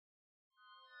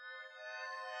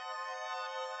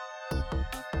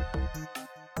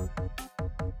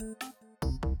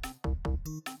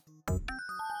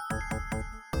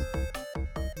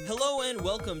Hello and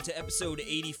welcome to episode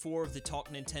 84 of the Talk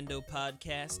Nintendo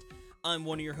podcast. I'm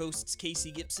one of your hosts,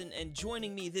 Casey Gibson, and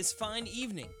joining me this fine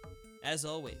evening, as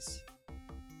always,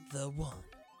 the one,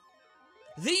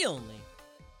 the only,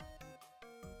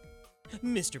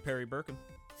 Mr. Perry Burkham.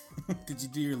 Did you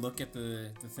do your look at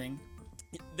the thing?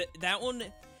 That one,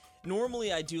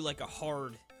 normally I do like a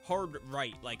hard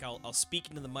right, like I'll speak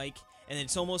into the mic, and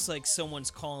it's almost like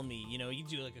someone's calling me, you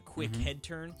do like a quick head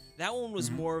turn. That one was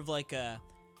more of like a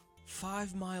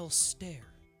 5-mile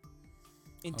stare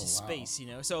into space,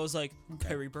 so I was like, okay.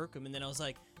 Perry Burkham, and then I was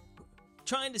like,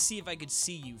 trying to see if I could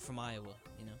see you from Iowa,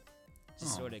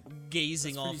 just sort of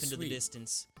gazing off into the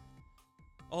distance.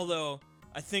 Although,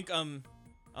 I think I'm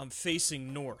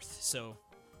facing north, so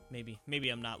maybe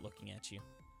I'm not looking at you.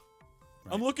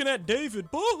 Right. I'm looking at David.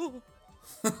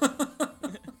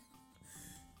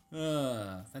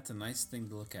 That's a nice thing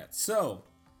to look at. So,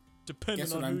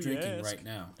 guess what I'm drinking right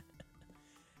now?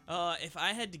 If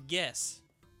I had to guess,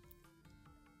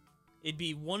 it'd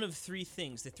be one of three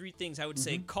things. The three things I would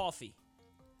say: coffee,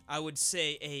 I would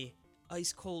say a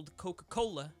ice cold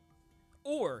Coca-Cola,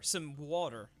 or some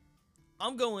water.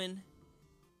 I'm going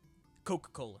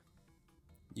Coca-Cola.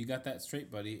 You got that straight,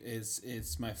 buddy.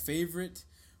 It's my favorite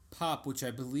pop, which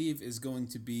I believe is going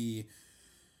to be,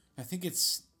 I think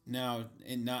it's now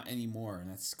and not anymore, and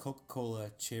that's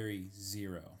Coca-Cola Cherry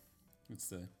Zero. It's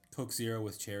the Coke Zero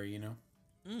with cherry,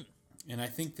 And I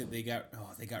think that they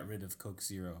got rid of Coke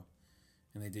Zero,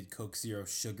 and they did Coke Zero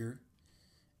Sugar,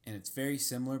 and it's very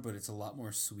similar, but it's a lot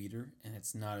more sweeter, and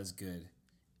it's not as good.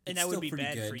 And that would be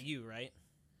bad for you, right?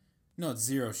 No, it's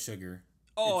zero sugar.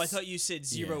 Oh, I thought you said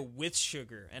zero with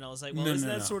sugar, and I was like, well, isn't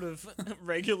that sort of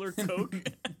regular Coke?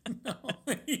 No.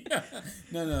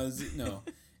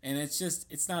 And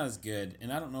it's not as good,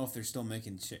 and I don't know if they're still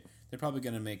making they're probably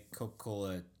going to make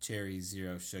Coca-Cola Cherry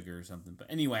Zero Sugar or something. But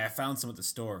anyway, I found some at the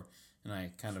store, and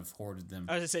I kind of hoarded them.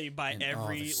 I was going to say, you buy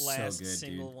every last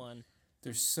single one.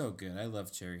 They're so good. I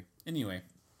love cherry. Anyway,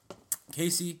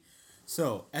 Casey,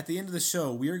 so at the end of the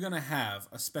show, we are going to have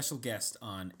a special guest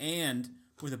on, and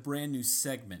with a brand new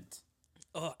segment.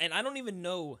 Oh, and I don't even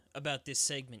know about this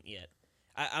segment yet.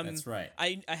 That's right.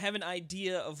 I have an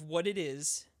idea of what it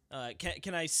is.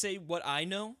 Can I say what I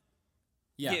know?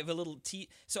 Yeah. Give a little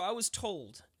So I was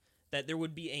told that there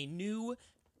would be a new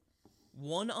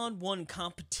one-on-one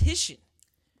competition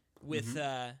with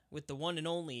the one and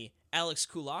only Alex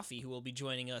Kulafi, who will be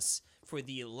joining us for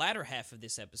the latter half of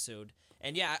this episode.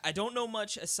 And yeah, I don't know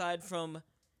much aside from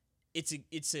it's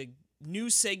a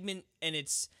new segment, and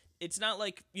it's not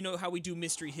like, how we do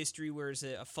Mystery History, where it's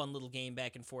a fun little game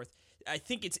back and forth. I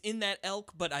think it's in that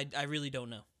elk, but I really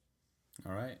don't know.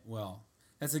 All right. Well,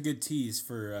 that's a good tease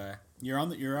for you're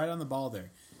right on the ball there.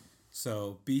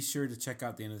 So be sure to check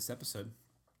out the end of this episode.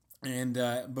 And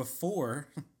before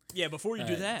you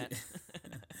do that,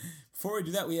 before we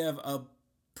do that, we have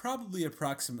probably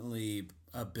approximately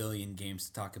a billion games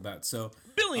to talk about. So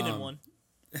billion and one.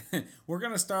 We're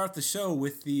gonna start the show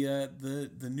with the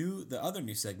other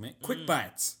new segment, Quick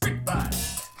Bites. Quick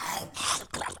Bites.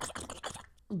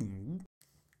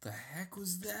 The heck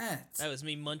was that? That was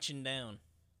me munching down.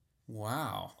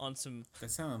 Wow. On some.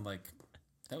 That sounded like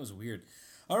that was weird.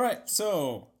 All right,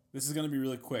 so this is gonna be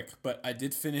really quick, but I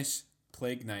did finish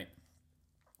Plague Knight,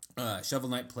 Shovel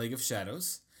Knight: Plague of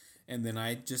Shadows, and then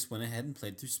I just went ahead and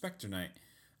played through Spectre Knight.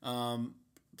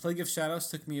 Plague of Shadows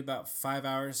took me about 5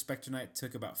 hours. Spectre Knight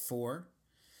took about 4.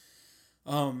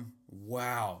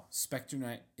 Wow. Spectre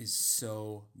Knight is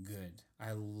so good.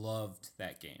 I loved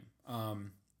that game.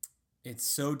 It's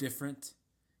so different,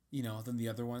 than the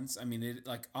other ones. I mean,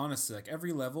 honestly,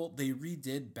 every level, they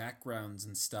redid backgrounds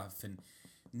and stuff and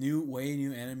new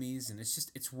enemies. And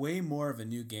it's way more of a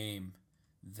new game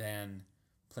than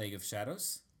Plague of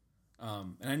Shadows.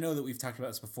 And I know that we've talked about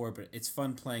this before, but it's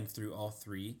fun playing through all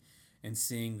three and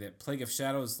seeing that Plague of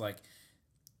Shadows,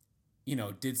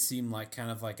 did seem like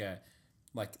kind of like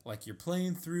you're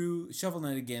playing through Shovel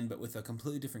Knight again, but with a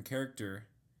completely different character,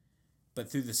 but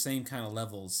through the same kind of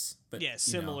levels. But yeah,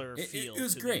 similar feel. It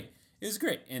was great. It was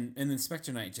great. And then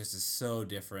Spectre Knight just is so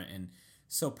different and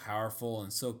so powerful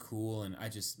and so cool. And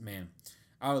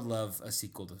I would love a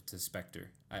sequel to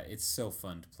Spectre. It's so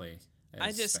fun to play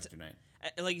Spectre Knight.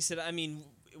 Like you said, I mean,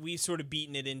 we've sort of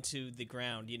beaten it into the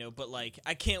ground, but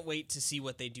I can't wait to see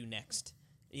what they do next.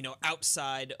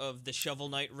 Outside of the Shovel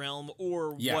Knight realm,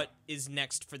 or what is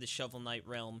next for the Shovel Knight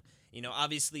realm.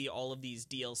 Obviously all of these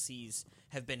DLCs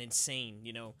have been insane,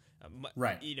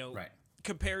 Right.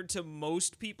 Compared to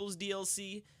most people's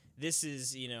DLC, this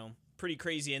is, pretty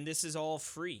crazy, and this is all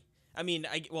free. I mean,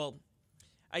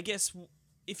 I guess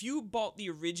if you bought the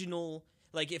original,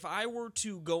 like if I were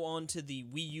to go onto the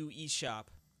Wii U eShop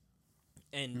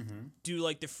and do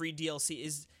like the free DLC,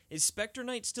 is Spectre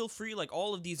Knight still free? Like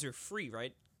all of these are free,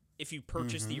 right? If you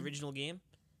purchase the original game.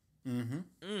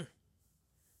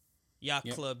 Yacht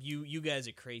Club, you guys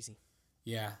are crazy.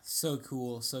 Yeah, so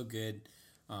cool, so good.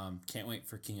 Can't wait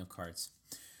for King of Cards.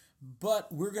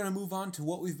 But we're gonna move on to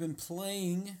what we've been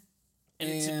playing, and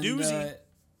it's a doozy.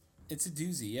 It's a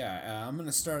doozy, yeah. I'm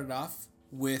gonna start it off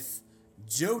with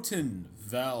Jotun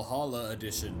Valhalla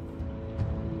Edition.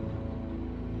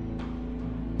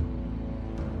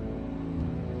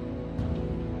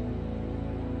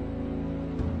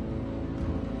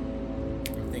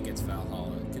 I think it's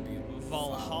Valhalla. It could be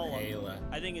Valhalla.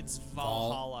 I think it's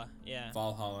Valhalla. Yeah.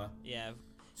 Valhalla. Yeah.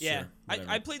 Sure, yeah.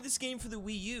 I played this game for the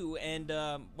Wii U, and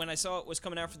when I saw it was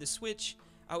coming out for the Switch,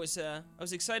 I was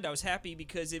excited. I was happy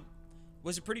because it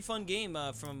was a pretty fun game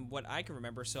from what I can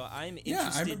remember. So I'm interested.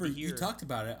 Yeah, I remember to hear. You talked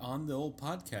about it on the old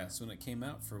podcast when it came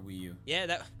out for Wii U. Yeah,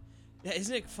 that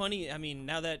isn't it funny? I mean,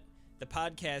 now that the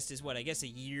podcast is what, I guess a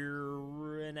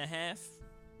year and a half,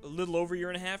 a little over a year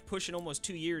and a half, pushing almost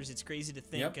 2 years. It's crazy to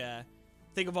think. Yep.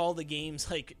 Think of all the games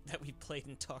like that we played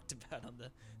and talked about on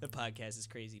the podcast. Is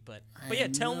crazy, but yeah,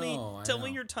 tell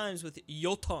me your times with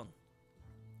Jotun.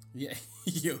 Yeah,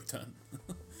 Jotun.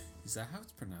 Is that how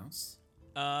it's pronounced?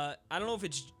 I don't know if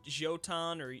it's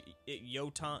Jotun or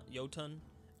Jotun.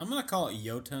 I'm gonna call it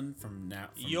Jotun from now.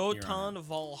 Jotun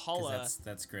Valhalla.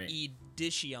 That's great.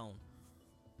 Edition.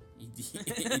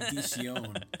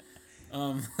 Edition.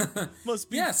 Must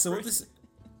be. Yeah. So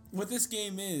what this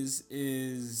game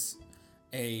is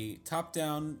a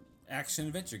top-down action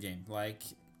adventure game, like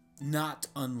not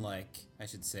unlike, I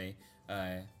should say,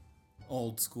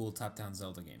 old school top-down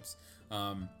Zelda games.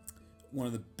 One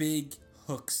of the big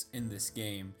hooks in this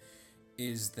game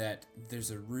is that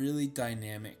there's a really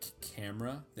dynamic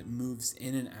camera that moves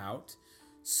in and out,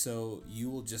 so you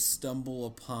will just stumble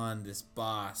upon this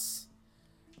boss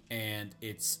and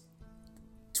it's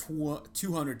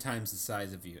 200 times the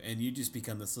size of you, and you just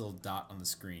become this little dot on the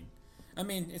screen. I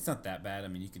mean, it's not that bad. I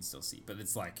mean, you can still see, but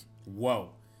it's like, whoa.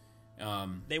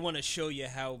 They want to show you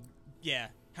how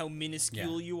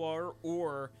minuscule you are,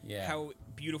 or how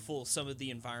beautiful some of the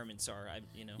environments are.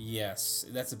 Yes,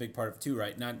 that's a big part of it too,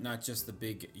 right? Not just the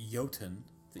big Jotun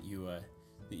that you.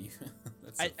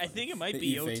 I think it might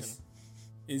be Jotun.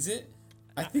 Is it?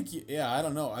 I think. I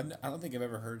don't know. I don't think I've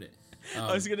ever heard it.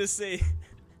 I was gonna say.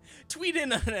 Tweet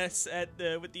in on us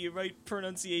with the right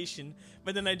pronunciation,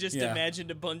 but then I just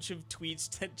imagined a bunch of tweets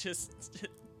that just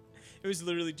it was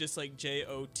literally just like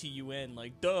Jotun,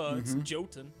 like duh, it's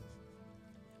Jotun,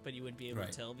 but you wouldn't be able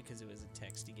to tell because it was a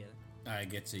text together. I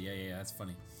get you. Yeah, that's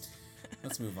funny.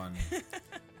 Let's move on.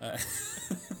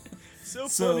 So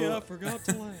funny, I forgot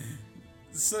to laugh.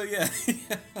 So yeah,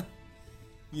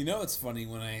 you know it's funny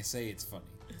when I say it's funny.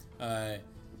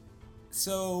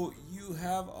 So you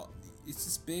have. It's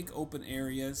just big open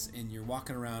areas, and you're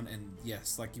walking around, and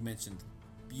yes, like you mentioned,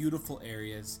 beautiful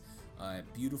areas,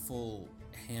 beautiful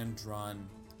hand-drawn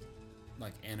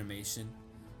like animation,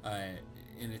 and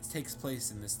it takes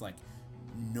place in this like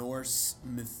Norse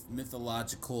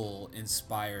mythological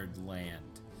inspired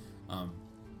land,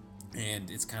 and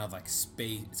it's kind of like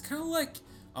space. It's kind of like,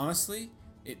 honestly,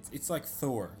 it's like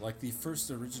Thor, like the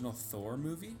first original Thor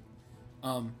movie,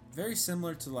 very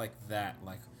similar to like that,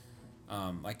 like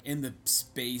in the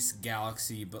space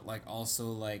galaxy, but like also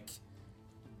like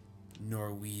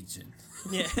Norwegian.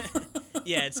 Yeah,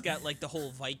 yeah. It's got like the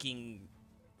whole Viking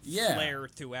flair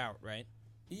throughout, right?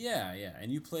 Yeah. And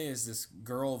you play as this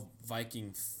girl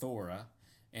Viking Thora,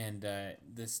 and the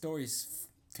story's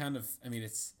kind of. I mean,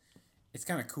 it's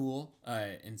kind of cool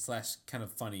and slash kind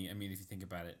of funny. I mean, if you think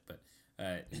about it, but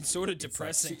it's sort of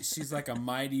depressing. Like she's like a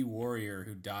mighty warrior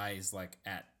who dies like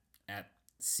at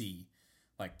sea.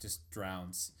 Like just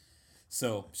drowns.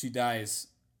 So she dies.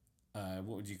 What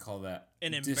would you call that?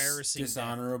 An embarrassing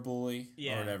dishonorably,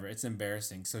 or whatever. It's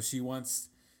embarrassing. So she wants.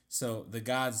 So the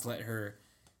gods let her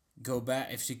go back.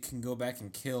 If she can go back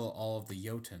and kill all of the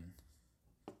Jotun,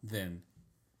 then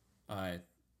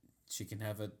she can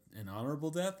have an honorable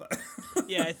death.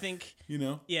 Yeah, I think. You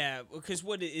know. Yeah, because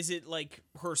what is it like?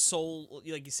 Her soul,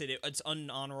 like you said, it's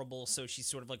unhonorable. So she's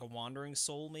sort of like a wandering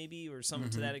soul, maybe, or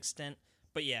something to that extent.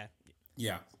 But yeah.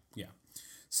 Yeah.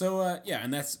 So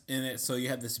and that's in it. So you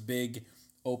have this big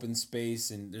open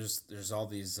space, and there's all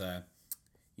these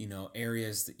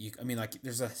areas that you. I mean, like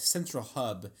there's a central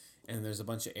hub, and there's a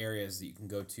bunch of areas that you can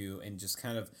go to, and just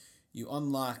kind of you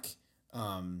unlock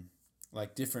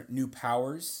like different new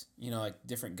powers. Like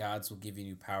different gods will give you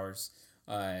new powers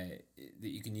that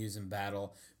you can use in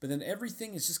battle. But then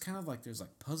everything is just kind of like there's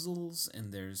like puzzles,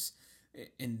 and there's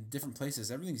in different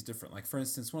places, everything's different. Like for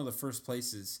instance, one of the first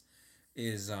places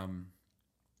is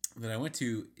that I went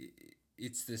to.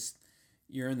 It's this.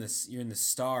 You're in the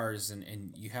stars,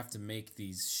 and you have to make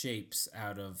these shapes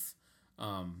out of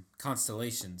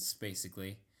constellations,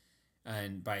 basically,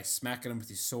 and by smacking them with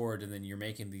your sword, and then you're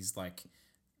making these like,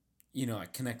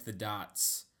 like connect the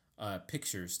dots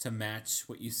pictures to match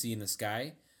what you see in the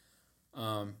sky.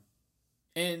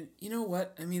 And you know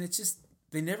what? I mean, it's just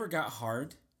they never got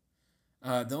hard.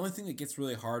 The only thing that gets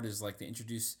really hard is like they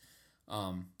introduce,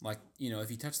 if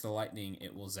you touch the lightning,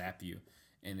 it will zap you,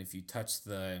 and if you touch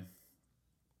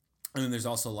and then there's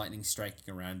also lightning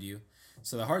striking around you.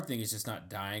 So the hard thing is just not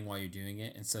dying while you're doing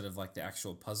it instead of like the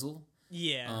actual puzzle.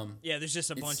 Yeah. There's just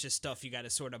a bunch of stuff you got to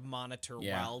sort of monitor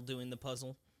while doing the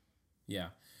puzzle.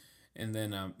 Yeah. And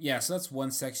then, so that's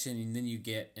one section. And then you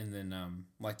get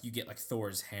like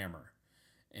Thor's hammer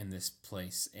in this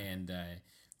place. And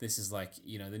this is like,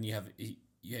 then you have,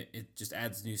 it just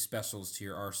adds new specials to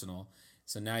your arsenal.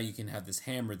 So now you can have this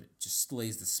hammer that just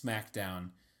lays the smack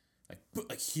down.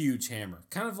 Like huge hammer,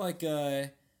 kind of like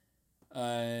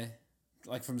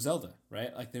from Zelda,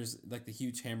 right? Like there's like the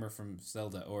huge hammer from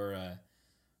Zelda, or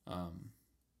I'm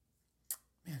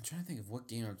trying to think of what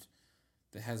game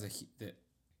that has I'm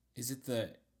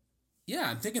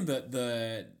thinking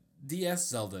the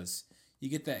DS Zeldas. You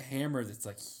get that hammer that's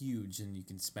like huge and you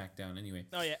can smack down anyway.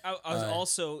 Oh yeah, I was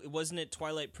also, wasn't it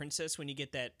Twilight Princess when you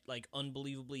get that like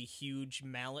unbelievably huge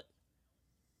mallet?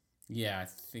 Yeah, I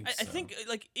think so. I think,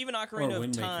 like, even Ocarina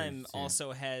of Time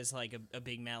also has, like, a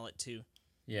big mallet, too.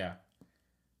 Yeah.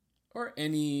 Or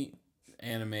any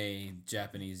anime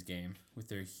Japanese game with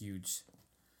their huge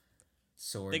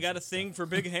swords. They got a thing for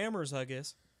big hammers, I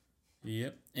guess.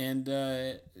 Yep.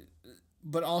 And,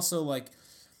 but also, like,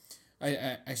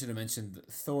 I should have mentioned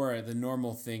Thor, the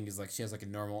normal thing is, like, she has, like, a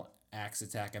normal axe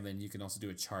attack, and then you can also do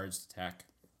a charged attack.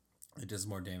 It does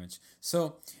more damage.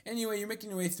 So, anyway, you're making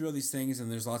your way through all these things, and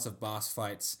there's lots of boss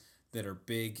fights that are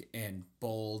big and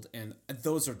bold, and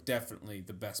those are definitely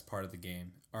the best part of the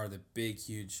game, are the big,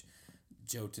 huge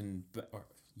Jotun,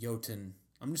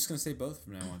 I'm just going to say both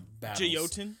from now on, battles.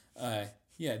 Jotun?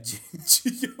 Yeah,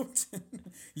 Jotun.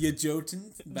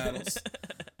 Jotun battles.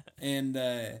 And,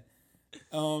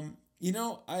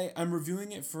 I'm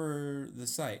reviewing it for the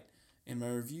site, and my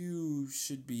review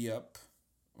should be up,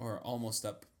 or almost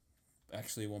up.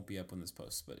 Actually, it won't be up when this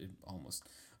posts, but it almost.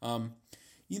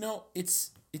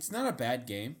 It's not a bad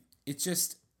game. It's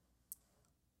just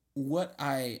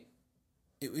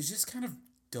it was just kind of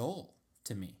dull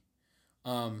to me.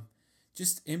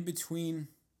 Just in between,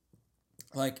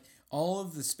 like, all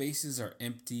of the spaces are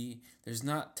empty. There's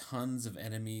not tons of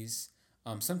enemies.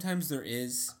 Sometimes there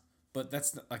is, but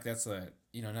that's not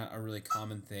a really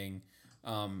common thing.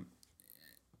 All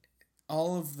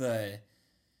of the,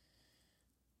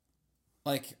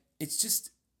 like, it's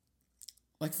just,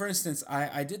 like, for instance,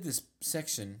 I did this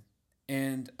section,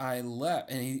 and I left,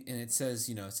 and it says,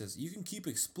 you can keep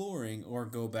exploring or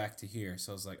go back to here.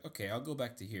 So I was like, okay, I'll go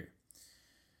back to here.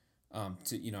 I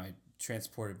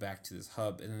transported back to this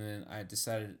hub, and then I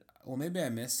decided, well, maybe I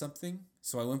missed something.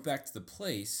 So I went back to the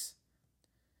place,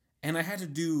 and I had to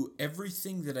do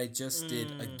everything that I just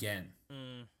did again.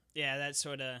 Yeah, that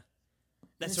sort of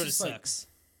sucks.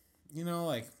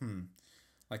 Like,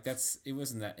 Like it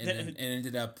wasn't that, and then it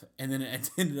ended up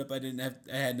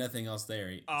I had nothing else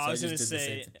there. I was gonna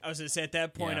say at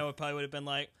that point I probably would have been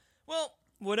like, well,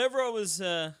 whatever I was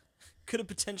could have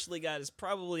potentially got is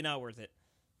probably not worth it.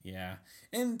 Yeah,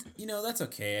 and that's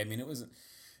okay. I mean, it was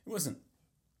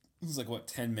like what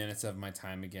 10 minutes of my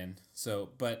time again.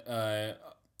 So, but other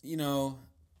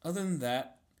than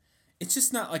that, it's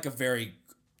just not like a very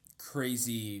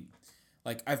crazy.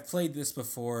 Like, I've played this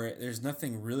before. There's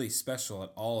nothing really special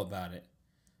at all about it,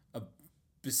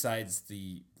 besides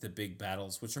the big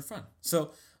battles, which are fun. So,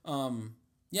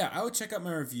 I would check out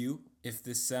my review if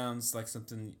this sounds like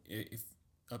something if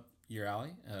up your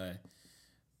alley.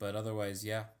 But otherwise,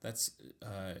 that's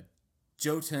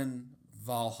Jotun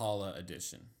Valhalla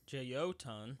Edition.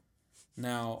 Jotun.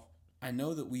 Now, I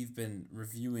know that we've been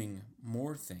reviewing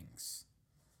more things.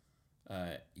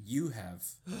 You have,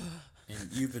 and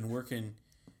you've been working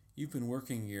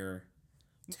your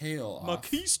tail off. My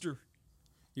keister.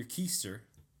 Your keister.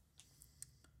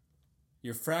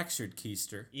 Your fractured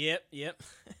keister. Yep.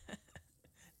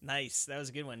 Nice. That was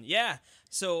a good one. Yeah.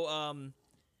 So,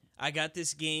 I got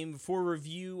this game for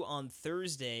review on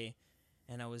Thursday,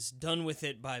 and I was done with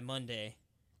it by Monday.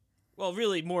 Well,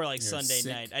 really more like You're Sunday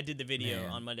night. I did the video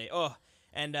on Monday. Oh,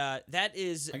 and that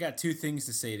is... I got two things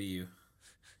to say to you.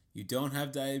 You don't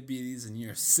have diabetes, and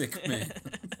you're a sick man.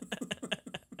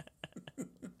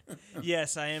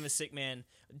 Yes, I am a sick man.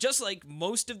 Just like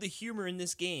most of the humor in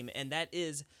this game, and that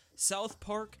is South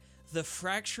Park: The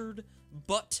Fractured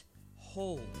Butt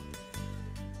Hole.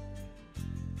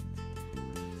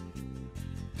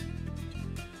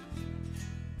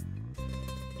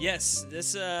 Yes,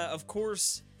 this, of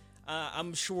course,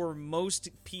 I'm sure most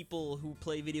people who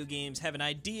play video games have an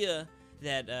idea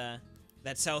that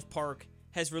that South Park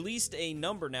has released a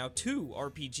number now, 2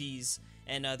 RPGs,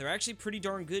 and they're actually pretty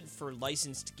darn good for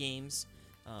licensed games.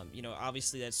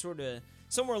 Obviously that's sort of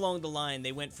somewhere along the line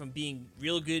they went from being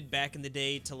real good back in the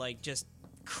day to like just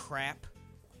crap,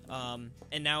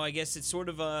 and now I guess it's sort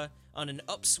of on an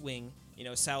upswing.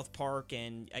 South Park,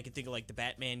 and I can think of like the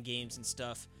Batman games and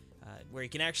stuff. Where you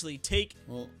can actually take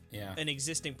an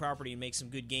existing property and make some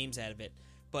good games out of it.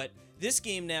 But this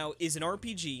game now is an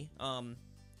RPG,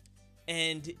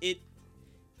 and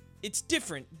it's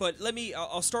different. But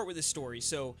I'll start with the story.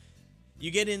 So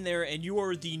you get in there, and you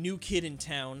are the new kid in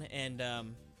town, and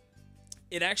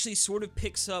it actually sort of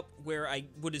picks up where I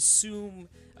would assume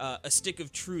A Stick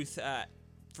of Truth.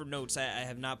 For notes, I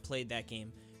have not played that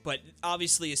game. But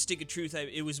obviously, A Stick of Truth,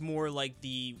 it was more like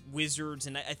the Wizards,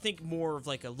 and I think more of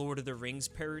like a Lord of the Rings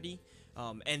parody.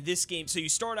 And this game, so you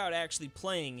start out actually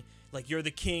playing like you're the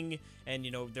king, and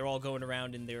they're all going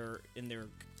around in their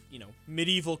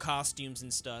medieval costumes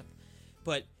and stuff.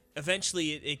 But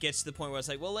eventually, it gets to the point where it's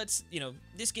like, well,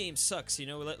 this game sucks.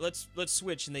 Let's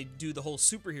switch, and they do the whole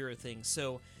superhero thing.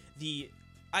 So the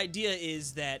idea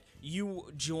is that you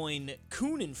join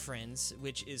Coon and Friends,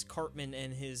 which is Cartman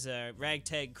and his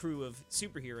ragtag crew of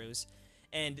superheroes,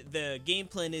 and the game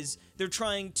plan is they're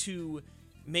trying to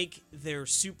make their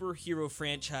superhero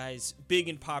franchise big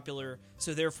and popular,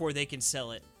 so therefore they can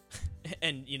sell it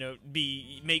and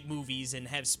make movies and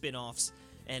have spin-offs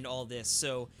and all this.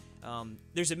 So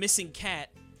there's a missing cat,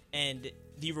 and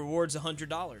the reward's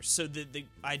 $100. So the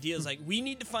idea is like, we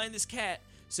need to find this cat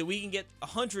so we can get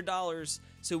 $100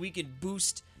 so we can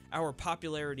boost our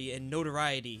popularity and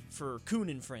notoriety for Coon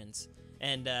and Friends.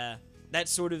 And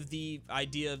that's sort of the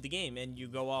idea of the game, and you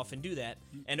go off and do that.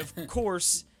 And of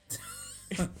course...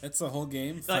 That's the whole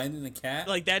game, finding the cat?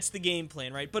 Like, that's the game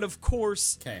plan, right? But of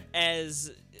course,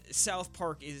 as South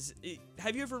Park is...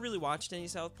 Have you ever really watched any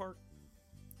South Park?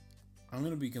 I'm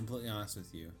going to be completely honest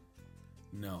with you.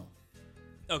 No.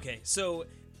 Okay, so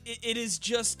it is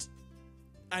just...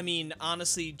 I mean,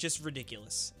 honestly, just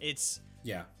ridiculous. It's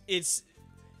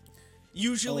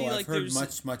usually I've heard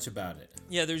much about it.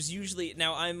 Yeah, there's usually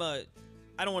now I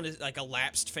don't want to like a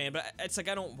lapsed fan, but it's like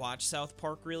I don't watch South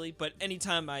Park really, but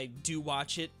anytime I do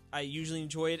watch it, I usually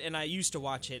enjoy it, and I used to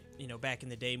watch it, back in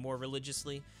the day more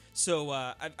religiously. So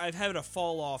I've had a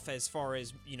fall off as far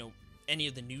as any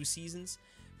of the new seasons,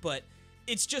 but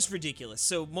it's just ridiculous.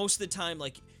 So most of the time,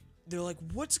 like, they're like,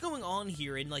 what's going on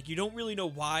here? And like, you don't really know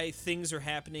why things are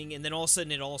happening, and then all of a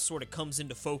sudden it all sort of comes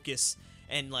into focus,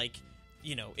 and like,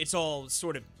 it's all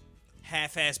sort of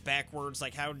half-ass backwards,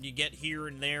 like how did you get here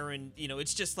and there, and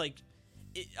it's just like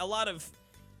a lot of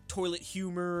toilet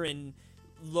humor and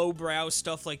lowbrow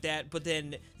stuff like that, but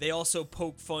then they also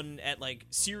poke fun at like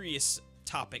serious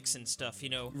topics and stuff,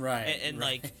 right, and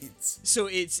right. Like, so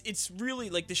it's really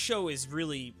like the show is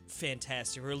really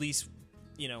fantastic, or at least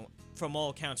from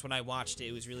all accounts, when I watched it,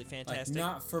 it was really fantastic. Like,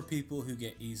 not for people who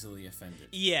get easily offended.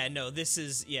 Yeah, no, this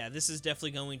is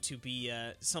definitely going to be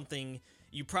something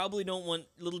you probably don't want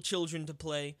little children to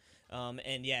play.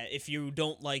 And yeah, if you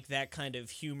don't like that kind of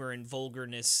humor and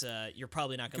vulgarness, you're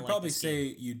probably not going to like this game.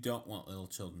 Probably say you don't want little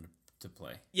children to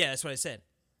play. Yeah, that's what I said.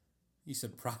 You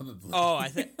said probably. Oh,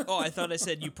 I thought I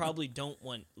said you probably don't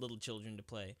want little children to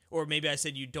play, or maybe I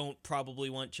said you don't probably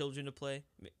want children to play.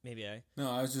 Maybe I.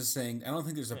 No, I was just saying. I don't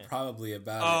think there's a probably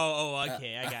about it. Oh,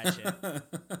 okay, I gotcha.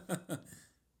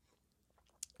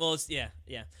 Well, it's yeah.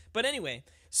 But anyway,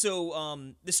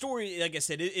 so the story, like I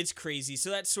said, it's crazy. So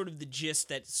that's sort of the gist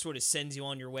that sort of sends you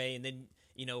on your way, and then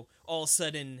all of a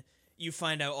sudden, you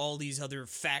find out all these other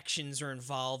factions are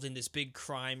involved in this big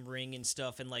crime ring and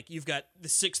stuff, and like you've got the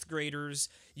 6th graders,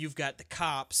 you've got the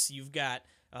cops, you've got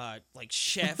like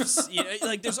chefs,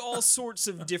 like there's all sorts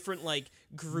of different like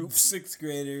groups. 6th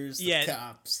graders, the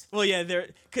cops. Well, yeah, they're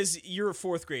because you're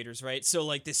 4th graders, right? So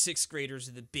like the 6th graders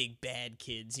are the big bad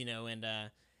kids, and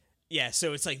yeah,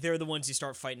 so it's like they're the ones you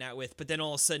start fighting out with, but then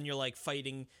all of a sudden you're like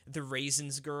fighting the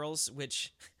Raisins girls,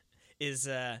 which is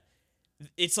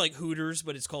it's like Hooters,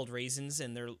 but it's called Raisins,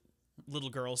 and they're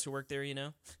little girls who work there,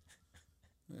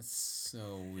 That's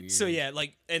so weird. So yeah,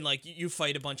 like, and like you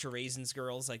fight a bunch of Raisins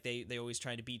girls, like they always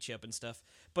try to beat you up and stuff.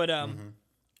 But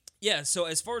yeah, so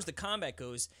as far as the combat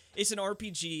goes, it's an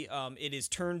RPG. It is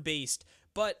turn-based,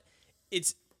 but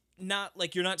it's not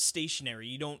like you're not stationary.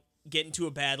 You don't get into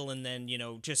a battle and then,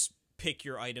 just pick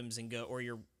your items and go, or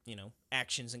your,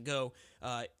 actions and go.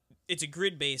 It's a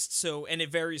grid based, so, and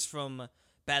it varies from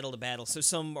battle to battle. So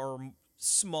some are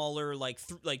smaller, like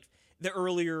the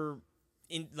earlier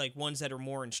ones that are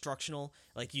more instructional,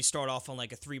 like you start off on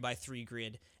like a 3x3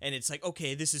 grid, and it's like,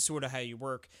 okay, this is sort of how you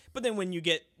work. But then when you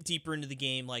get deeper into the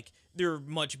game, like there are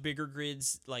much bigger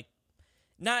grids, like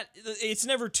it's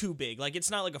never too big. Like it's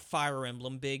not like a Fire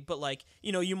Emblem big, but like,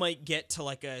 you might get to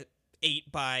like a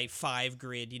 8x5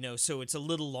 grid, so it's a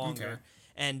little longer. Okay.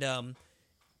 And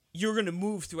you're going to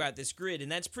move throughout this grid,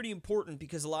 and that's pretty important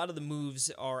because a lot of the moves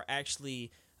are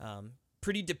actually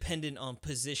pretty dependent on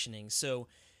positioning. So,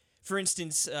 for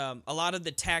instance, a lot of the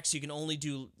attacks you can only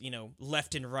do,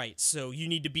 left and right. So you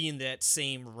need to be in that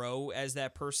same row as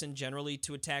that person generally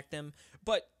to attack them.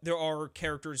 But there are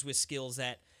characters with skills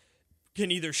that can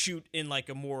either shoot in like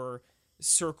a more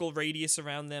circle radius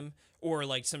around them or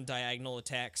like some diagonal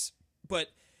attacks. But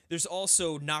there's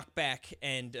also knockback,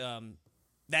 and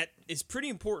that is pretty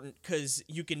important because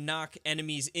you can knock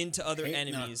enemies into other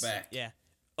enemies. Knockback. Yeah,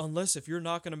 unless if you're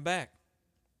knocking them back.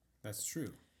 That's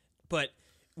true. But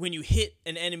when you hit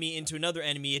an enemy into another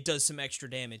enemy, it does some extra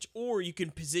damage. Or you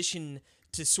can position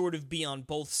to sort of be on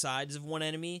both sides of one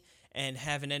enemy and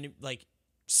have an enemy, like,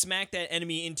 smack that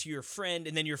enemy into your friend,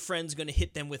 and then your friend's going to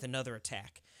hit them with another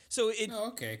attack. So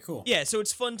okay, cool. Yeah, so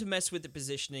it's fun to mess with the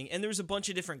positioning, and there's a bunch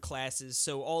of different classes,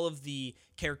 so all of the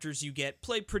characters you get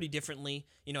play pretty differently,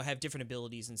 have different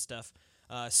abilities and stuff.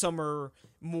 Some are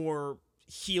more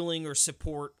healing or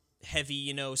support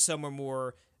heavy, some are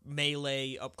more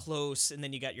melee up close, and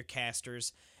then you got your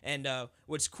casters. And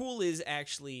what's cool is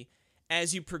actually,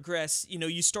 as you progress,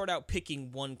 you start out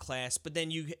picking one class, but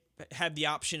then you have the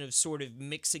option of sort of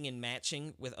mixing and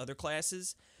matching with other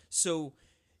classes. So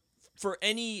for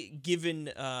any given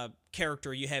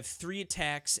character, you have 3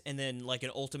 attacks and then like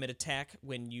an ultimate attack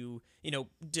when you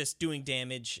just doing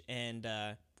damage and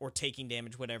or taking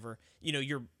damage, whatever.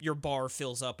 Your bar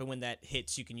fills up, and when that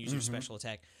hits, you can use your special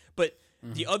attack. But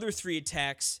the other 3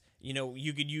 attacks,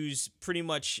 you could use pretty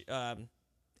much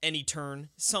any turn.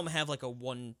 Some have like a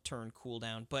 1-turn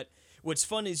cooldown, but what's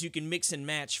fun is you can mix and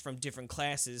match from different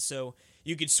classes, so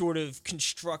you could sort of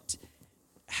construct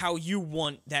how you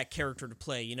want that character to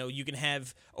play. You can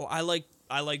have, I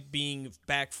like being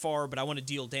back far, but I want to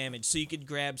deal damage. So you could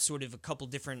grab sort of a couple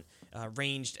different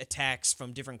ranged attacks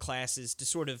from different classes to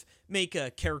sort of make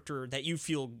a character that you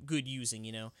feel good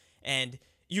using, And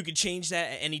you could change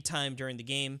that at any time during the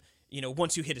game.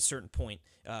 Once you hit a certain point,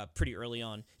 pretty early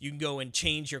on, you can go and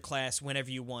change your class whenever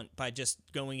you want by just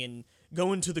going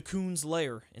to the Coon's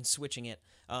lair and switching it.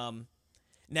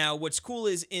 Now, what's cool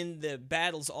is in the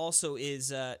battles also is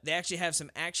they actually have some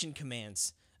action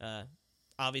commands.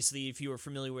 Obviously, if you are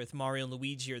familiar with Mario and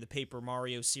Luigi or the Paper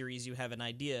Mario series, you have an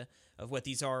idea of what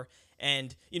these are.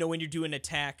 And, when you're doing an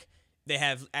attack, they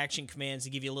have action commands to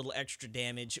give you a little extra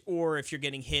damage. Or if you're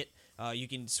getting hit, you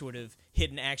can sort of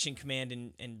hit an action command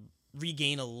and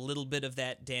regain a little bit of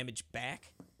that damage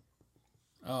back.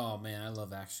 Oh, man, I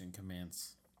love action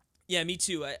commands. Yeah, me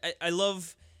too. I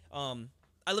love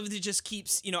that it just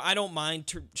keeps, I don't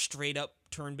mind straight up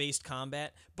turn-based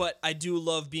combat, but I do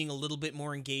love being a little bit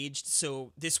more engaged,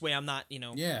 so this way I'm not,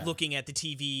 looking at the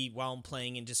TV while I'm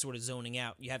playing and just sort of zoning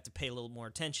out. You have to pay a little more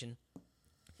attention.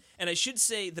 And I should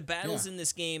say, the battles in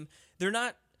this game, they're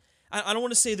not, I don't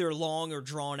want to say they're long or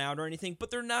drawn out or anything,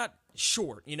 but they're not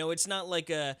short. It's not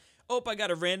like I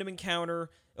got a random encounter,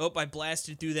 I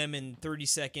blasted through them in 30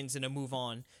 seconds and I move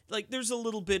on. Like, there's a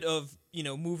little bit of,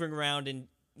 moving around, and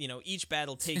each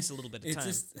battle takes a little bit of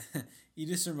time. You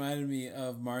just reminded me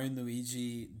of Mario and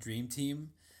Luigi Dream Team,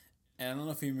 and I don't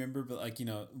know if you remember, but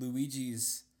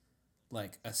Luigi's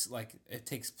it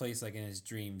takes place like in his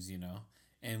dreams,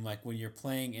 and like when you're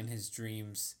playing in his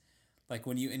dreams, like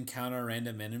when you encounter a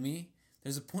random enemy,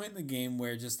 there's a point in the game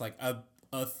where just like a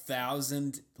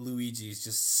 1,000 Luigis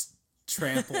just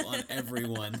trample on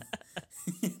everyone.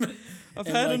 I've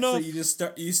had enough.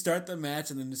 So you start the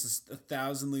match, and then just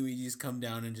 1,000 Luigis come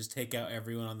down and just take out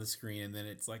everyone on the screen, and then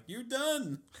it's like, you're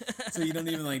done. So you don't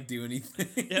even do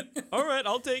anything. Yep. All right,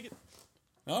 I'll take it.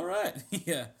 All right.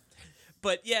 Yeah.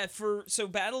 But yeah, so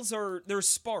battles they're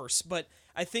sparse, but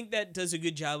I think that does a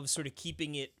good job of sort of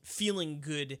keeping it feeling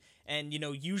good. And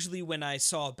usually when I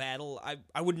saw a battle,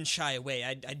 I wouldn't shy away.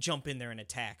 I'd jump in there and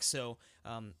attack. So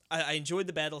I enjoyed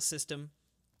the battle system.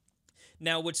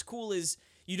 Now, what's cool is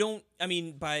you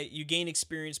gain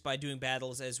experience by doing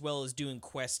battles as well as doing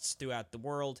quests throughout the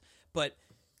world, but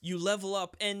you level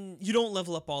up, and you don't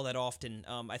level up all that often.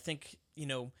 I think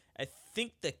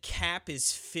the cap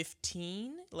is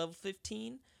 15, level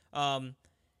 15.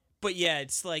 But yeah,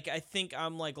 it's like I think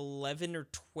I'm like 11 or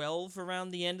 12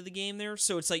 around the end of the game there.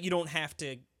 So it's like you don't have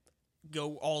to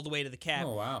go all the way to the cap.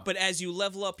 Oh, wow. But as you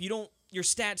level up, your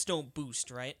stats don't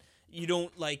boost, right? You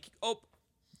don't like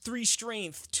 3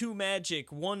 strength, 2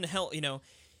 magic, 1 health,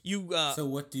 You So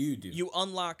what do you do? you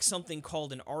unlock something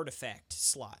called an artifact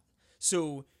slot.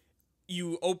 So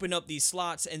you open up these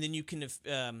slots and then you can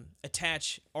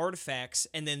attach artifacts,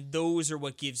 and then those are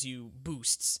what gives you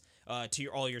boosts to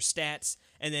all your stats.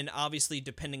 And then obviously,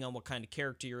 depending on what kind of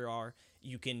character you are,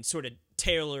 you can sort of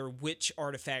tailor which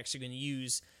artifacts you're going to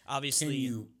use. Obviously, Can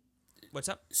you what's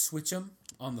up? switch them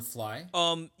on the fly?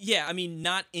 Yeah, I mean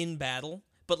not in battle,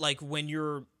 but like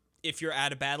if you're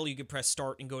out of battle, you can press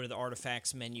start and go to the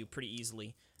artifacts menu pretty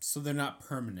easily. So they're not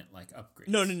permanent like upgrades.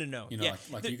 No. You know, Yeah,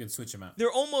 like you can switch them out.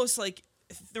 they're almost like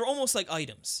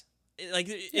items. Like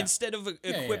instead of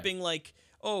equipping like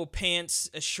pants,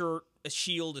 a shirt, a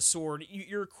shield, a sword,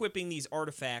 you're equipping these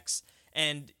artifacts,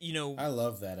 and I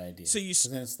love that idea. So you 'Cause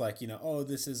then it's like,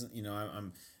 this isn't,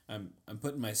 I'm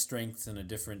putting my strengths in a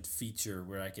different feature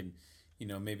where I can,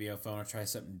 maybe if I want to try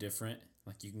something different,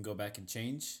 like you can go back and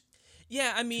change.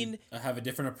 yeah, I mean, Have a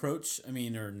different approach. I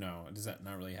mean, or no, does that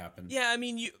not really happen? yeah, I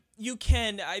mean you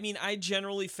can. I mean, I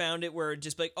generally found it where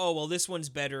just like, oh well, this one's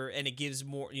better and it gives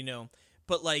more,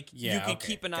 But like you could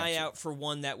keep an eye out for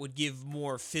one that would give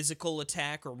more physical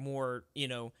attack or more,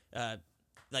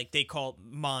 like they call it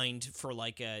mind for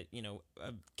like a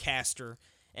caster,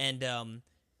 and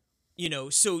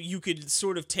so you could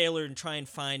sort of tailor and try and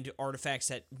find artifacts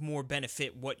that more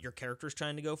benefit what your character's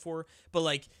trying to go for. But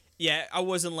like, yeah, I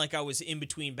wasn't like I was in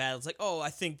between battles like, oh, I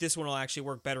think this one will actually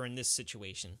work better in this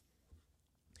situation.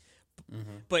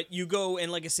 Mm-hmm. But you go,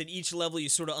 and like I said, each level you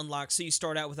sort of unlock. So you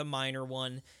start out with a minor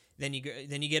one, then you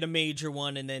get a major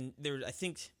one, and then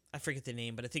I forget the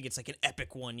name, but I think it's like an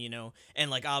epic one, and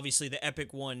like obviously the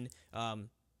epic one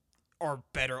are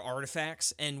better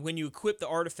artifacts, and when you equip the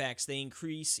artifacts, they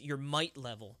increase your might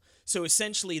level. So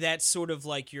essentially, that's sort of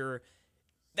like your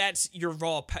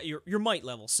might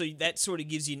level. So that sort of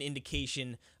gives you an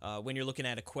indication when you're looking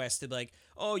at a quest to be like,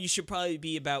 oh, you should probably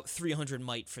be about 300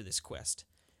 might for this quest.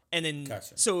 And then,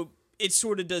 Gotcha. So it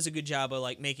sort of does a good job of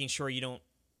like making sure you don't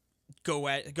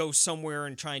go somewhere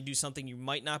and try and do something you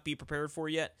might not be prepared for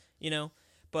yet,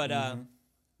 But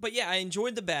but yeah, I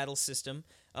enjoyed the battle system.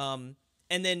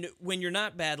 And then when you're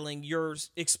not battling, you're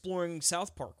exploring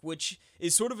South Park, which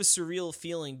is sort of a surreal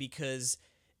feeling because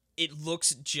it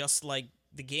looks just like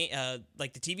the game,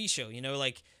 like the TV show.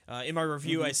 Like in my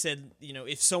review, I said,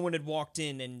 if someone had walked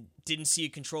in and didn't see a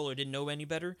controller, didn't know any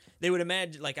better, they would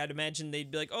imagine, like I'd imagine they'd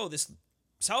be like, oh, this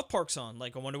South Park's on.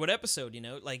 Like I wonder what episode.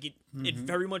 Like it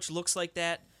very much looks like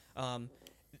that.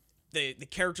 The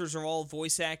characters are all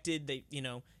voice acted. They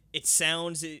it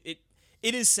sounds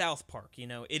it is South Park.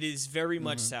 It is very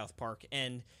much South Park,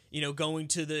 and going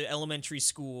to the elementary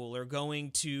school or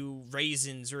going to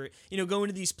Raisins or going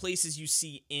to these places you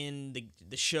see in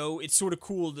the show. It's sort of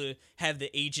cool to have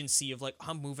the agency of like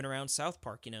I'm moving around South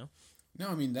Park. No,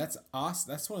 I mean that's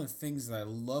awesome. That's one of the things that I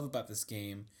love about this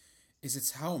game, is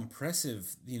it's how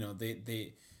impressive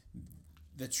they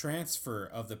the transfer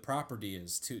of the property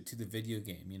is to the video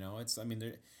game. It's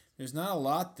there's not a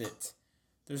lot that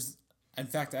there's. In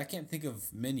fact, I can't think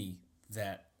of many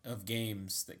of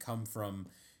games that come from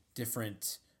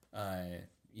different,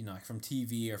 like from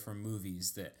TV or from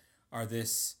movies that are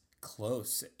this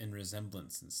close in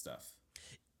resemblance and stuff.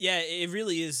 Yeah, it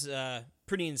really is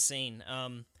pretty insane.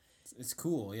 It's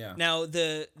cool, yeah. Now,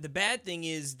 the bad thing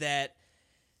is that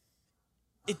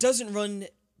it doesn't run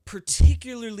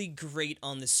particularly great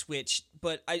on the Switch,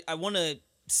 but I want to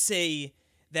say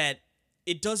that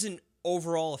it doesn't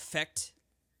overall affect.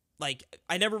 Like,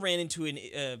 I never ran into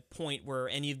a point where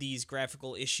any of these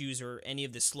graphical issues or any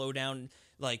of the slowdown,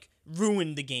 like,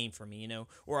 ruined the game for me,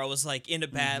 Or I was, like, in a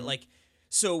bad,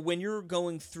 so when you're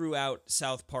going throughout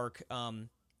South Park,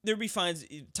 there'd be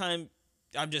time,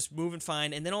 I'm just moving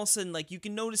fine, and then all of a sudden, like, you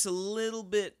can notice a little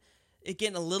bit, it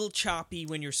getting a little choppy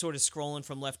when you're sort of scrolling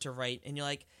from left to right, and you're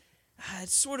like,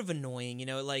 it's sort of annoying,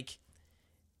 like,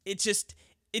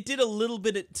 it did a little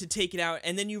bit to take it out,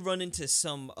 and then you run into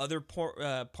some other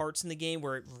parts in the game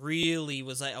where it really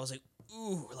was like, I was like,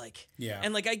 ooh, like, yeah.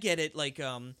 And like, I get it, like,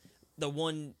 the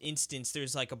one instance,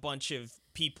 there's like a bunch of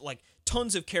people, like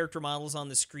tons of character models on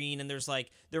the screen, and there's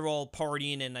like, they're all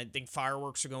partying, and I think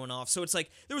fireworks are going off, so it's like,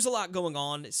 there was a lot going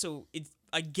on, so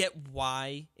I get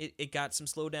why it got some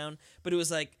slowdown, but it was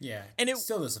like, yeah, and it's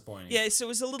still disappointing. Yeah, so it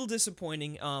was a little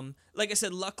disappointing. Like I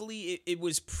said, luckily it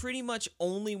was pretty much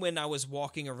only when I was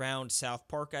walking around South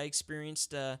Park I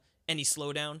experienced any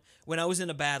slowdown. When I was in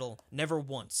a battle, never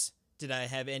once did I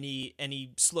have any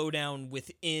slowdown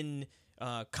within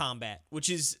combat, which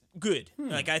is good.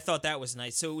 Like I thought that was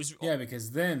nice. So it was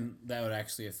because then that would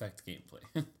actually affect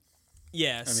gameplay.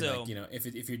 yeah. I mean, so like, you know,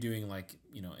 if you're doing like,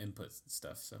 you know, inputs and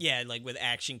stuff. So yeah, like with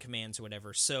action commands or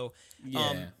whatever. So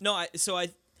yeah, no, I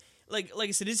like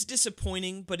I said, it's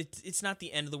disappointing, but it's not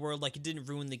the end of the world. Like it didn't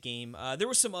ruin the game. There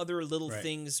were some other little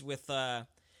things with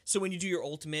so when you do your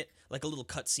ultimate, like a little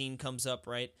cutscene comes up,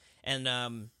 right?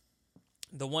 And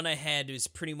the one I had was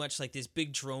pretty much like this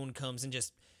big drone comes and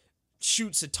just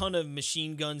shoots a ton of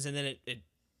machine guns, and then it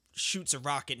shoots a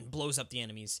rocket and blows up the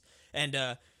enemies. And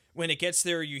when it gets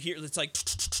there, you hear it's like,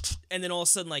 and then all of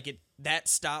a sudden like that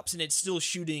stops and it's still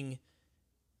shooting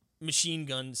machine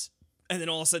guns. And then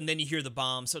all of a sudden, then you hear the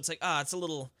bomb. So it's like, it's a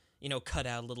little, you know, cut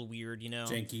out, a little weird, you know.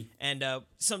 janky. And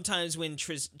sometimes when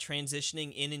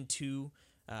transitioning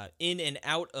in and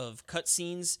out of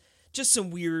cutscenes, just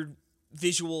some weird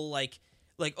visual, like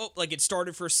it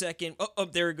started for a second. Oh,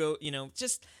 there we go. You know,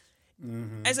 just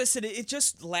as I said, it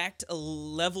just lacked a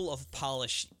level of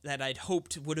polish that I'd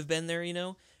hoped would have been there, you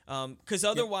know. Because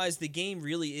otherwise, the game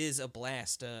really is a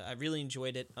blast. I really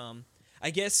enjoyed it. I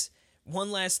guess.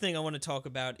 One last thing I want to talk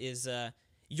about is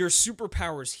your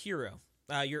superpowers hero.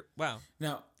 Your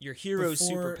hero's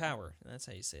superpower. That's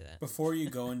how you say that. Before you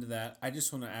go into that, I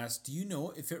just want to ask: Do you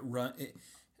know if it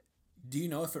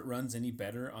runs any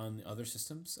better on other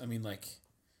systems? I mean, like,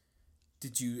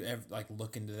 did you ever like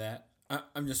look into that?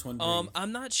 I'm just wondering.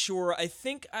 I'm not sure. I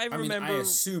think I remember. I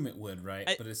assume it would, right?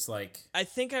 But it's like I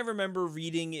think I remember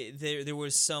reading there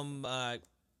was some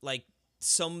like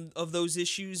some of those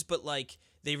issues, but like.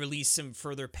 They released some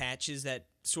further patches that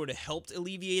sort of helped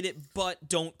alleviate it, but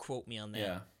don't quote me on that.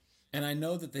 Yeah. And I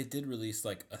know that they did release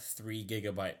like a 3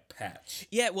 GB patch.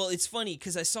 Yeah, well, it's funny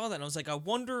because I saw that and I was like, I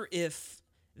wonder if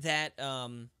that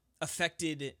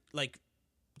affected, like,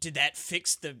 did that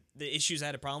fix the issues I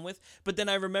had a problem with? But then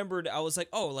I remembered, I was like,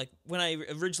 oh, like when I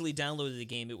originally downloaded the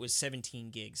game, it was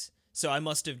 17 gigs. So I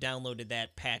must have downloaded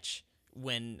that patch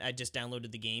when I just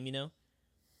downloaded the game, you know?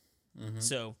 Mm-hmm.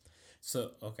 So,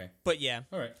 okay. But yeah.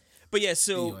 All right. But yeah,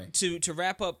 so anyway. to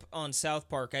wrap up on South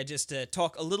Park, I just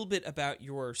talk a little bit about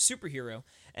your superhero.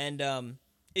 And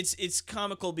it's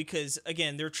comical because,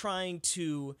 again,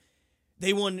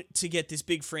 they want to get this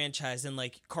big franchise, and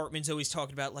like Cartman's always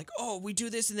talking about like, oh, we do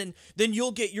this and then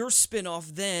you'll get your spin-off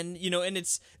then, you know,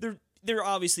 and they're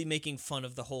obviously making fun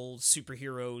of the whole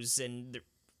superheroes and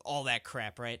all that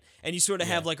crap, right? And you sort of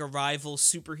have like a rival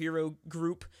superhero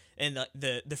group and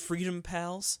the Freedom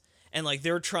Pals, and like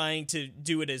they're trying to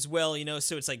do it as well, you know,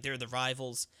 so it's like they're the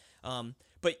rivals.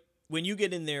 But when you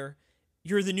get in there,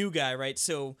 you're the new guy, right?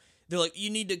 So they're like, you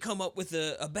need to come up with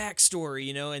a backstory,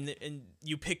 you know, and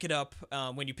you pick it up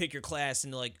when you pick your class,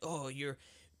 and they're like, oh, you're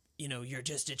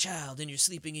just a child and you're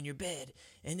sleeping in your bed,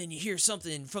 and then you hear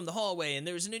something from the hallway and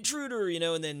there's an intruder, you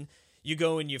know, and then you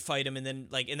go and you fight him, and then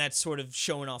like, and that's sort of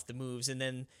showing off the moves, and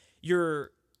then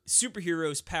your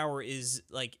superhero's power is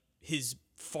like his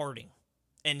farting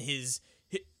and his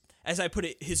as I put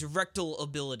it, his rectal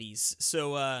abilities.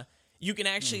 So you can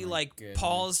actually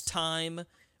pause time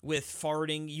with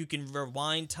farting. You can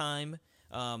rewind time.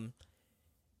 And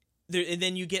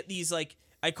then you get these, like,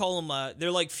 I call them,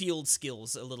 they're like field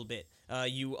skills a little bit.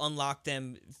 You unlock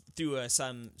them through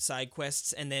some side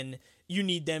quests, and then you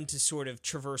need them to sort of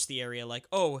traverse the area. Like,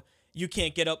 oh, you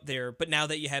can't get up there, but now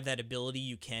that you have that ability,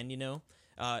 you can, you know?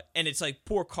 And it's like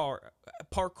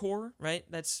parkour, right?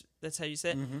 That's how you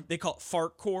say it. Mm-hmm. They call it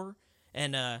fartcore,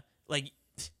 and like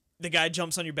the guy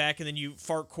jumps on your back, and then you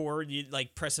fartcore. You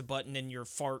like press a button, and your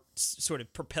farts sort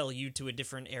of propel you to a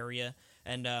different area.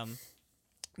 And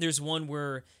there's one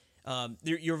where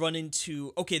you run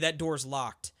into, okay, that door's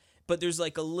locked, but there's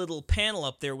like a little panel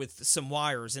up there with some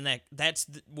wires, and that's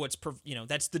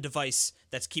that's the device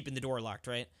that's keeping the door locked,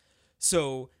 right?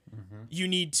 So you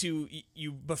need to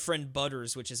you befriend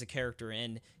Butters, which is a character,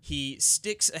 and he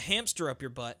sticks a hamster up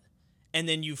your butt, and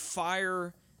then you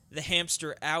fire the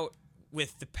hamster out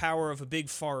with the power of a big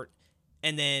fart,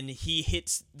 and then he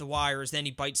hits the wires, then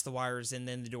he bites the wires, and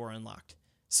then the door unlocked.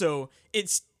 So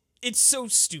it's so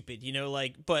stupid, you know,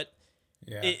 like, but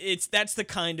yeah. That's the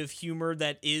kind of humor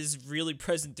that is really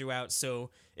present throughout.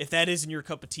 So if that isn't your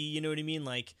cup of tea, you know what I mean?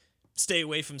 Like, stay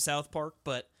away from South Park.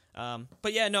 But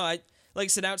yeah, no, like I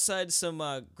said, outside some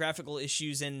graphical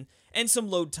issues and some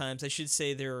load times, I should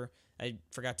say I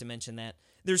forgot to mention that.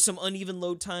 There's some uneven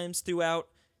load times throughout.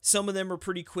 Some of them are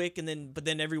pretty quick, but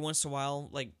then every once in a while,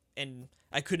 like, and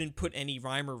I couldn't put any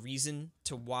rhyme or reason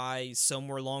to why some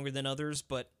were longer than others,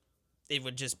 but it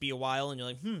would just be a while, and you're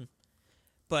like,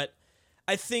 But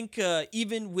I think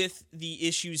even with the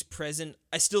issues present,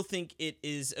 I still think it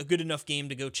is a good enough game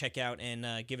to go check out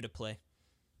and give it a play.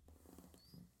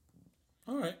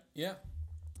 All right, yeah.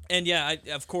 And yeah,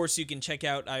 of course, you can check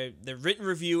out the written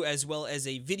review as well as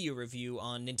a video review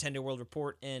on Nintendo World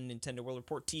Report and Nintendo World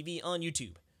Report TV on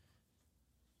YouTube.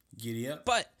 Giddy up.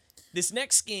 But this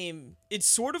next game, it's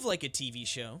sort of like a TV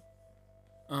show.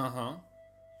 Uh-huh.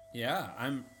 Yeah,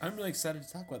 I'm really excited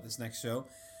to talk about this next show.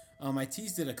 I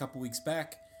teased it a couple weeks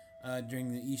back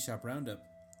during the eShop Roundup,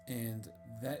 and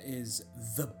that is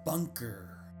The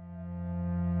Bunker.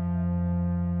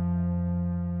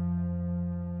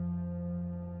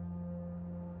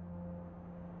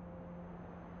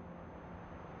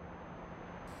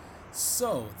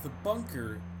 So, The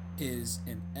Bunker is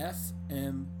an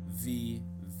FMV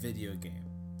video game.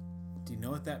 Do you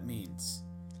know what that means?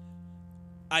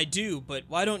 I do, but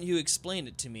why don't you explain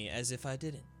it to me as if I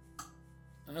didn't?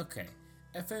 Okay.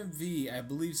 FMV, I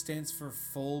believe, stands for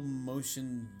full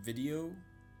motion video,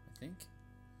 I think.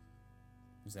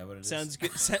 Is that what it Sounds is?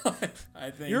 good.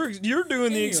 I think. You're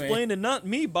doing the Anyway. explaining, not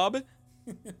me, Bobby.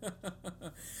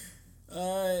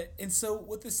 And so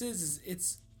what this is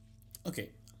it's okay.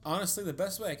 Honestly, the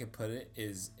best way I could put it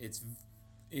is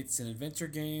it's an adventure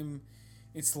game.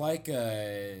 It's like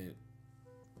the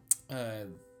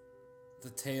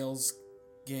Tales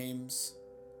games.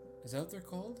 Is that what they're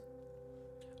called?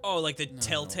 Oh, like the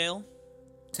Telltale?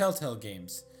 Telltale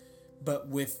games, but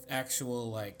with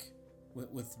actual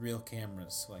with real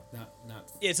cameras, like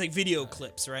not. Yeah, it's like video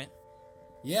clips, right?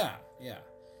 Yeah,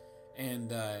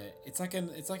 and it's like an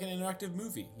interactive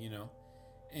movie, you know,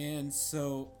 and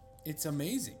so it's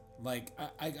amazing. Like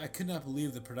I could not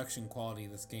believe the production quality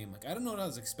of this game. Like I don't know what I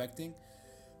was expecting,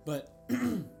 but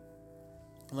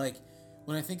like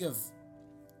when I think of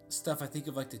stuff, I think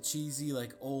of like the cheesy,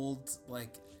 like old,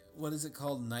 like what is it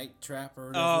called, Night Trap or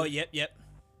whatever. Oh, yep.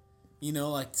 You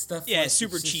know, like stuff. Yeah, like,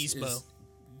 super it's just- cheesebo. is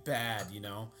bad, you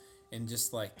know, and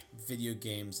just like video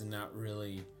games and not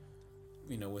really,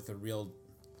 you know, with a real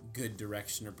good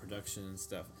direction or production and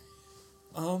stuff.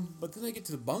 But then I get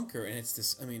to The Bunker and it's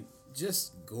this, I mean,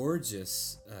 just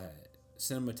gorgeous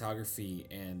cinematography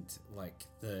and like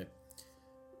the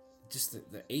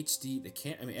HD,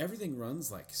 I mean, everything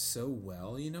runs like so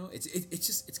well, you know.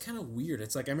 It's kind of weird.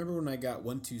 It's like I remember when I got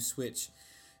 1-2 Switch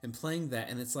and playing that,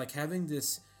 and it's like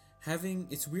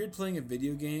it's weird playing a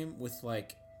video game with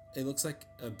like it looks like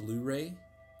a Blu-ray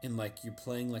and like you're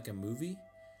playing like a movie.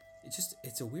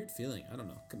 It's a weird feeling. I don't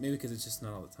know. Maybe because it's just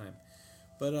not all the time.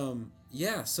 But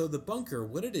yeah. So The Bunker,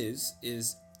 what it is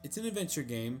it's an adventure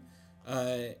game,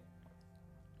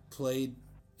 played,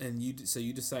 and you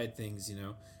decide things, you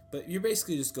know. But you're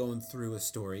basically just going through a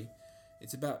story.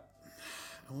 It's about,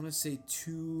 I want to say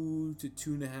 2 to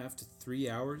 2.5 to 3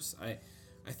 hours. I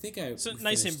think I So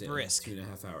nice and finished it in brisk.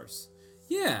 2.5 hours.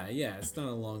 Yeah. It's not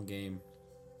a long game.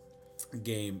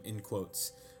 Game in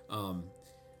quotes.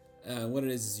 What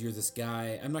it is you're this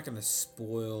guy. I'm not gonna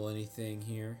spoil anything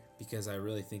here because I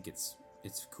really think it's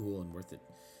cool and worth it.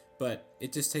 But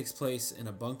it just takes place in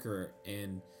a bunker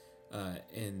in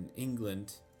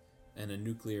England, and a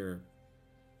nuclear.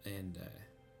 And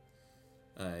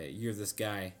you're this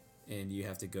guy, and you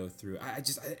have to go through.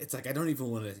 It's like I don't even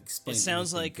want to explain. It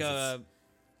sounds anything like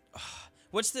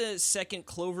what's the second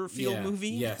Cloverfield movie?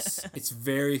 Yes, it's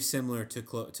very similar to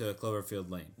Cloverfield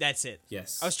Lane. That's it.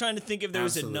 Yes, I was trying to think if there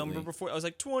was a number Absolutely. before. I was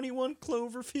like 21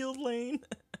 Cloverfield Lane.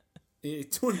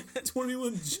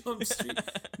 21 Jump Street.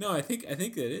 No, I think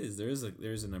that is. There is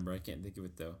a number. I can't think of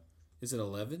it though. Is it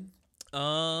 11?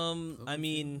 I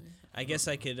mean, I guess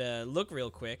I could look real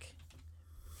quick.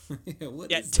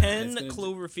 What Yeah, is that? 10 It's gonna-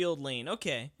 Cloverfield Lane.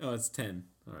 Okay. Oh, it's 10.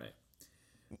 All right.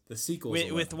 The sequel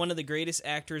With one of the greatest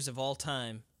actors of all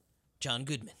time, John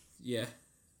Goodman. Yeah,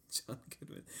 John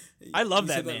Goodman. I love You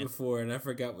that said man. before, and I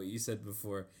forgot what you said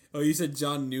before. Oh, you said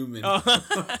John Newman.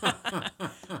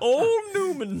 Old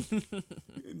Newman.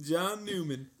 John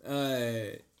Newman.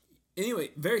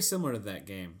 Anyway, very similar to that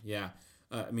game. Yeah,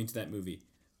 to that movie.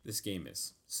 This game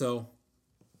is so.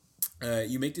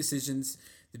 You make decisions.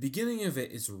 The beginning of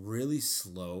it is really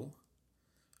slow.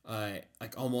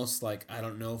 Like almost like I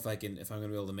don't know if I'm gonna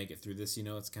be able to make it through this. You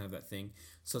know, it's kind of that thing.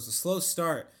 So it's a slow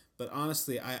start, but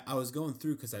honestly, I was going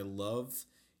through because I love,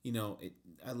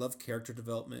 I love character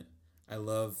development. I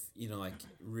love, like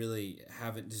really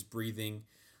having just breathing.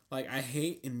 Like I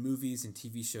hate in movies and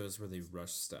TV shows where they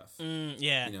rush stuff.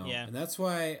 Yeah, yeah. And that's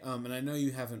why. And I know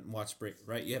you haven't watched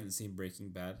right? You haven't seen Breaking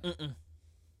Bad. Mm-mm.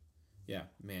 Yeah,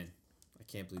 man, I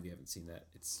can't believe you haven't seen that.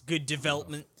 It's Good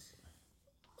development.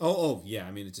 Oh, yeah.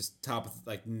 I mean, it's just top of,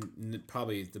 like,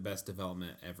 probably the best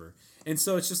development ever. And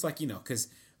so it's just like, because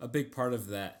a big part of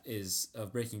that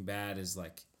of Breaking Bad is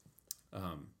like,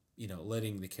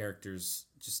 letting the characters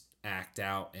just act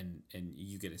out, and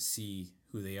you get to see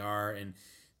who they are, and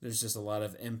there's just a lot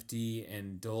of empty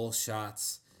and dull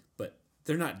shots, but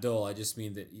they're not dull. I just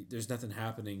mean that there's nothing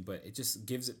happening, but it just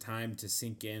gives it time to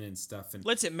sink in and stuff. And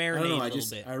lets it marinate a little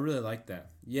bit. I really like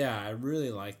that. Yeah, I really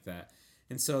like that.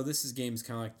 And so game's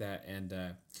kind of like that,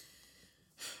 and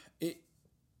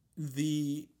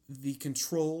the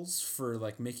controls for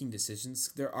like making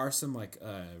decisions. There are some like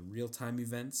real time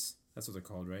events. That's what they're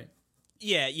called, right?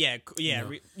 Yeah.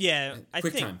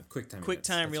 Quick time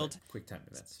real time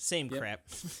events. Same crap.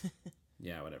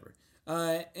 Yeah, whatever.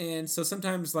 And so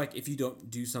sometimes, like, if you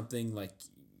don't do something, like,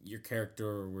 your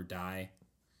character will die,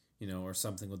 or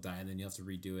something will die, and then you have to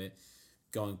redo it,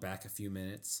 going back a few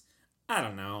minutes. I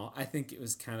don't know. I think it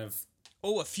was kind of...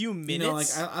 Oh, a few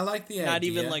minutes? I like the idea. Not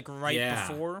even, like,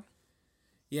 before?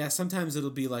 Yeah, sometimes it'll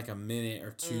be, like, a minute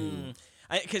or two.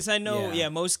 Because I know,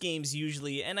 most games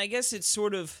usually... And I guess it's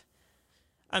sort of...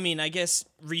 I guess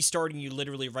restarting you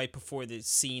literally right before the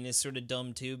scene is sort of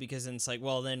dumb too, because then it's like,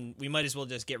 well, then we might as well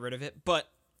just get rid of it. But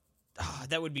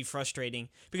that would be frustrating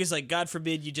because, like, God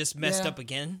forbid you just messed up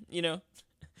again,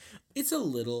 It's a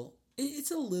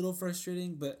little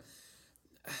frustrating, but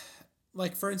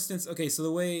like, for instance, okay, so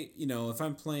the way, if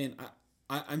I'm playing,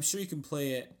 I'm sure you can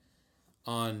play it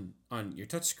on your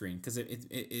touchscreen, because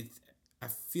I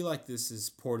feel like this is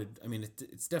ported. I mean,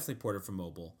 it's definitely ported for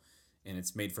mobile. And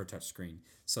it's made for a touchscreen.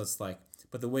 So it's like,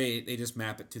 but the way they just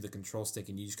map it to the control stick,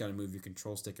 and you just got to move your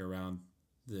control stick around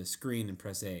the screen and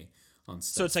press A on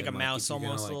stuff. So it's like a mouse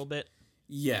almost, a little bit?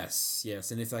 Yes.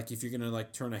 And if you're going to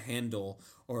like turn a handle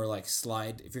or like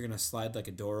slide, if you're going to slide like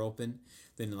a door open,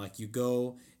 then like you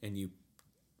go and you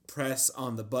press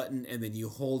on the button and then you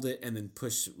hold it and then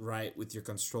push right with your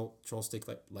control stick,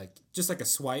 like just like a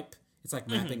swipe. It's like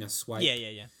mapping a swipe.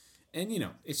 Yeah. And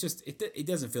it's just, it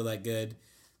doesn't feel that good.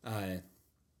 And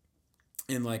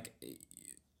like,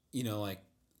 like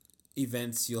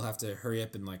events, you'll have to hurry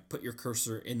up and like put your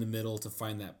cursor in the middle to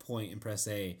find that point and press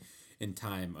A in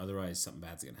time. Otherwise, something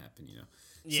bad's gonna happen.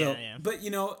 Yeah. But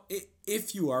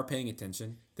if you are paying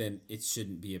attention, then it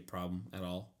shouldn't be a problem at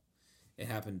all. It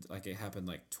happened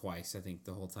like twice, I think,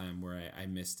 the whole time where I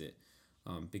missed it,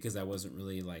 because I wasn't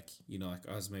really like like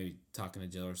I was maybe talking to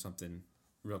Jill or something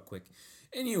real quick.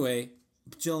 Anyway.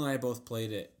 Jill and I both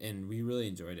played it, and we really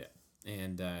enjoyed it.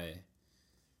 And,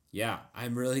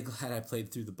 I'm really glad I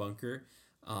played through the bunker.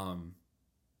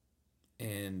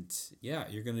 And,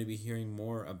 you're going to be hearing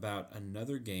more about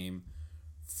another game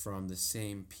from the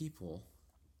same people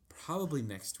probably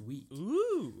next week.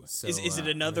 Ooh. So, is it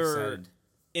another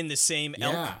in the same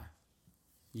elk?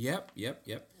 Yeah.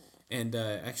 Yep. And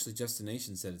actually,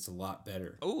 Justination said it's a lot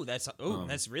better. Oh, that's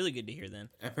really good to hear then.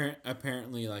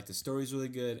 Apparently, like, the story's really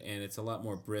good, and it's a lot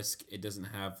more brisk. It doesn't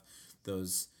have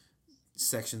those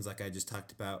sections like I just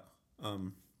talked about.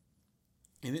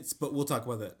 But we'll talk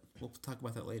about that. We'll talk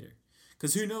about that later.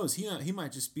 Because who knows? He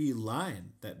might just be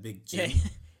lying, that big Jim. Yeah,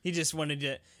 he just wanted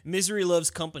to. Misery loves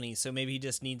company, so maybe he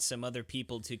just needs some other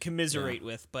people to commiserate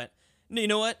with. But you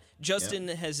know what? Justin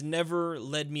has never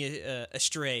led me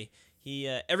astray. He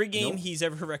every game he's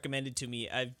ever recommended to me,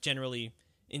 I've generally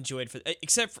enjoyed.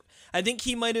 Except for, I think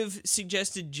he might have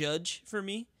suggested Judge for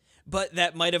me, but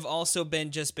that might have also been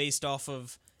just based off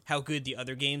of how good the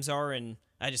other games are, and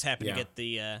I just happened to get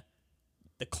the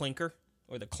clinker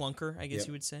or the clunker, I guess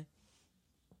you would say.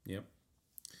 Yep.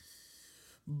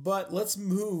 But let's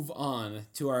move on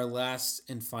to our last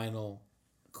and final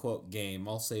quote game.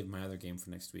 I'll save my other game for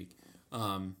next week,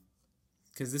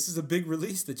 because this is a big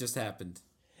release that just happened.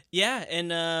 Yeah,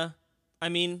 and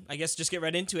I guess just get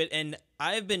right into it. And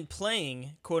I've been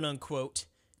playing, quote unquote,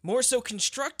 more so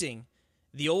constructing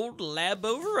the old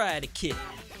Labo Variety Kit.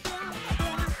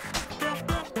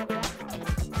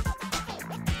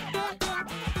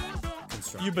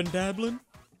 You been dabbling?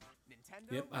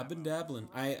 Yep, I've been dabbling.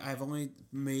 I've only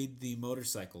made the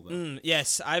motorcycle though.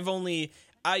 Yes, all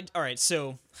right,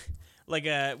 so like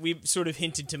we sort of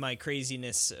hinted to my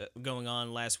craziness going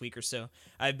on last week or so.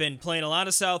 I've been playing a lot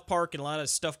of South Park and a lot of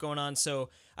stuff going on, so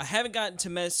I haven't gotten to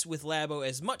mess with Labo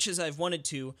as much as I've wanted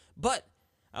to, but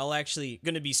I'll actually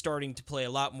going to be starting to play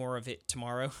a lot more of it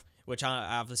tomorrow, which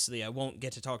I won't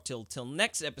get to talk till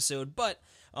next episode, but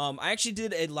I actually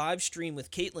did a live stream with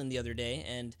Caitlin the other day,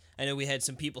 and I know we had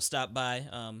some people stop by.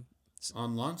 On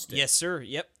launch day. Yes, sir.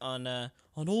 Yep, on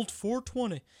old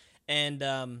 420.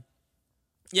 And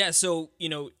so,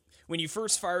 when you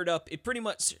first fire it up, it pretty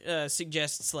much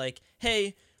suggests like,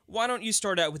 hey, why don't you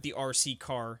start out with the RC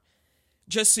car,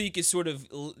 just so you can sort of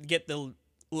get the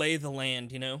lay of the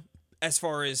land, as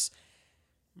far as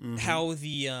how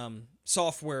the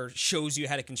software shows you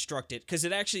how to construct it, because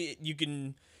it actually you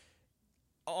can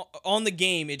on the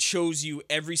game it shows you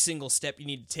every single step you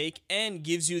need to take and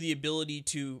gives you the ability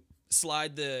to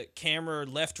slide the camera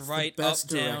left, right, the best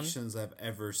up, down. directions I've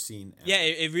ever seen. Ever. Yeah,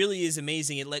 it really is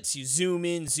amazing. It lets you zoom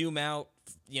in, zoom out,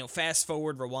 fast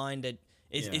forward, rewind.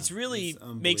 It's really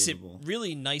makes it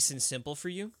really nice and simple for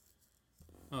you.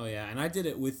 Oh yeah, and I did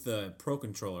it with the Pro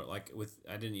controller.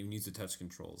 I didn't even use the touch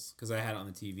controls because I had it on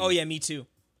the TV. Oh yeah, me too.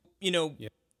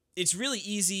 It's really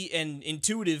easy and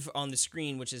intuitive on the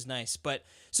screen, which is nice. But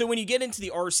so when you get into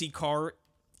the RC car,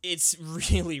 it's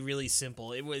really, really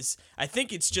simple. I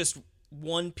think it's just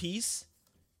one piece.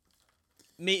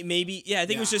 Maybe, yeah, I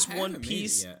think it was just one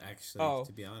piece. Made it yet, actually,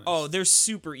 to be honest. Oh, they're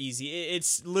super easy.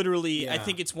 It's literally, I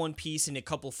think it's one piece and a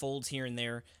couple folds here and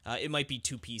there. It might be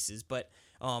two pieces, but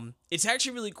it's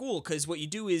actually really cool because what you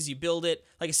do is you build it.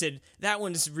 Like I said, that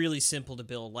one's really simple to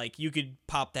build. Like you could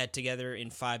pop that together in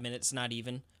 5 minutes, not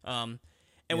even. And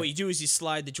what you do is you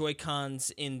slide the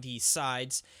Joy-Cons in the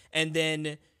sides, and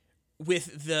then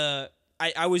with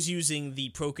I was using the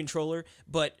Pro controller,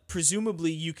 but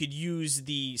presumably you could use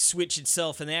the Switch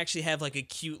itself, and they actually have like a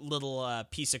cute little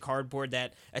piece of cardboard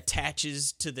that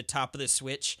attaches to the top of the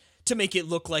Switch to make it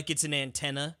look like it's an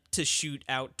antenna to shoot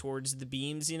out towards the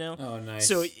beams, Oh, nice.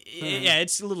 So yeah,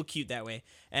 it's a little cute that way.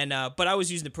 And but I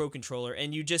was using the Pro controller,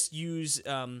 and you just use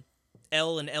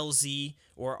L and LZ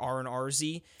or R and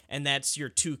RZ, and that's your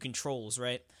two controls,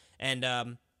 right?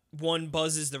 And one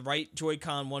buzzes the right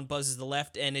Joy-Con, one buzzes the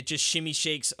left, and it just shimmy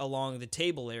shakes along the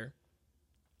table there.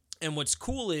 And what's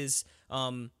cool is,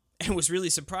 and what's really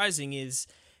surprising is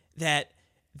that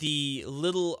the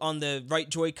little on the right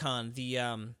Joy-Con, the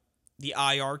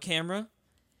IR camera,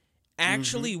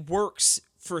 actually works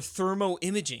for thermo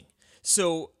imaging.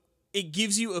 So it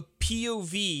gives you a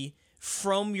POV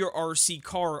from your RC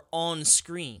car on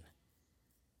screen.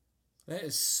 That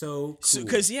is so cool.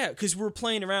 Because we're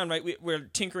playing around, right? We're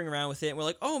tinkering around with it, and we're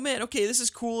like, oh man, okay, this is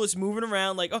cool. It's moving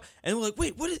around, and we're like,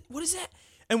 wait, what is that?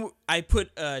 And I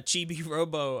put Chibi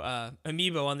Robo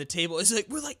amiibo on the table.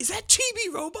 We're like, is that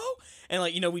Chibi Robo?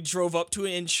 And we drove up to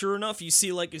it, and sure enough, you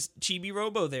see like a Chibi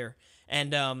Robo there.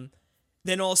 And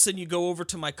then all of a sudden, you go over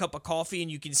to my cup of coffee,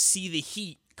 and you can see the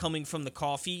heat coming from the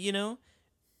coffee.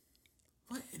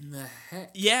 What in the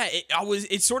heck? Yeah,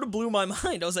 it sort of blew my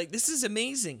mind. I was like, this is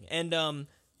amazing. And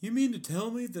you mean to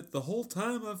tell me that the whole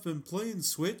time I've been playing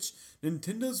Switch,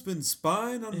 Nintendo's been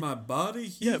spying on my body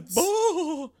heats? Yeah,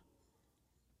 boh!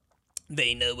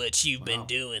 They know what you've been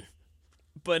doing.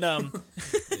 But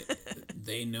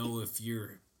they know if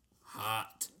you're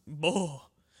hot. Boh.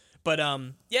 But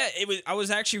yeah, I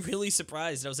was actually really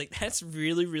surprised. I was like, that's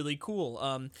really, really cool.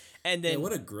 And then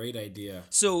what a great idea.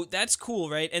 So that's cool,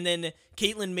 right? And then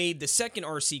Caitlin made the second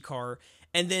RC car,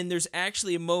 and then there's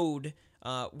actually a mode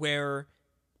where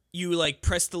you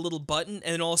press the little button,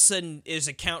 and then all of a sudden there's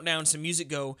a countdown, some music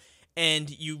go, and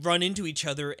you run into each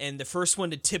other, and the first one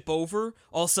to tip over,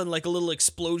 all of a sudden a little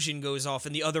explosion goes off,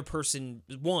 and the other person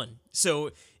won.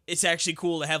 So it's actually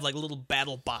cool to have little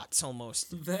battle bots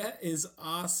almost. That is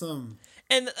awesome.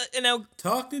 And now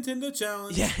Talk Nintendo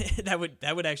Challenge. Yeah, that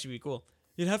would actually be cool.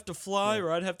 You'd have to fly,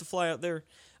 or I'd have to fly out there.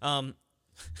 Yep.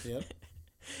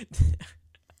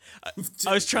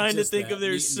 I was trying to think of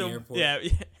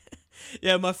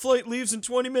yeah. My flight leaves in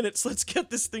 20 minutes. Let's get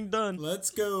this thing done. Let's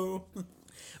go.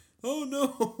 Oh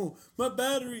no, my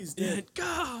battery's dead.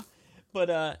 But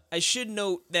I should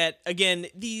note that again,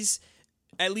 these,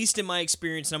 at least in my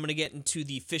experience, and I'm going to get into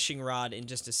the fishing rod in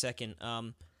just a second.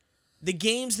 The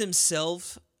games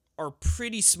themselves are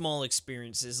pretty small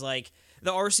experiences. Like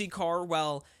the RC car,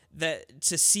 while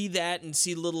to see that and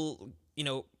see little,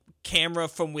 camera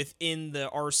from within the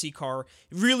RC car,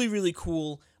 really, really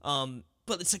cool.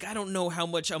 But it's I don't know how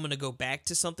much I'm going to go back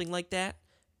to something like that.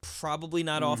 Probably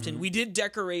not often. We did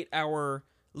decorate our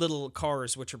little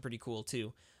cars, which are pretty cool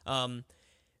too.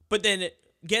 But then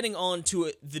getting on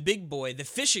to the big boy, the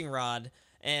fishing rod,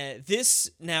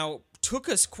 this now took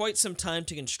us quite some time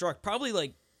to construct.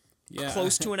 Probably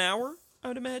close to an hour, I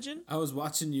would imagine. I was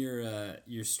watching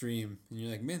your stream, and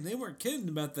you're like, man, they weren't kidding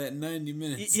about that 90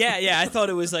 minutes. Yeah. I thought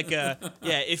it was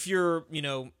if you're,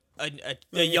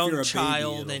 a young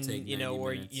child baby, and,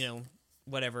 or, minutes.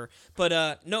 Whatever.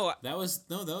 But no. That was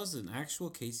an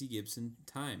actual Casey Gibson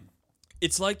time.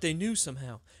 It's like they knew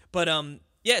somehow. But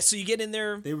yeah, so you get in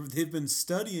there. They've been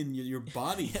studying your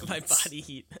body heat. My body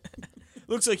heat.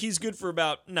 Looks like he's good for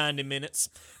about 90 minutes.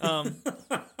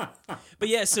 But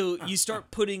yeah, so you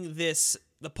start putting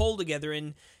the pole together,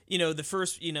 and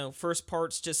the first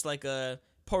part's just like a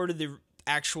part of the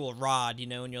actual rod,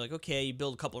 and you're like, okay, you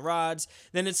build a couple of rods.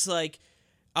 Then it's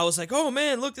I was like, oh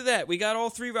man, look at that. We got all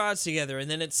 3 rods together.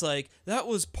 And then it's like, that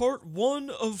was part 1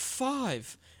 of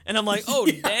 5. And I'm like, oh,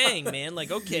 Yeah. dang, man.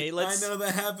 Like, okay, let's. I know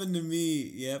that happened to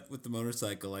me. Yep, with the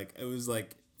motorcycle. Like it was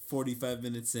like 45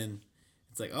 minutes in.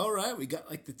 It's like, all right, we got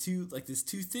like these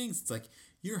two things. It's like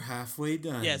you're halfway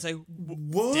done. Yeah, it's like,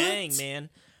 what? dang, man.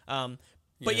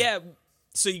 But yeah,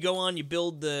 so you go on, you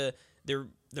build the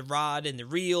rod and the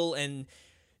reel and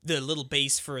the little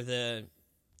base for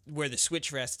where the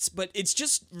switch rests. But it's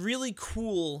just really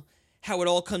cool how it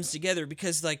all comes together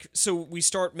because, like, so we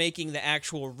start making the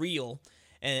actual reel,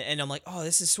 and I'm like, oh,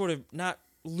 this is sort of not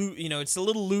it's a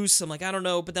little loose. I'm like, I don't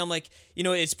know, but then I'm like,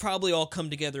 it's probably all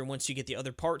come together once you get the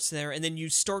other parts there, and then you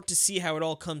start to see how it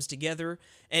all comes together.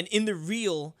 And in the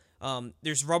reel,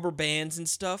 there's rubber bands and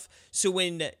stuff. So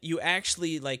when you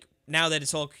actually like now that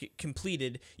it's all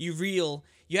completed, you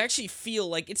actually feel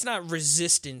like it's not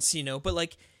resistance, but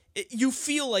like you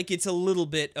feel like it's a little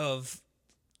bit of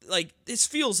like this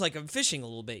feels like I'm fishing a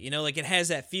little bit, like it has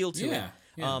that feel to it.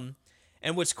 Yeah.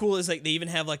 And what's cool is like they even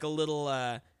have like a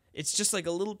little it's just like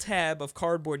a little tab of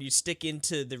cardboard you stick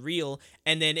into the reel,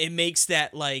 and then it makes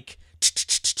that like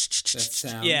that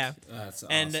sound. Yeah, that's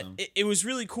awesome. And it was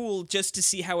really cool just to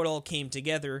see how it all came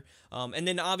together. And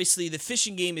then obviously the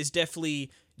fishing game is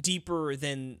definitely deeper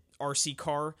than RC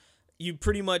Car. You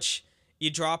pretty much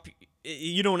you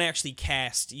don't actually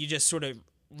cast. You just sort of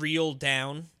reel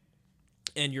down,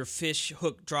 and your fish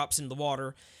hook drops into the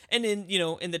water. And then,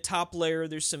 in the top layer,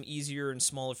 there's some easier and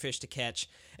smaller fish to catch.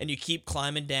 And you keep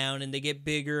climbing down, and they get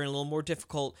bigger and a little more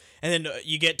difficult. And then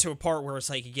you get to a part where it's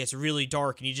like it gets really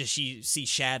dark, and you just see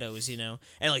shadows, And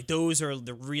like those are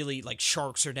the really like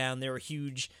sharks are down there,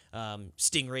 huge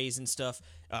stingrays and stuff,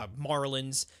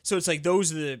 marlins. So it's like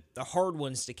those are the hard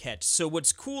ones to catch. So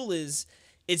what's cool is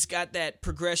it's got that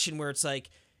progression where it's like,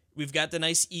 we've got the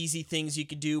nice easy things you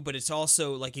could do, but it's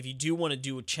also like if you do want to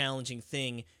do a challenging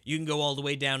thing, you can go all the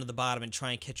way down to the bottom and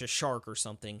try and catch a shark or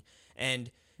something.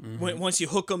 And once you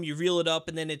hook them, you reel it up,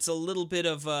 and then it's a little bit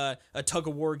of a tug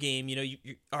of war game. You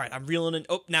all right, I'm reeling it.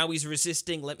 Oh, now he's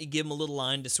resisting. Let me give him a little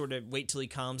line to sort of wait till he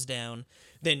calms down.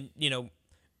 Then,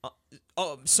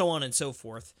 so on and so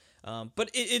forth. But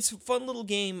it's a fun little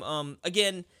game.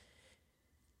 Again,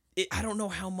 I don't know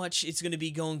how much it's going to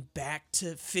be going back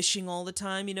to fishing all the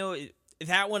time.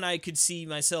 That one I could see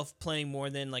myself playing more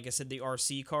than, like I said, the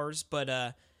RC cars.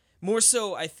 But more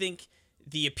so, I think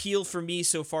the appeal for me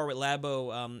so far with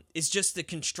Labo is just the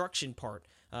construction part.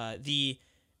 The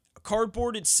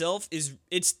cardboard itself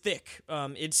it's thick.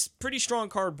 It's pretty strong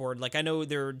cardboard. Like I know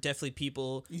there are definitely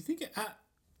people. You think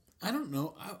I don't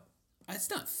know. It's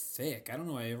not thick. I don't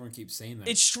know why everyone keeps saying that.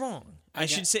 It's strong. I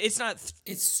should say it's not.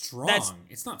 It's strong.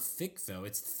 It's not thick though.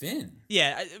 It's thin.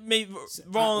 Yeah, maybe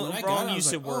wrong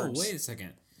use of words. Oh, wait a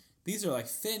second. These are like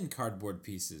thin cardboard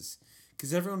pieces.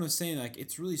 Because everyone was saying like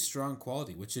it's really strong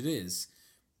quality, which it is.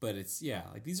 But it's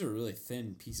like these are really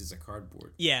thin pieces of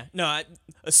cardboard. Yeah, no,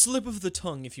 a slip of the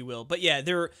tongue, if you will. But yeah,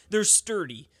 they're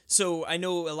sturdy. So I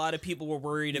know a lot of people were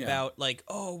worried about like,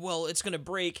 oh well, it's gonna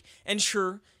break. And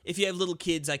sure, if you have little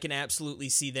kids, I can absolutely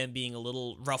see them being a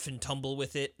little rough and tumble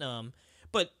with it.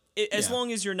 But as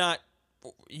long as you're not,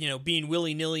 being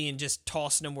willy nilly and just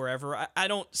tossing them wherever, I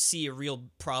don't see a real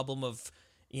problem of,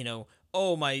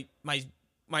 oh my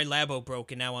Labo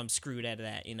broke and now I'm screwed out of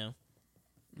that.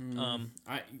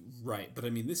 Right, but I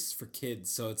mean this is for kids,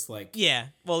 so it's like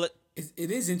well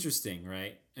it is interesting,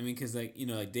 right? I mean, because like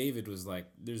like David was like,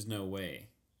 there's no way,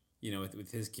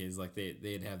 with his kids, like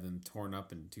they'd have them torn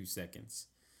up in 2 seconds.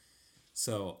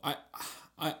 So I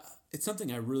it's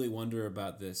something I really wonder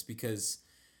about this because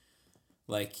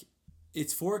like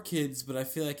it's for kids, but I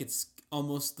feel like it's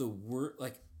almost the worst.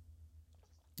 Like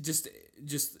just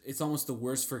it's almost the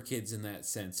worst for kids in that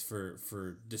sense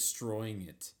for destroying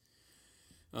it.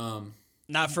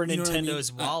 Not for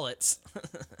Nintendo's wallets.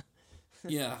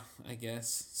 Yeah, I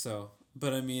guess so.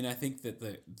 But I mean, I think that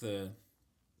the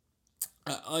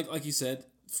like you said,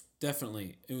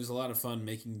 definitely it was a lot of fun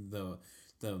making the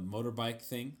motorbike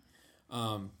thing.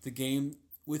 The game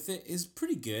with it is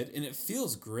pretty good and it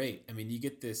feels great. I mean, you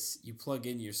get this, you plug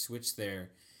in your Switch there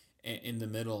in the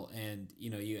middle, and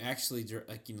you actually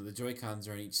like the Joy-Cons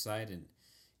are on each side, and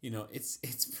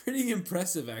it's pretty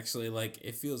impressive actually. Like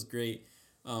it feels great.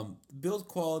 Build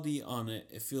quality on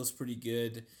it feels pretty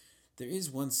good. There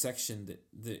is one section that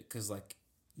because like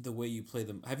the way you play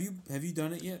them. Have you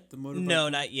done it yet? The motorbike? No,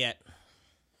 not yet.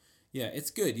 Yeah, it's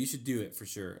good. You should do it for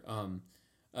sure.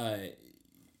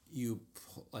 You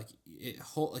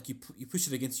you push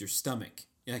it against your stomach,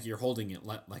 like you're holding it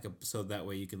so that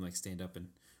way you can like stand up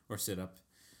or sit up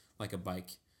like a bike.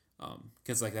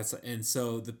 Because like and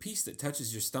so the piece that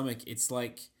touches your stomach, it's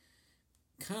like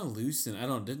kind of loose, and I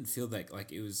don't didn't feel that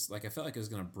like it was like I felt like it was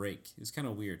gonna break. It was kind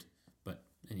of weird, but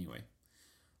anyway.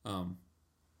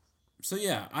 So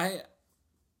yeah,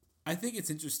 I think it's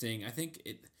interesting. I think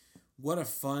it. What a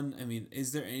fun! I mean,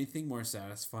 is there anything more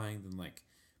satisfying than like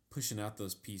pushing out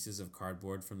those pieces of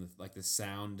cardboard from the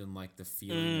sound and like the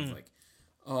feeling of like,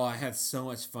 oh, I had so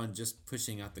much fun just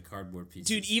pushing out the cardboard pieces.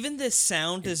 Dude, even the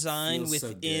sound design feels so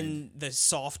within the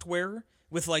software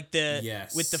with like the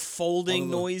Yes. with the folding All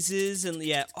the little- noises and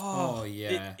Oh,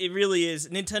 yeah. it really is.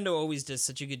 Nintendo always does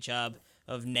such a good job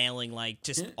of nailing like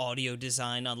just And- audio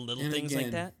design on little and things like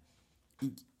again,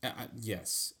 that.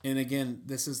 Yes, and again,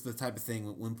 this is the type of thing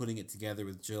when putting it together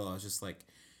with Jill. I was just like,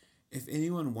 if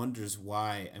anyone wonders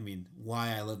why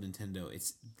I love Nintendo,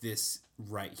 it's this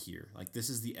right here. Like, this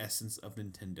is the essence of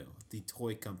Nintendo, the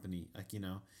toy company. Like,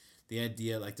 the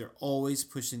idea, like, they're always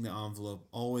pushing the envelope,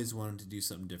 always wanting to do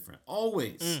something different,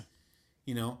 always.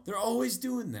 They're always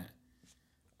doing that.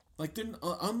 Like, they're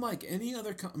unlike any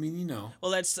other.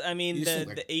 Well, that's You just think,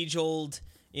 the like- age old,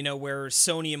 where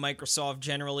Sony and Microsoft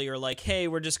generally are like, hey,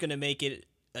 we're just gonna make it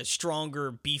a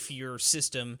stronger, beefier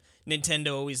system.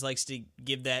 Nintendo always likes to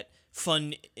give that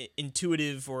fun,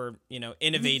 intuitive, or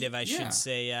innovative, I yeah. should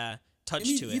say, touch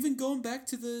to it. Even going back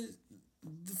to the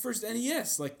first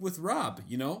NES, like with Rob,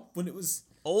 when it was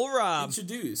Old Rob,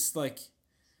 introduced, like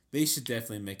they should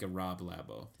definitely make a Rob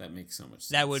Labo. That makes so much sense.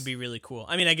 that would be really cool.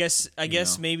 I mean, I guess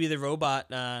know. maybe the robot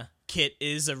kit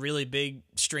is a really big,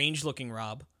 strange looking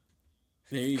Rob.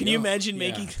 There you Can go. you imagine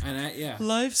Yeah. making yeah.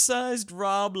 life-sized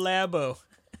Rob Labo?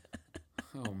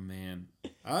 Oh man,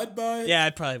 I'd buy it. Yeah, I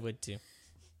probably would too.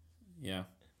 Yeah,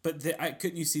 but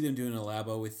couldn't you see them doing a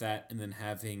Labo with that and then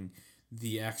having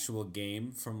the actual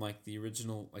game from like the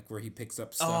original, like where he picks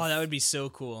up stuff? Oh, that would be so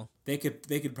cool. They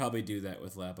could probably do that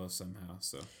with Labo somehow.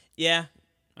 So Yeah,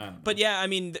 I don't know. but yeah, I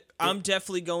mean, I'm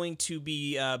definitely going to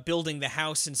be building the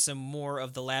house and some more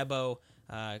of the Labo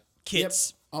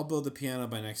kits. Yep, I'll build the piano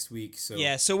by next week. So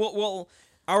Yeah, so we'll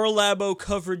our Labo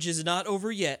coverage is not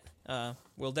over yet.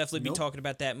 We'll definitely be Nope. talking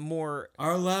about that more.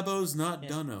 Our Labo's not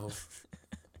done.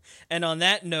 And on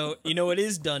that note, it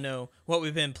is Dunno what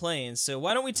we've been playing. So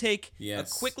why don't we take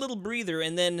Yes. a quick little breather,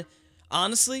 and then,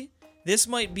 honestly, this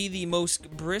might be the most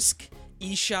brisk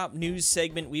eShop news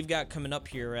segment we've got coming up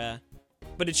here.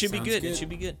 But it should be Sounds good. It good. should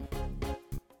be good.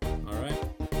 All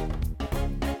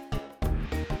right.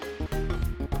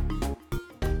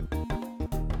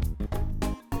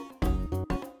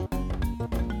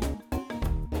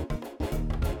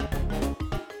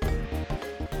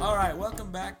 All right,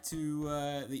 welcome back to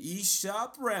the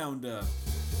eShop Roundup.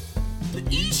 The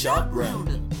eShop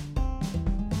Roundup.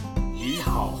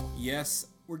 Yeehaw. Yes,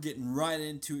 we're getting right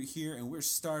into it here, and we're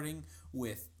starting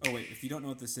with... Oh, wait, if you don't know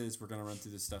what this is, we're going to run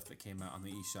through the stuff that came out on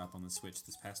the eShop on the Switch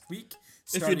this past week.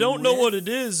 If you don't know what it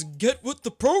is, get with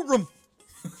the program.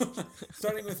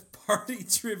 Starting with Party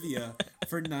Trivia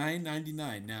for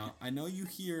 $9.99. Now, I know you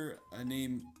hear a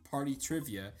name Party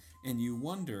Trivia, and you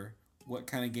wonder what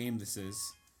kind of game this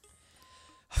is.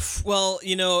 Well,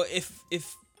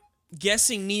 if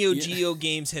guessing Neo Geo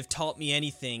games have taught me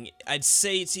anything, I'd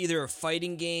say it's either a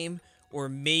fighting game or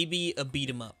maybe a beat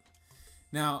 'em up.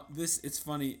 Now, it's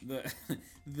funny,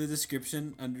 the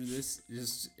description under this,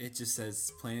 just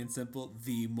says, plain and simple,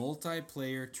 the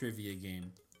multiplayer trivia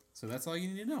game. So that's all you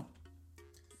need to know.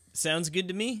 Sounds good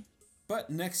to me. But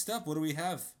next up, what do we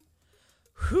have?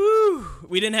 Whew!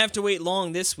 We didn't have to wait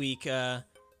long this week to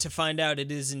find out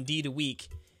it is indeed a week.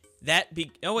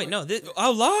 Oh wait, no!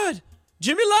 Oh Lord,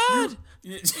 Jimmy Lord!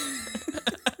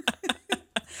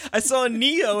 I saw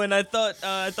Neo and I thought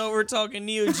we were talking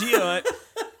Neo Geo.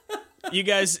 You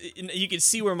guys, you can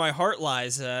see where my heart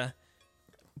lies.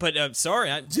 But sorry,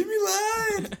 Jimmy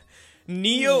Lyon!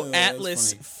 Neo Yeah, that's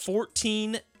Atlas funny.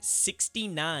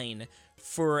 1469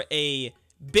 for a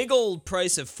big old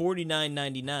price of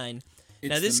 $49.99. It's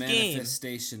Now this the game,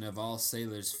 manifestation of all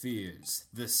sailors' fears,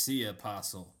 the Sea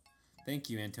Apostle. Thank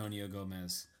you, Antonio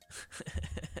Gomez.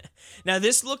 now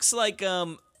this looks like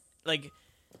I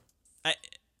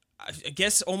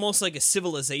guess almost like a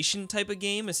Civilization type of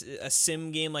game, a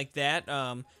sim game like that.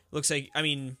 Looks like, I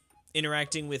mean,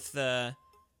 interacting with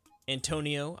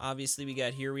Antonio, obviously we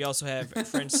got here. We also have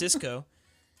Francisco.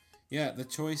 Yeah, the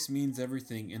choice means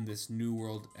everything in this New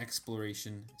World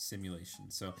exploration simulation.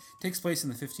 So, it takes place in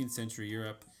the 15th century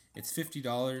Europe. It's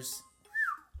 $50.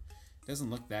 Doesn't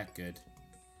look that good,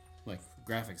 like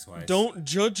graphics-wise. Don't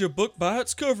judge a book by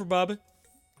its cover, Bobby.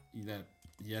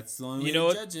 That's the only way You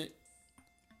know to what? judge it.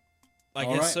 I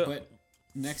All guess right, so. but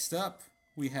next up,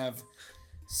 we have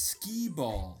Skee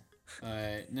Ball.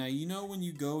 Now, when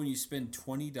you go and you spend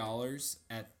 $20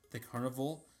 at the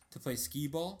carnival to play Skee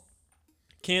Ball?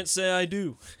 Can't say I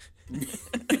do.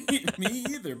 Me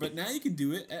either. But now you can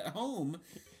do it at home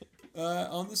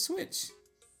on the Switch.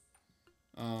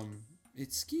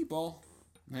 It's Skee Ball,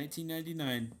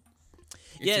 1999. It's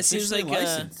Yeah, it seems officially like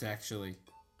licensed, actually.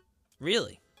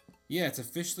 Really. Yeah, it's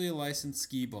officially a licensed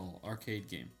Skee Ball arcade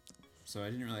game. So I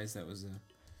didn't realize that was a.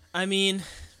 I mean,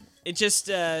 it just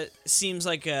seems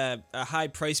like a high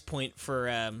price point for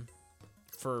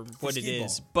what it Skee-Ball.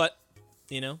 is. But,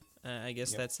 I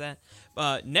guess that's that.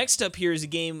 Next up here is a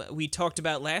game we talked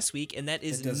about last week, and that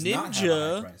is It does not have a high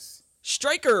Ninja price.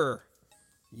 Striker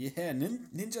Yeah,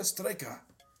 Ninja Striker.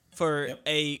 for Yep.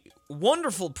 a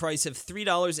wonderful price of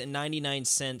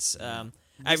 $3.99.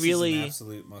 I This really, is an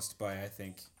absolute must buy, I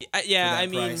think. yeah, For that I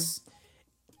mean, price.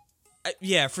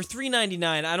 yeah, for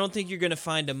 $3.99, I don't think you're gonna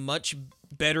find a much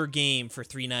better game for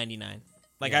 $3.99.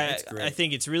 Like Yeah, it's I great.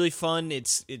 think it's really fun.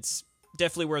 It's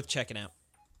definitely worth checking out.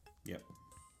 Yep.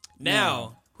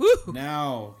 Now, whew,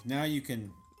 Now you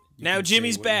can. Now can say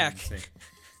Jimmy's what you need back. to say.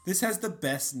 This has the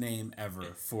best name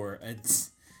ever for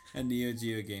a Neo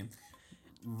Geo game.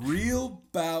 Real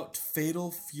Bout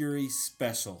Fatal Fury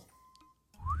Special.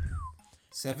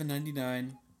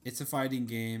 $7.99. It's a fighting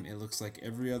game. It looks like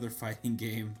every other fighting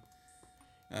game,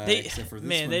 except for this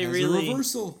man, one they has really- a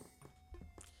reversal.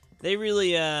 they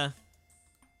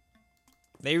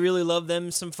really love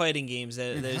them some fighting games.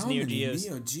 And Those how Neo many Geos.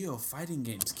 Neo Geo fighting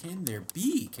games can there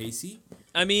be, Casey?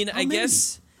 I mean, How I many?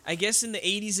 guess in the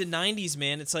 80s and 90s,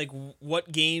 man, it's like,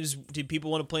 what games did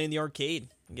people want to play in the arcade?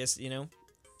 I guess,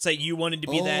 it's like you wanted to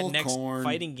be that Oh, next corn.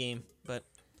 fighting game. But,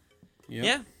 Yep.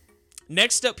 yeah.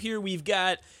 Next up here, we've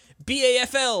got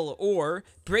BAFL, or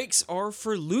Breaks Are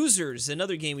for Losers,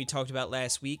 another game we talked about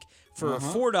last week, for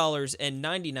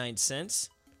 $4.99.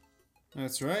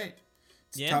 That's right.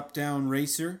 It's Yeah. a top-down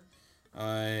racer.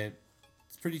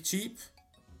 It's pretty cheap.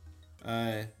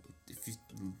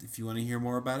 If you want to hear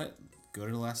more about it, go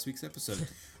to last week's episode.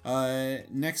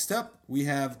 Next up, we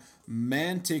have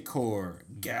Manticore: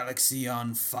 Galaxy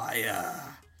on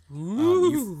Fire.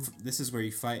 This is where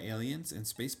you fight aliens and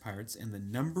space pirates in the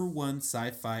 #1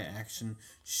 sci-fi action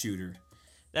shooter.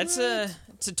 It's a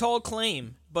tall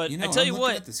claim, but You know, I tell I'm you looking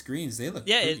what, at the screens. They look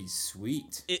Yeah, pretty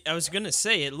sweet. I was gonna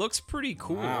say it looks pretty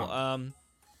cool. Wow.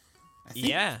 I think,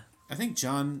 Yeah. I think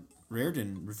John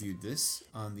Reardon reviewed this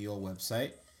on the old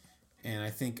website, and I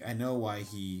think I know why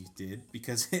he did,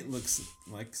 because it looks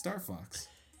like Star Fox.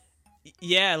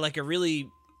 Yeah, like a really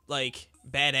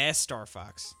badass Star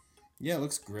Fox. Yeah, it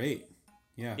looks great.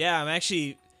 Yeah. Yeah, I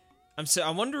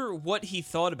wonder what he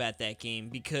thought about that game,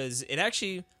 because it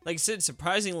actually, like I said,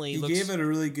 surprisingly He looks. gave it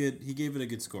a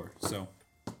good score. So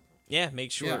Yeah,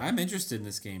 make sure. yeah, I'm interested in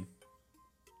this game.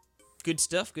 Good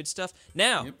stuff. Good stuff.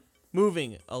 Now, Yep.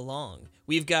 moving along,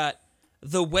 we've got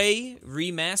The Way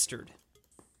Remastered.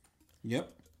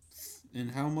 Yep.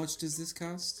 And how much does this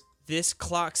cost? This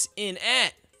clocks in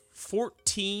at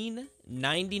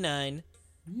 $14.99.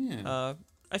 Yeah.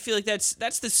 I feel like that's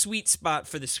the sweet spot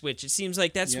for the Switch. It seems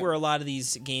like that's Yep. where a lot of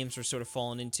these games are sort of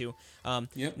falling into.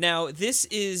 Yep. Now, this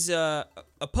is a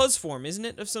puzz form, isn't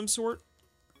it, of some sort?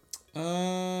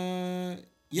 Yep.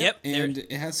 Yep, there- And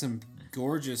it has some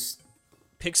gorgeous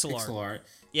Pixel pixel art. art.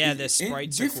 Yeah, the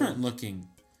sprites are different cool. looking.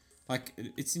 Like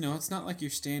it's it's not like your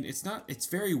it's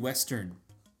very Western,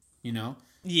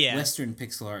 Yeah. Western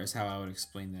pixel art is how I would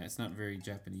explain that. It's not very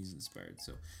Japanese inspired,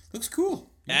 so looks cool.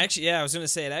 Actually, yeah, I was gonna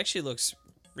say it actually looks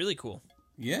really cool.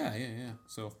 Yeah.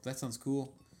 So if that sounds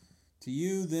cool to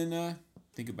you, then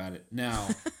think about it. Now,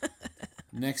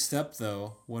 next up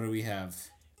though, what do we have?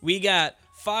 We got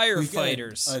We got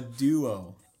Firefighters, a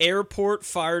duo. Airport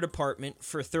Fire Department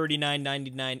for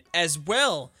 $39.99, as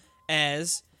well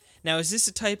as, now is this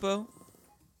a typo?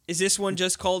 Is this one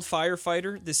just called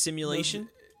Firefighter, the simulation?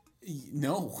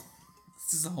 No,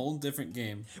 this is a whole different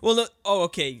game. Well, no. Oh,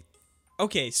 okay.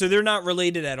 Okay, so they're not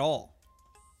related at all.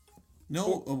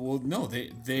 No, no,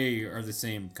 they are the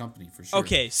same company for sure.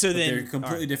 Okay, so But then- they're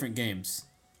completely alright. different games.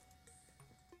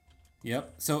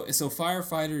 Yep. So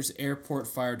Firefighters Airport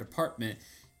Fire Department,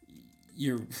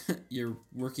 you're you're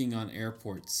working on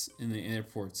airports in the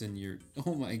airports, and you're,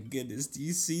 oh my goodness, do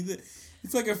you see that?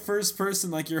 It's like a first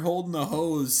person, like you're holding a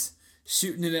hose,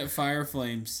 shooting it at fire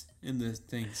flames in the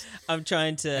things I'm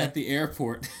trying to. at the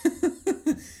airport,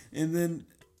 and then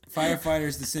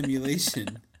Firefighters the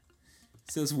simulation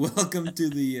says welcome to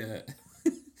the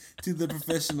to the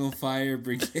professional fire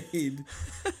brigade,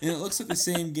 and it looks like the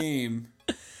same game.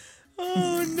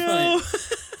 Oh no!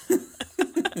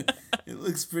 It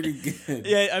looks pretty good.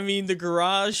 Yeah, I mean the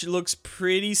garage looks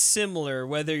pretty similar,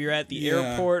 whether you're at the Yeah.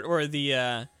 airport or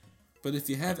the. But if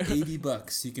you have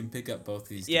 $80, you can pick up both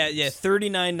these Yeah, games. yeah,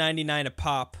 $39.99 a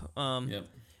pop. Yep.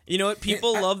 You know what?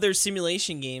 People love their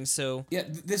simulation games, so Yeah,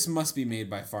 this must be made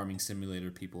by Farming Simulator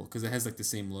people because it has like the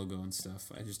same logo and stuff.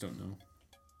 I just don't know.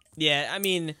 yeah. I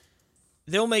mean,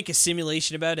 they'll make a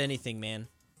simulation about anything, man.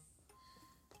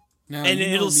 Now, And you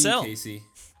know it'll me, sell. Casey.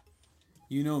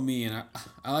 You know me, and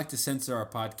I like to censor our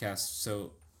podcast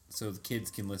so the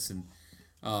kids can listen.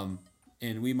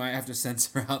 And we might have to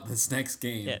censor out this next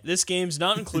game. Yeah, this game's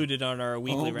not included on our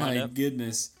weekly Oh my roundup.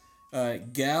 goodness.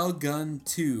 Gal Gun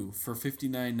 2 for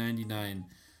 $59.99.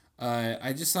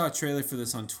 I just saw a trailer for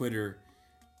this on Twitter.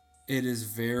 It is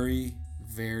very,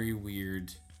 very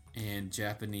weird and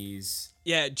Japanese.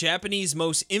 Yeah, Japanese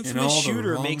most all infamous the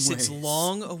shooter wrong makes its ways.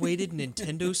 long-awaited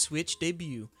Nintendo Switch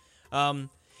debut.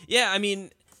 Yeah, I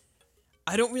mean,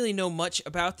 I don't really know much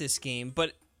about this game,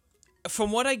 but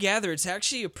from what I gather, it's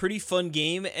actually a pretty fun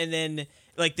game, and then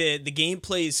like the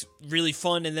gameplay is really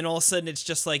fun, and then all of a sudden it's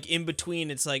just like in between,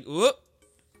 it's like, whoop,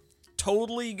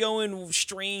 totally going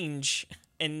strange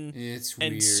and It's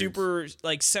and weird. super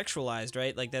like sexualized,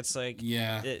 right? Like that's like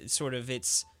Yeah. sort of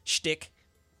its shtick.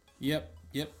 Yep.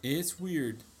 It's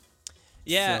weird.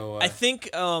 Yeah, So, I think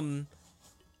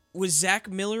was Zach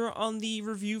Miller on the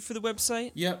review for the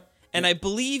website, Yep. and I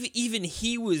believe even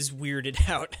he was weirded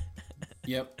out.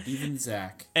 Yep. Even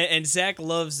Zach. And Zach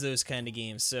loves those kind of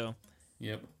games, so.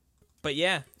 Yep. But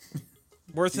yeah,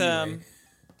 worth Anyway.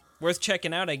 worth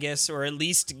checking out, I guess, or at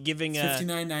least giving a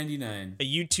 $59.99.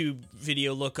 YouTube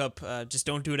video look up. Just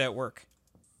don't do it at work.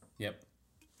 Yep.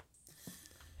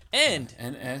 And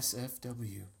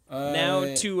NSFW.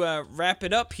 now to wrap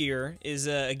it up here is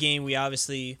a game we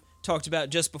obviously talked about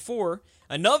just before.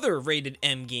 Another rated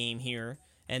M game here,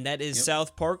 and that is Yep.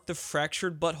 South Park: The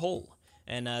Fractured Butthole,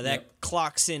 and that Yep.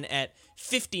 clocks in at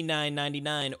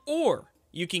 $59.99. Or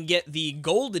you can get the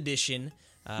Gold Edition,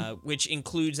 which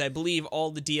includes, I believe,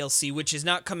 all the DLC, which has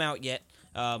not come out yet,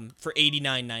 for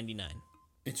 $89.99.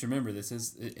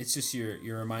 It's just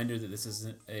your reminder that this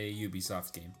isn't a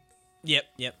Ubisoft game. Yep.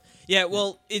 Yeah,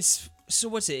 well, so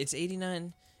what's it? It's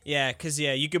 89. Yeah, cuz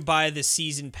you could buy the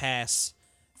season pass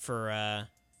for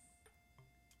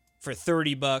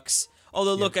 $30.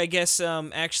 Although look, I guess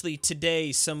actually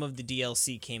today some of the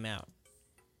DLC came out.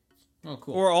 Oh,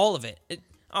 cool. Or all of it.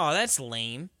 Oh, that's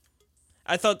lame.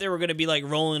 I thought they were going to be like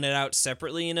rolling it out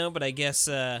separately, but I guess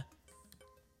right.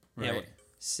 yeah,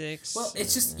 6. Well,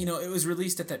 it's just, it was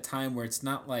released at that time where it's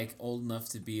not like old enough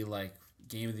to be like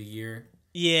game of the year.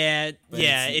 Yeah, But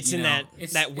it's in that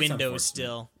it's window unfortunate.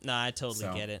 still. Nah, I totally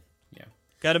So, get it. Yeah.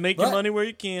 Got to make your But- money where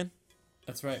you can.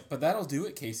 That's right. But that'll do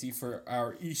it, Casey, for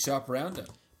our eShop roundup.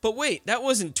 But wait, that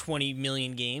wasn't 20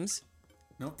 million games.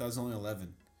 Nope, that was only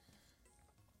 11.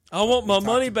 I want my talked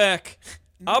money ab- back.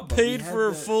 I but we paid had for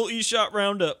a the- full eShop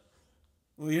roundup.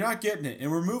 Well, you're not getting it, and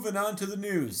we're moving on to the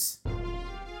news.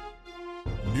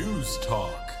 News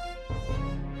Talk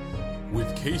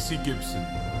with Casey Gibson.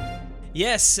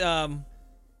 Yes,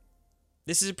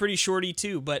 this is a pretty shorty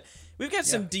too, but we've got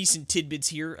some Yeah. decent tidbits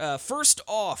here. First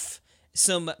off,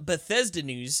 some Bethesda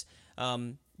news.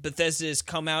 Bethesda has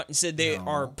come out and said they No,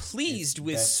 are pleased it's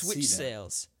with Switch Bethesda.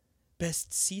 sales.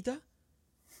 Bethesda?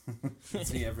 That's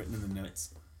what you have written in the notes.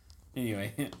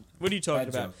 Anyway, What are you talking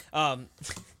Bad about?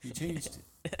 you changed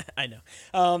it. I know.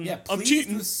 Yeah, I'm pleased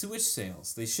cheating. with Switch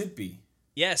sales. They should be.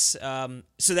 Yes,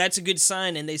 so that's a good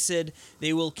sign, and they said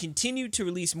they will continue to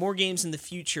release more games in the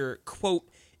future, quote,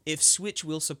 if Switch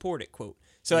will support it, quote.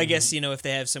 So I guess, if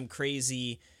they have some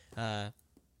crazy,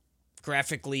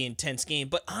 graphically intense game.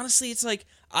 But honestly, it's like,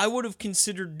 I would have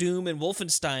considered Doom and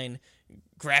Wolfenstein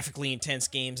graphically intense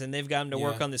games, and they've got them to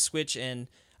work Yeah. on the Switch, and,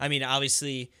 I mean,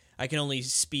 obviously, I can only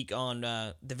speak on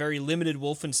the very limited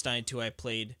Wolfenstein 2 I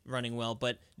played running well,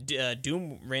 but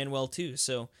Doom ran well too,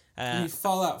 so... I mean,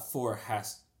 Fallout 4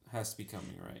 has to be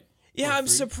coming, right? Yeah, Or I'm 3? Which one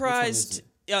is surprised.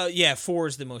 it? Yeah, 4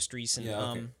 is the most recent. Yeah,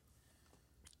 okay.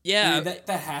 Yeah, I mean,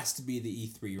 that has to be the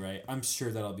E3, right? I'm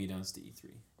sure that'll be announced to E3.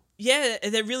 yeah,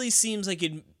 that really seems like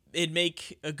it'd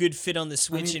make a good fit on the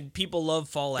Switch, mean, and people love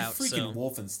Fallout. Freaking So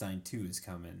Wolfenstein 2 is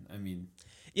coming. I mean,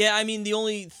 yeah, I mean the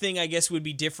only thing I guess would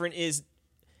be different is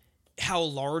how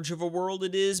large of a world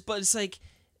it is, but it's like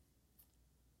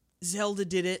Zelda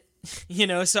did it,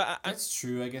 So that's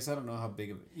true. I guess I don't know how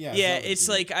big of it. Yeah, yeah, Zelda it's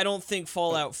did. like I don't think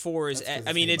Fallout 4 is. that's 'cause I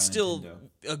it's mean, made it's by still Nintendo.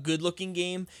 a good-looking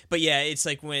game, but yeah, it's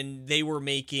like when they were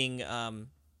making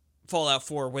Fallout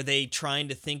 4, were they trying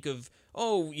to think of,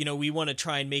 we want to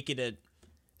try and make it a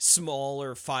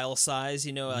smaller file size,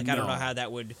 like I don't know No. how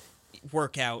that would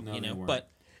work out, No, they weren't. but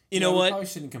Yeah, know we what? probably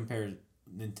shouldn't compare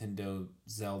Nintendo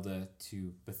Zelda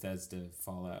to Bethesda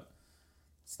Fallout.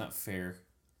 It's not fair.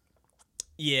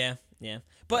 Yeah,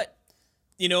 but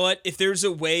you know what? If there's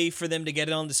a way for them to get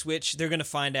it on the Switch, they're gonna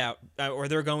find out, or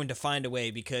they're going to find a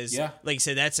way because, like you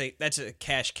said, that's a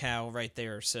cash cow right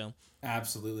there. So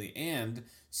Absolutely. And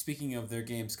speaking of their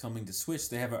games coming to Switch,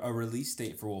 they have a release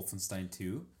date for Wolfenstein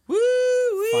 2. woo!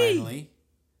 Finally,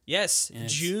 Yes, And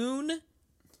it's- June.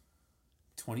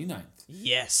 29th.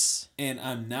 Yes. And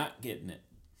I'm not getting it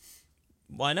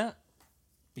Why not?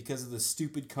 because of the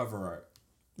stupid cover art.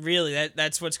 Really?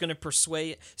 That's what's gonna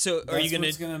persuade. So are you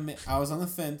That's gonna? what's I was on the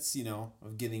fence,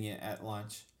 of getting it at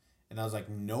launch, and I was like,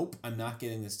 nope, I'm not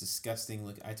getting this disgusting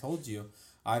look. I told you,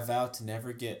 I vowed to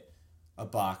never get a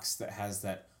box that has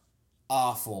that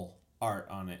awful art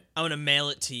on it. I'm gonna mail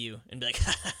it to you and be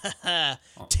like,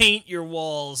 taint your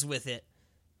walls with it.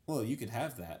 Well, you could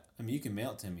have that. I mean, you can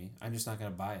mail it to me. I'm just not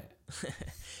gonna buy it.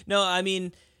 No, I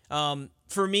mean,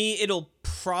 for me, it'll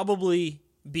probably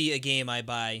be a game I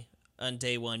buy on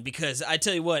day one because I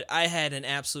tell you what, I had an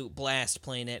absolute blast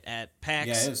playing it at PAX.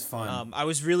 Yeah, it was fun. I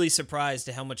was really surprised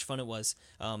at how much fun it was.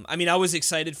 I mean, I was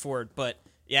excited for it, but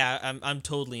yeah, I'm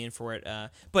totally in for it.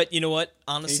 But you know what?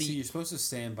 Honestly, Casey, you're supposed to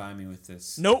stand by me with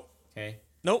this. nope, Okay.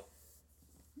 nope.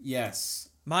 Yes.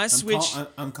 My Switch,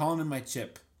 I'm calling in my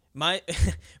chip. my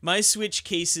my Switch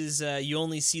cases, you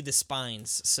only see the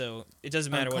spines, so it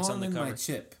doesn't matter what's on the I'm calling cover. in my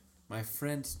chip. My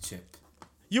friend's chip.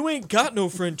 You ain't got no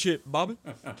friendship, Bobby.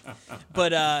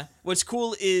 But what's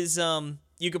cool is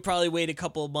you could probably wait a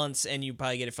couple of months and you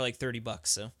probably get it for like $30.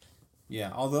 So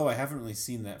Yeah, although I haven't really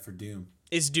seen that for Doom.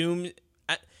 is Doom?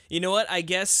 You know what? I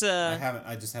guess.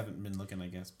 I just haven't been looking, I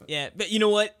guess. But Yeah, but you know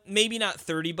what? Maybe not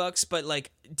 $30, but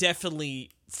like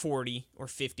definitely 40 or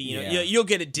 50. You know, Yeah. you'll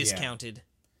get it discounted.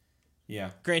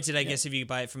 yeah. Granted, I guess if you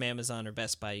buy it from Amazon or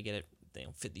Best Buy, you get it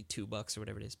 $52 or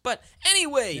whatever it is. But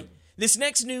anyway, this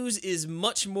next news is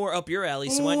much more up your alley.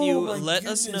 So why don't you my let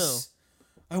us know? goodness.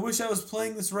 I wish I was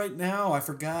playing this right now. I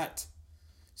forgot.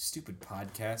 Stupid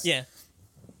podcast. Yeah.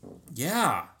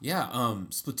 Yeah.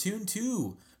 Splatoon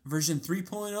 2 version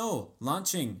 3.0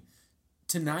 launching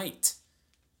tonight.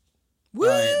 Woo!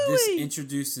 This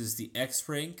introduces the X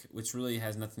rank, which really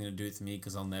has nothing to do with me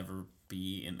because I'll never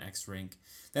be in X rank.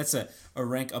 That's a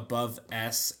rank above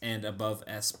S and above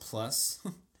S plus.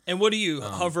 And what are you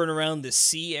hovering around the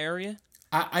C area?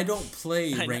 I don't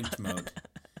play ranked mode.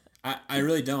 I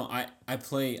really don't. I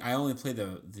only play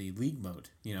the league mode,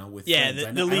 with friends. The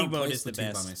league don't mode play is the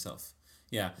Splatoon best. by myself.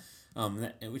 Yeah.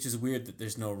 Which is weird that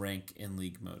there's no rank in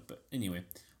league mode, but anyway.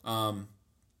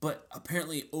 But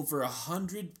apparently over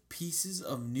 100 pieces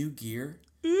of new gear.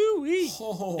 Ooh-wee.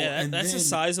 Oh, Yeah, and that's then, a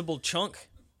sizable chunk.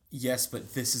 Yes,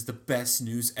 but this is the best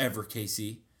news ever,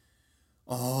 Casey.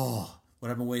 Oh, what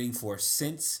I've been waiting for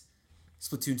since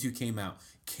Splatoon 2 came out.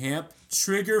 Camp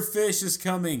Triggerfish is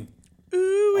coming.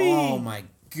 Ooh-wee. Oh my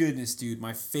goodness, dude.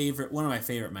 One of my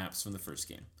favorite maps from the first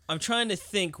game. I'm trying to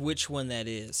think which one that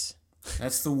is.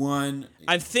 That's the one.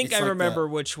 I think it's I like remember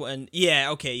which one.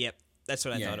 Yeah, okay, yep. That's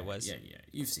what I thought it was. Yeah.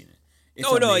 You've seen it. It's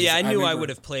Oh, no, amazing. yeah, I knew I remember- would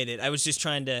have played it. I was just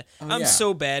trying to... I'm yeah.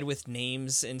 so bad with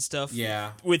names and stuff.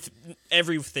 Yeah. With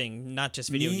everything, not just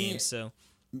video games, so...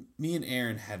 Me and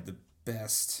Aaron had the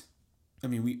best... I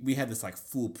mean, we had this,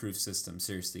 foolproof system,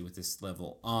 seriously, with this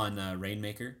level on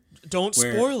Rainmaker. Don't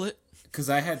Where- spoil it. Because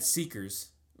I had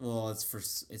Seekers. Well,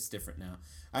 it's different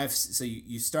now. So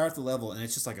you start the level, and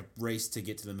it's just like a race to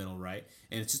get to the middle, right?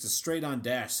 And it's just a straight-on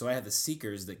dash. So I have the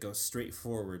Seekers that go straight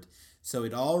forward. So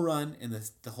it all run, and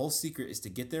the whole secret is to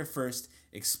get there first,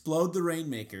 explode the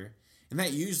Rainmaker, and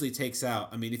that usually takes out.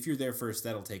 I mean, if you're there first,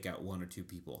 that'll take out 1 or 2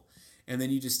 people, and then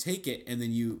you just take it, and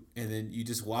then you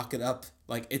just walk it up.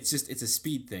 It's a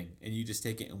speed thing, and you just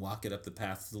take it and walk it up the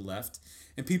path to the left,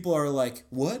 and people are like,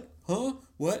 "What? Huh?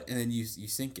 What?" And then you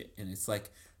sink it, and it's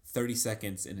like 30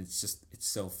 seconds, and it's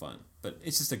so fun. But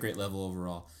it's just a great level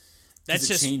overall. That's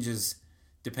It changes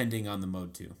depending on the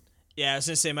mode too. Yeah, I was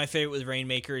going to say my favorite with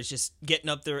Rainmaker is just getting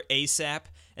up there ASAP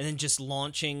and then just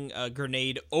launching a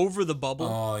grenade over the bubble.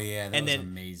 Oh, yeah, that and was then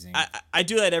amazing. I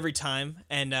do that every time,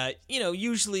 and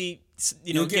usually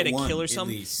You'll get a one, kill or at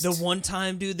something. least. The one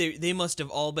time, dude, they must have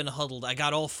all been huddled. I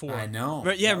got all 4. I know.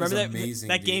 Yeah, That was remember that? amazing,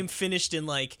 That dude. game finished in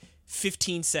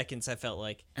 15 seconds. I felt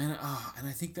like. And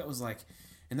I think that was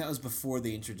and that was before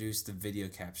they introduced the video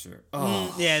capture.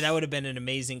 Oh, Yeah, that would have been an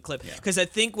amazing clip. Because I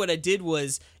think what I did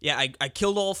was, I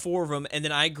killed all 4 of them, and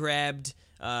then I grabbed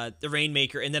the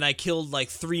Rainmaker, and then I killed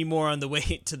 3 more on the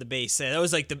way to the base. That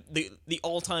was the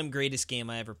all-time greatest game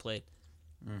I ever played.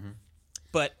 Mm-hmm.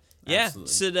 But yeah,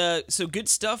 Absolutely. so good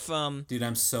stuff. dude,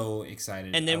 I'm so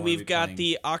excited. And I then wanna we've be got playing.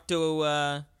 the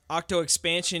Octo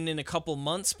expansion in a couple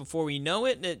months before we know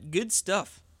it. Good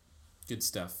stuff. good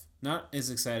stuff. Not as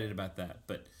excited about that,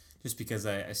 but just because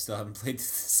I still haven't played the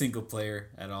single player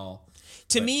at all.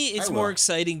 To But me, it's I more will.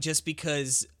 exciting just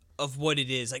because of what it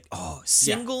is. Like,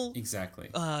 Yeah, exactly.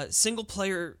 single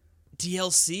player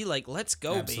DLC. Like, let's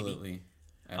go, baby. Absolutely.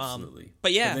 Absolutely.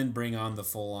 but yeah. then bring on the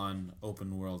full on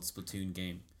open world Splatoon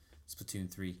game.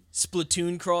 Splatoon 3.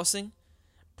 Splatoon crossing.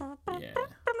 Yeah.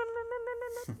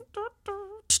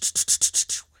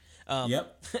 Um,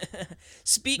 Yep.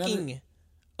 Speaking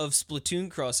of Splatoon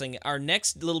crossing, our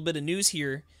next little bit of news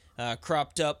here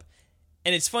cropped up.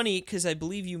 And it's funny because I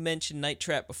believe you mentioned Night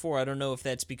Trap before. I don't know if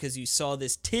that's because you saw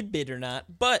this tidbit or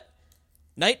not, but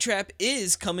Night Trap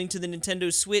is coming to the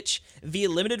Nintendo Switch via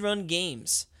limited run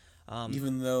games.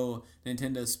 Even though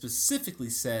Nintendo specifically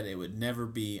said it would never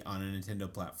be on a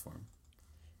Nintendo platform.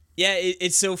 Yeah,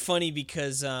 it's so funny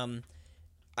because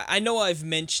I know I've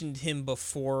mentioned him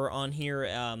before on here.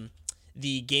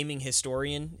 The gaming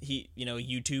historian,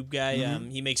 YouTube guy.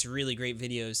 He makes really great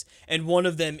videos, and one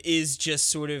of them is just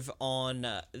sort of on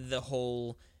the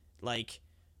whole like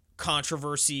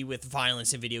controversy with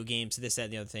violence in video games, this, that,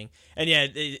 and the other thing. And yeah,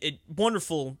 it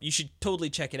wonderful. You should totally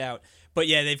check it out. But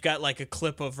yeah, they've got like a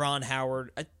clip of Ron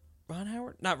Howard. Ron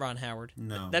Howard? Not Ron Howard.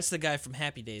 No. That's the guy from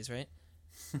Happy Days, right?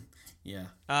 Yeah.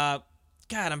 God,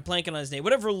 I'm blanking on his name.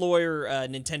 Whatever lawyer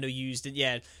Nintendo used.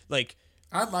 Yeah, like.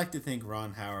 I'd like to think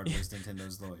Ron Howard was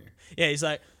Nintendo's lawyer. Yeah, he's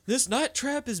like, this Night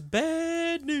Trap is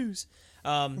bad news.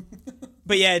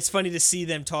 But yeah, it's funny to see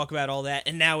them talk about all that,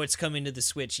 and now it's coming to the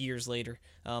Switch years later.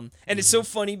 And it's so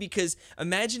funny because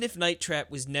imagine if Night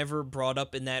Trap was never brought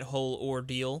up in that whole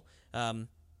ordeal,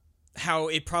 how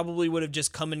it probably would have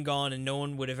just come and gone and no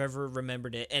one would have ever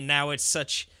remembered it. And now it's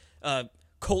such a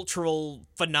cultural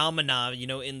phenomena,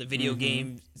 in the video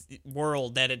game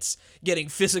world that it's getting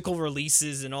physical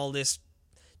releases and all this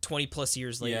 20 plus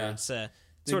years later. Yeah. It's The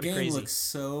sort of game crazy. looks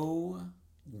so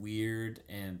weird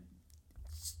and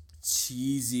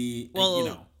cheesy.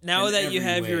 Well, now in that you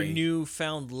every have your way.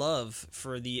 newfound love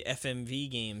for the FMV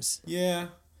games. Yeah.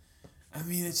 I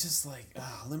mean, it's just like,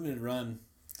 limited run.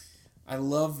 I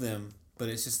love them, but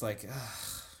it's just like,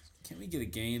 can't we get a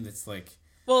game that's like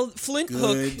Well, Flint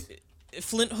good?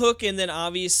 Hook, and then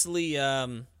obviously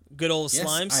good old Yes,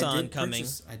 Slime I Son did coming.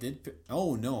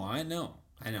 Oh no, I know.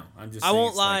 I'm just. I saying won't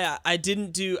it's lie, like- I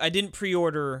didn't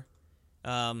pre-order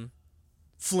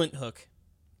Flint Hook.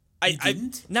 You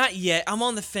didn't? Not yet. I'm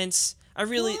on the fence. I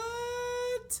really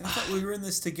What? I thought we were in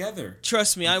this together.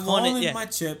 trust me. I want Calling it. Yeah. my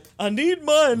chip. I need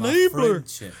my My enabler. friend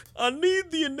chip. I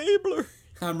need the enabler.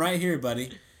 I'm right here,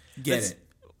 buddy. Get That's- it.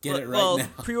 Get it right well, now.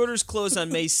 pre-orders close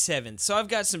on May 7th, so I've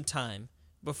got some time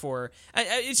before.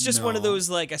 It's just one of No. those,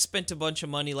 like, I spent a bunch of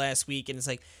money last week, and it's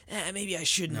like, maybe I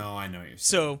shouldn't. No, I know what you're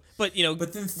saying. So, but,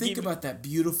 But then think about that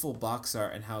beautiful box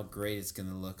art and how great it's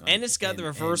gonna look. And it's got the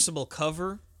reversible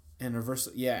cover. and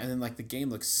reversal. Yeah, and then like the game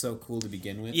looks so cool to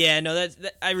begin with. Yeah, no,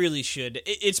 that I really should.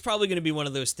 It's probably going to be one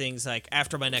of those things, like,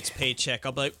 after my next paycheck,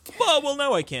 I'll be like, well,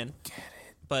 now I can. Get it.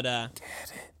 But, Get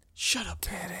it. shut up.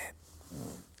 Get it.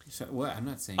 What? I'm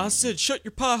not saying. I anything. said, shut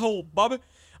your pie hole, Bobby.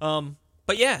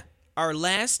 But yeah, our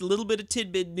last little bit of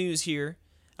tidbit news here.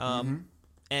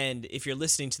 And if you're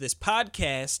listening to this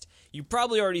podcast, you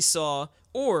probably already saw,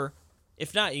 or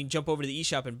if not, you can jump over to the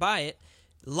eShop and buy it.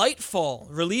 Lightfall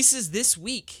releases this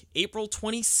week, April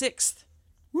 26th.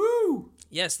 Woo!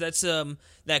 Yes, that's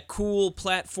that cool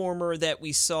platformer that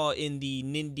we saw in the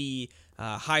Nindy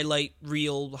highlight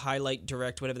reel, highlight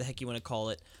direct, whatever the heck you want to call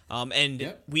it. And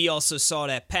Yep. we also saw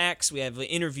it at PAX. We have an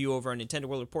interview over on Nintendo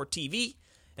World Report TV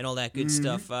and all that good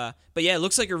stuff. But yeah, it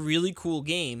looks like a really cool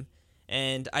game.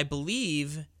 And I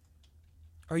believe,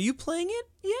 are you playing it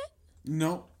yet?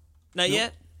 No, Not Nope.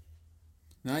 yet?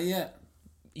 not yet.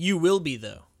 You will be,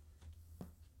 though.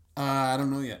 I don't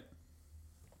know yet.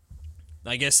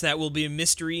 I guess that will be a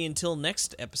mystery until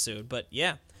next episode. But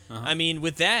yeah, I mean,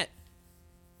 with that,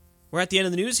 we're at the end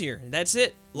of the news here. That's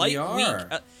it. Light We are.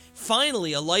 week.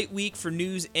 Finally, a light week for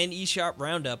news and eShop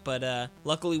roundup. But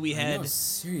luckily, we I had know,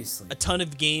 seriously. a ton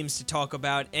of games to talk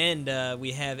about, and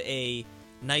we have a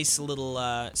nice little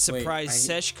surprise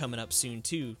sesh coming up soon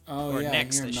too. Oh or yeah,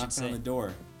 next, here, I should knocking on say. the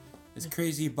door. This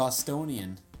crazy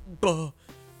Bostonian. Buh.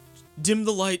 Dim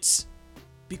the lights.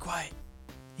 Be quiet.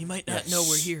 He might not Yeah, know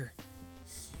we're shh. here.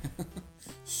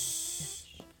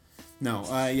 No,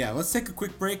 yeah, let's take a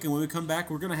quick break, and when we come back,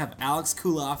 we're gonna have Alex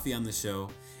Kulafi on the show,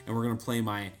 and we're gonna play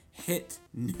my hit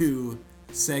new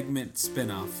segment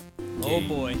spinoff. Oh game.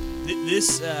 boy,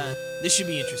 this should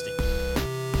be interesting.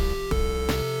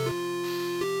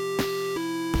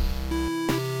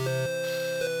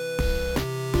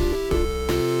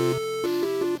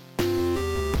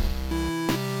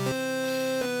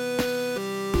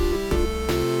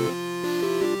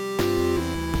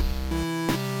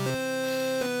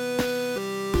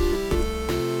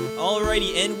 All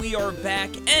Alrighty, and we are back,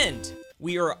 and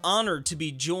we are honored to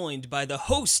be joined by the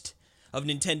host of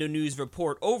Nintendo News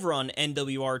Report over on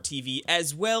NWR TV,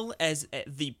 as well as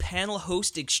the panel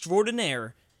host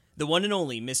extraordinaire, the one and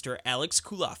only Mr. Alex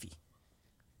Kulafi.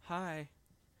 Hi.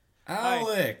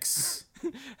 Alex.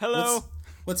 Hello.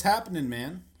 What's happening,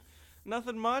 man?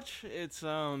 Nothing much. It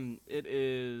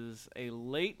is a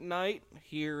late night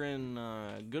here in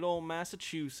good old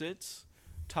Massachusetts,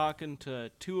 talking to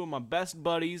two of my best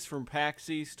buddies from PAX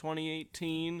East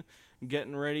 2018,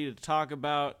 getting ready to talk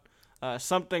about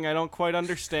something I don't quite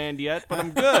understand yet, but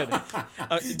I'm good.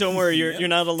 Don't worry, you're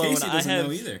not alone. Casey doesn't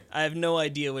know either. I have no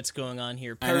idea what's going on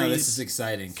here. I know, this Perry's is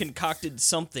exciing. concocted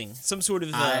something, some sort of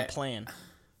plan.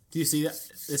 Do you see that?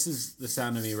 This is the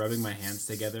sound of me rubbing my hands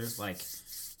together, like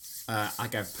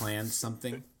I've planned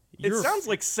something. It sounds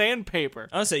like sandpaper.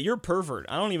 I would say you're a pervert.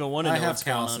 I don't even want to know what's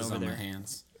going on calluses over on there. my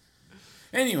hands.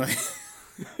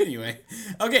 Anyway,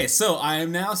 okay, so I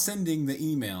am now sending the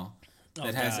email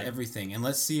that has God. everything, and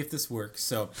let's see if this works.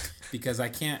 So, because I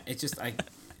can't,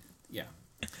 yeah.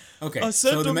 Okay, I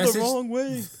sent so them the wrong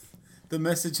way. The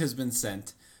message has been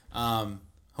sent.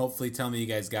 Hopefully, tell me you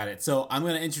guys got it. So I'm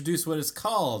going to introduce what it's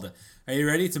called. Are you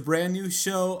ready? It's a brand new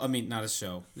show. I mean, not a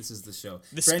show. This is the show.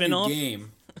 The brand spin-off? new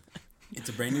game. It's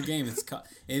a brand new game.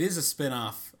 It is a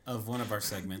spin-off of one of our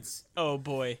segments. Oh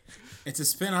boy. It's a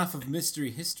spin-off of Mystery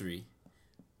History,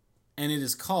 and it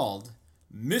is called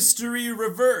Mystery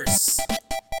Reverse.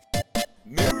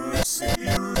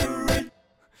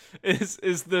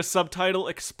 Is the subtitle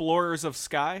Explorers of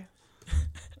Sky?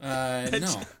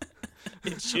 No.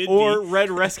 It should Or be.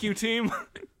 Red Rescue Team?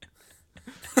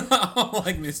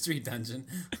 Like Mystery Dungeon.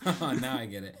 Oh, now I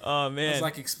get it. Oh man. It's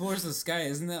like Explorers of the Sky.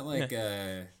 Isn't that like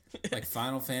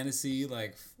Final Fantasy?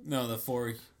 No, the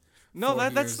four. No, 4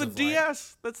 that's years the of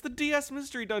DS. That's the DS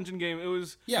Mystery Dungeon game. It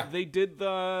was They did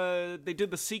the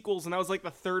sequels, and that was like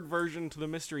the third version to the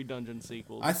Mystery Dungeon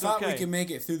sequels. I thought we okay. could make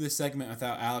it through this segment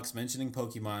without Alex mentioning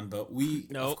Pokemon, but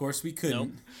Nope. of course, we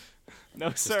couldn't. No,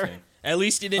 Just sir. kidding. At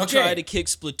least you didn't Okay. try to kick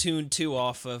Splatoon 2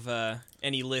 off of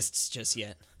any lists just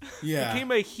yet. Yeah.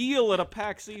 Became a heel at a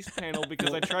PAX East panel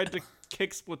because I tried to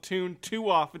kick Splatoon 2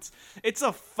 off. It's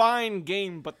a fine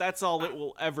game, but that's all it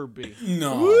will ever be.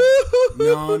 No.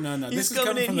 No. He's This is coming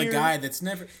coming in from the here. guy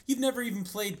you've never even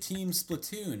played Team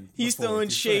Splatoon. He's before throwing with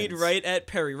your shade friends. right at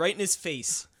Perry, right in his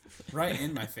face. Right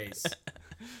in my face.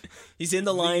 He's in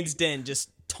the lion's den, just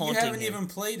You taunting haven't him. even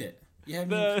played it. You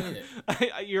haven't even played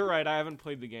it. You're right. I haven't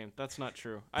played the game. That's not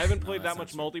true. I haven't played that's that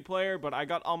much not true. multiplayer, but I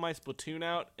got all my Splatoon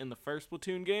out in the first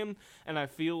Splatoon game, and I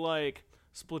feel like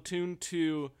Splatoon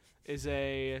 2 is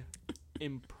a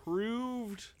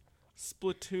improved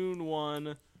Splatoon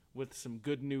 1 with some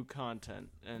good new content.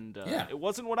 And Yeah. it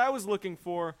wasn't what I was looking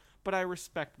for, but I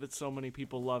respect that so many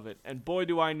people love it. And boy,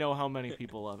 do I know how many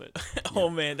people love it. Oh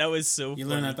man, that was so You funny.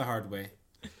 learn that the hard way.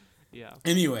 Yeah.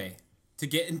 Anyway, to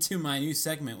get into my new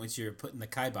segment, which you're putting the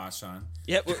kibosh on.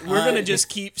 Yeah, we're gonna just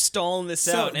keep stalling this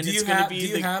out, and do it's you gonna have, be. do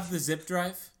you have the zip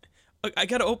drive? I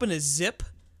gotta open a zip.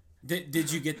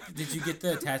 Did you get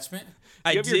the attachment?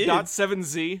 You have did. your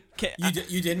 .7z.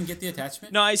 You didn't get the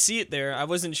attachment? No, I see it there. I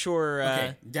wasn't sure.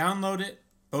 Okay, download it,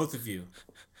 both of you.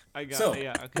 I got So, it.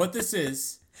 Yeah. Okay. what this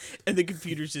is, And the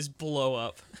computers just blow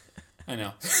up. I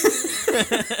know.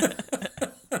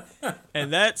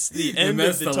 And that's the And end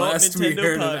that's of the the Talk last we Nintendo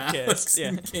heard of Alex podcast. Yeah.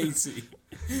 and Casey.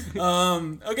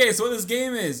 Okay, so what this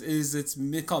game is it's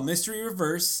called Mystery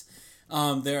Reverse.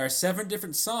 There are 7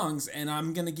 different songs, and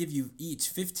I'm going to give you each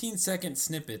 15-second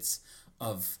snippets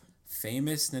of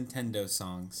famous Nintendo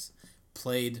songs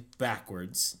played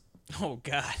backwards. Oh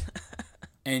God.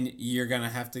 And you're going to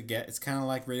have to get, it's kind of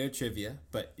like radio trivia,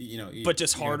 but But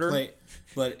just you're gonna harder?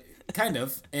 but kind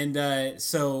of. And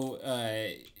so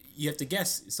you have to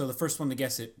guess. So the first one to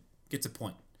guess it gets a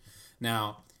point.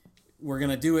 Now, we're going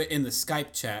to do it in the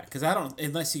Skype chat, because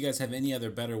unless you guys have any other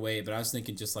better way, but I was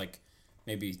thinking just like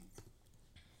maybe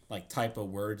like type a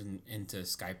word into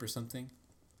Skype or something.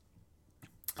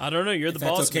 I don't know. You're the If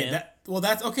that's boss, okay. man.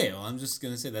 That's okay. Well, I'm just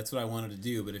going to say that's what I wanted to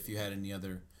do, but if you had any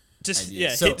other Just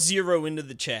ideas. So- hit 0 into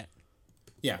the chat.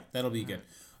 Yeah, that'll be good.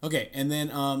 Okay, and then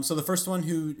so the first one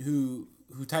who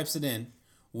types it in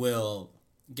will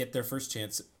get their first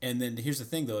chance. And then here's the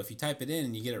thing, though: if you type it in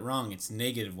and you get it wrong, it's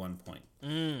 -1 point.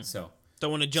 So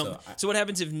Don't want to jump. So So what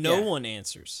happens if no yeah. one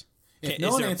answers? if Is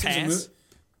no one there a answers,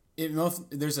 pass?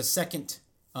 there's a second.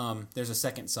 There's a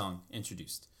second song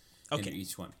introduced Okay. into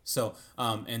each one. So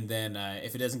and then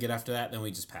if it doesn't get after that, then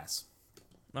we just pass.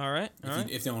 All right. All right.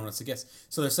 If no one wants to guess.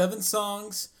 So there's 7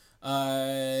 songs.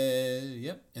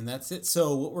 Yep, and that's it.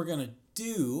 So what we're gonna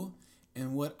do,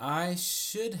 and what I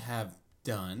should have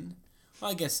done,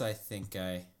 well, I guess I think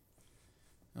I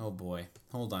Oh boy,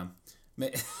 hold on.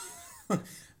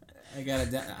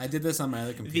 I did this on my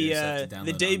other computer. So I have to download The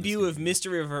it on debut this of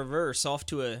Mystery of Reverse off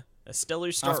to a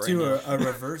stellar start. off right to now.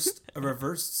 a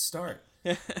reversed start.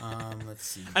 Let's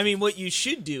see. I mean, what you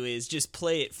should do is just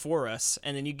play it for us,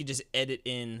 and then you could just edit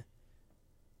in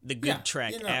the good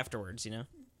track afterwards. You know.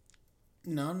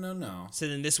 No. So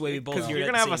then this way we both Because hear you're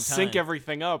it gonna at have the us same sync time.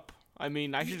 everything up. I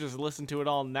mean, I should just listen to it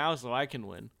all now so I can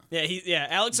win. Yeah.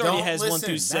 Alex already Don't has listen. 1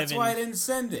 through 7. That's why I didn't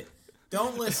send it.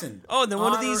 Don't listen. Oh, then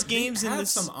one of Honor- these games in have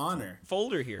this some honor.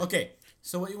 folder here. Okay,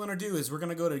 so what you want to do is we're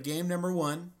gonna go to game number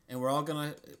 1, and we're all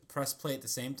gonna press play at the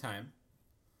same time.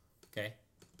 Okay.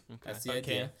 That's the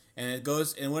idea. And it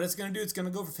goes, and what it's gonna do, it's gonna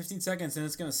go for 15 seconds, and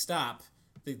it's gonna stop.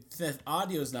 The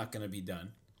audio's not gonna be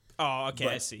done. Oh, okay,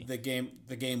 But I see. The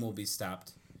game will be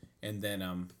stopped, and then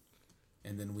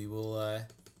we will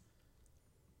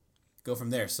go from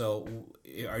there. So,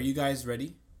 are you guys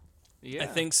ready? Yeah. I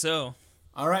think so.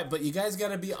 All right, but you guys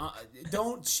gotta be.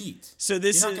 Don't cheat. So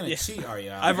this You're is. not gonna yeah. cheat, are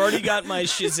you? I've already got my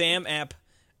Shazam app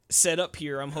set up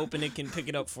here. I'm hoping it can pick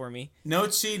it up for me. No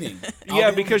cheating. I'll be Yeah,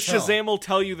 able to because tell. Shazam will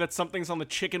tell you that something's on the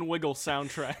Chicken Wiggle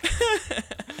soundtrack.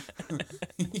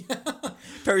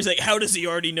 Perry's like, how does he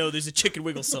already know there's a Chicken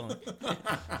Wiggle song?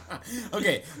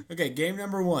 Okay. Game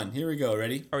number 1. Here we go.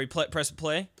 Ready? Are we press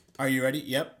play? Are you ready?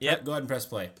 Yep. Yep. Go ahead and press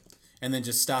play, and then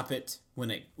just stop it when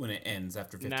it ends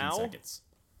after 15 Now? seconds.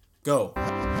 Go.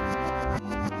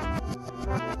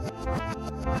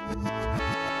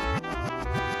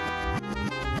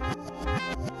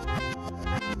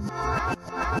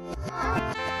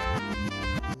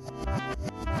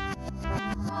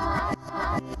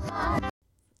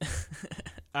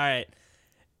 All right.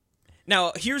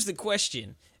 Now, here's the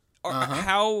question.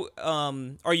 How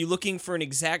are you looking for an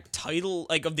exact title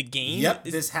like of the game? Yep.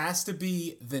 This has to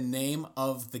be the name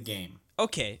of the game.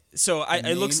 Okay. So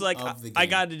it looks name like of the I game.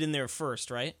 got it in there first,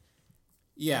 right?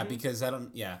 Yeah, because I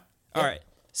don't. Yeah. All right.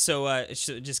 So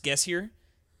just guess here.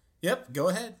 Yep. Go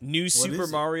ahead. New Super is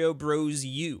it? Mario Bros.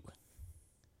 U.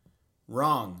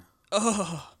 Wrong.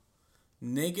 Oh,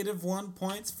 -1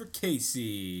 points for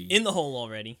Casey. in the hole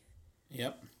already.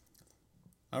 Yep.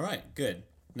 All right. Good.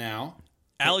 Now.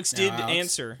 Alex now, did Alex,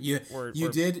 answer. You or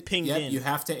did. pinged Yep. in. You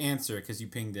have to answer because you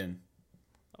pinged in.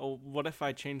 Oh, what if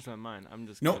I change my mind? I'm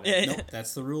just Nope. kidding. Yeah. Nope.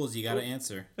 That's the rules. You got to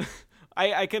answer.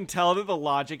 I can tell that the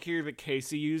logic here that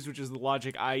Casey used, which is the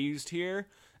logic I used here,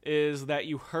 is that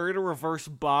you heard a reverse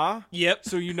ba, Yep.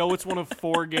 so you know it's one of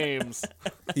 4 games.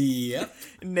 Yep.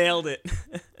 Nailed it.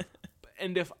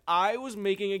 And if I was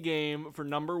making a game for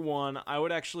number 1, I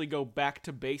would actually go back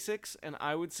to basics, and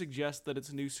I would suggest that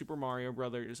it's New Super Mario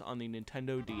Brothers on the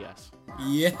Nintendo DS.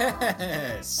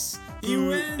 Yes. He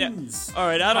wins. All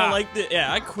right. I don't like the.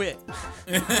 Yeah, I quit.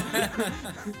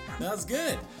 That was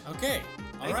good. Okay.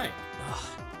 All right.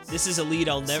 This is a lead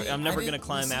I'm See, never I gonna didn't-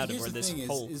 climb see, out of here's or the this thing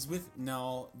hole. is with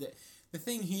the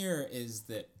thing here is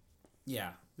that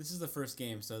this is the first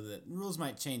game, so the rules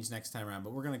might change next time around,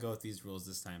 but we're gonna go with these rules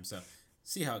this time. So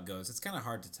see how it goes. It's kind of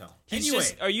hard to tell. Anyway,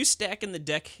 Are you stacking the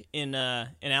deck in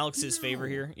Alex's favor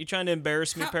here? You trying to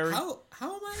embarrass me, Perry? how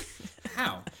am I?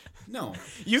 How? No.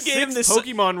 You gave him 6 this.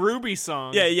 Pokemon Ruby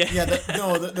song. Yeah. Yeah.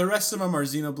 The rest of them are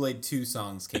Xenoblade 2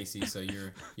 songs, Casey. So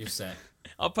you're set.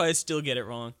 I'll probably still get it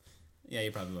wrong. Yeah,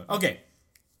 you probably would. Okay.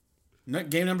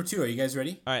 Game number 2. Are you guys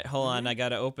ready? All right, hold on. I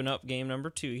gotta open up game number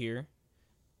 2 here.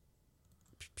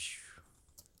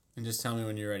 And just tell me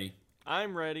when you're ready.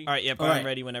 I'm ready. All right, yep, All I'm right.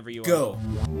 ready whenever you are. Go.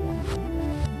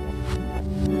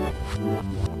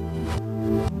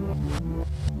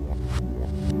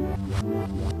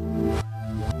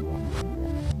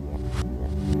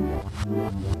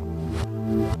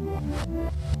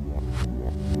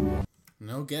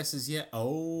 No guesses yet.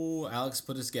 Oh, Alex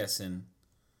put his guess in.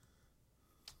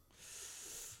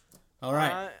 All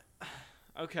right.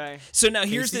 Okay. So now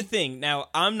here's the Casey? thing. Now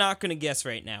I'm not gonna guess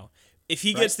right now. If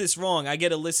he gets this wrong, I get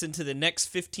to listen to the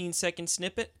next 15-second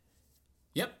snippet.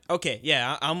 Yep. Okay,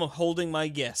 yeah, I'm holding my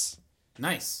guess.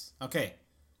 Nice. Okay.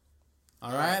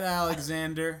 All right,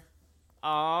 Alexander.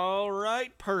 All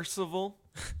right, Percival.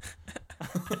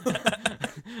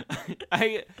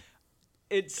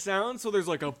 It sounds so there's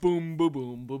like a boom boom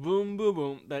boom boom boom boom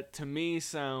boom that to me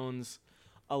sounds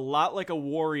a lot like a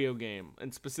Wario game,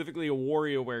 and specifically a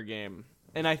WarioWare game.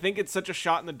 And I think it's such a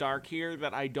shot in the dark here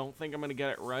that I don't think I'm gonna get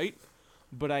it right,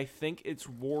 but I think it's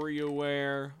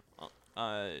WarioWare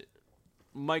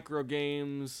micro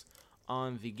games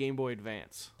on the Game Boy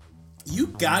Advance. You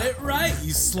got it right,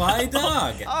 you sly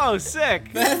dog. Oh,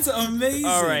 sick! That's amazing.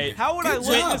 All right. How would Good I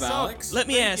look job, this up? Alex. Let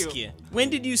me Thank ask you. you. When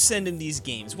did you send him these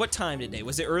games? What time today?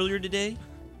 Was it earlier today?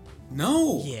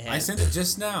 No. Yeah. I sent it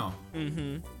just now.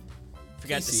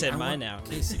 Forgot to Casey, set mine out.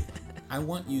 Casey, I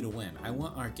want you to win. I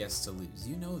want our guests to lose.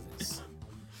 You know this.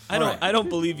 I don't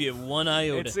believe you one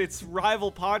iota. It's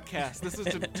rival podcast. This is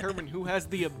to determine who has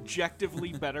the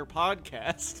objectively better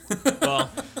podcast. Well,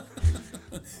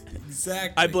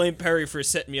 Exactly. I blame Perry for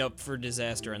setting me up for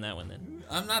disaster on that one then.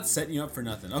 I'm not setting you up for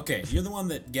nothing. Okay, you're the one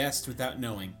that guessed without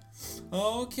knowing.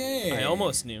 Okay. I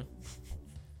almost knew.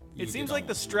 You It seems did like the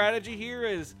almost. strategy here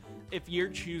is if you're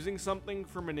choosing something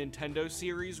from a Nintendo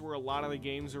series where a lot of the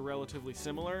games are relatively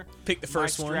similar, Pick the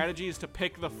first my one. strategy is to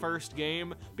pick the first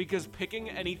game because picking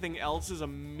anything else is a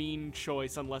mean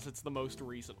choice unless it's the most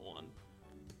recent one.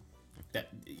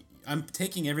 I'm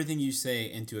taking everything you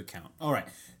say into account. All right.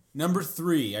 Number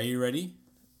 3. Are you ready?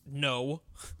 No.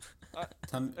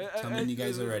 Tell me when you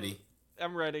guys are ready.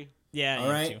 I'm ready. Yeah. All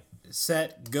right.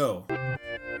 Set. Go.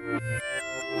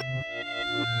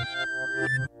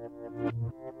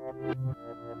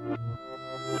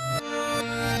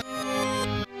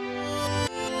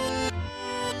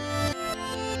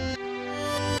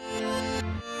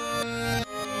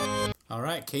 All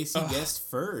right. Casey guessed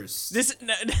first. This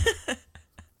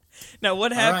now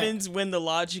what All right. happens when the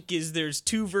logic is there's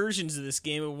two versions of this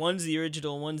game and one's the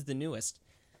original and one's the newest?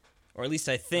 Or at least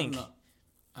I think.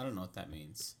 I don't know what that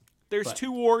means. There's But-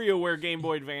 2 WarioWare Game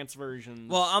Boy Advance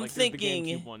versions. Well, I'm like, there's thinking-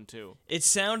 the GameCube one too. It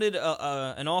sounded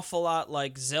an awful lot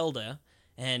like Zelda,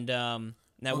 and now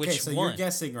Okay, which so one? you're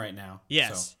guessing right now.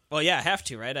 Yes. So, Well, yeah, I have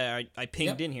to, right? I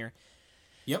pinged Yep. in here.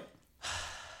 yep.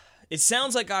 It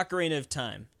sounds like Ocarina of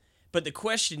Time, but the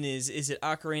question is it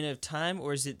Ocarina of Time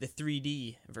or is it the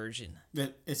 3D version?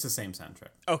 It's the same soundtrack.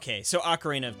 Okay, so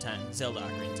Ocarina of Time, Zelda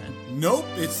Ocarina of Time. Nope,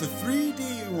 it's the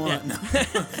 3D one.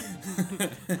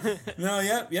 Yeah. No,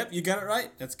 yep, you got it right.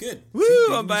 That's good. Woo! See,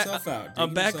 I'm back. digging yourself out, I'm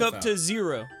digging back yourself up to out.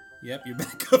 0. Yep, you're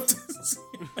back up to 0.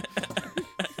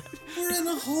 We're in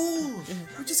a hole.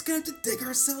 We're just gonna have to dig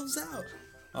ourselves out.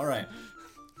 All right.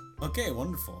 Okay,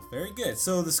 wonderful. Very good.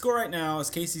 So the score right now is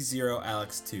Casey 0,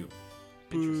 Alex 2.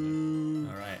 Interesting.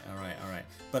 All right.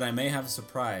 But I may have a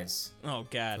surprise Oh for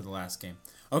God. the last game.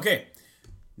 Okay.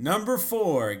 Number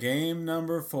 4. Game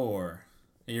number 4.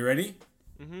 Are you ready?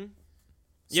 Mm-hmm.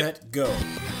 Yep. Set, go.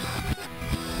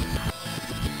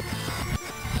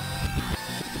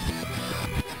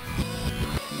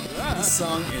 This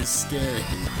song is scary.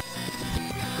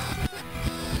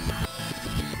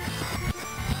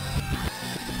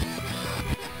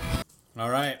 All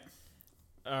right.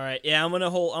 All right. Yeah, I'm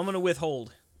gonna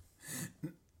withhold.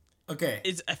 Okay.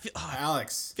 I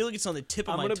Alex. feel like it's on the tip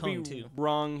of I'm my gonna tongue be too.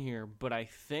 wrong here, but I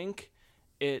think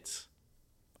it's.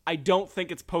 I don't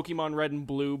think it's Pokemon Red and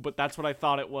Blue, but that's what I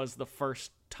thought it was the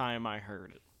first time I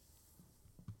heard it.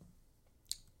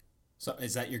 So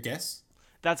is that your guess?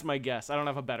 That's my guess. I don't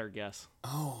have a better guess.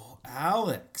 Oh,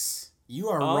 Alex. You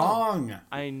are Oh. wrong.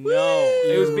 I know.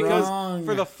 It was You're because wrong.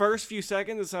 for the first few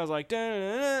seconds it sounds like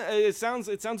 "Da-na-na-na." It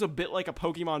sounds a bit like a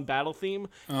Pokemon battle theme,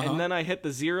 and then I hit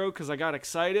the 0 because I got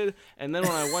excited, and then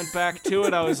when I went back to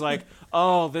it, I was like,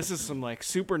 "Oh, this is some like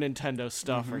Super Nintendo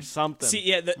stuff or something." See,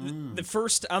 yeah, the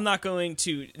first, I'm not going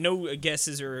to, no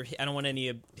guesses or I don't want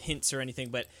any hints or anything,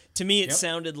 but to me it Yep.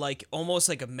 sounded like almost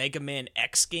like a Mega Man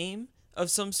X game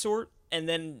of some sort,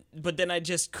 but then I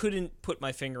just couldn't put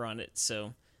my finger on it,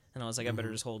 so, and I was like, I better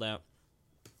just hold out.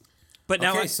 But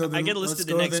now Okay, so I then get to listen let's to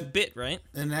the go to next the- bit, right?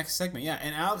 The next segment, yeah.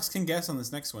 And Alex can guess on this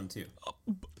next one, too.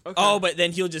 Okay. Oh, but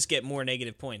then he'll just get more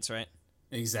negative points, right?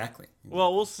 Exactly.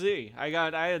 Well, we'll see. I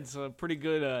had some pretty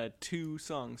good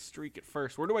 2-song streak at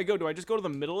first. Where do I go? Do I just go to the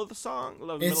middle of the song?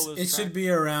 The middle of It this should track? be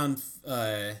around...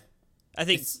 I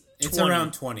think it's 20.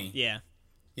 around 20. Yeah.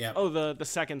 Yep. Oh, the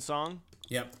second song.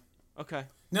 Yep. Okay.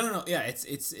 No. Yeah,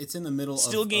 it's in the middle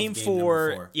Still of game number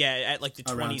for, 4. yeah, at like the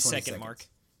Around 20 20 second seconds. mark.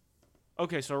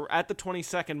 Okay, so at the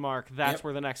 20-second mark, that's Yep.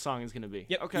 where the next song is going to be.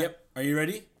 Yep. Okay. Yep. Are you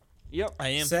ready? Yep. I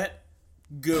am. Set.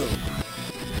 Go.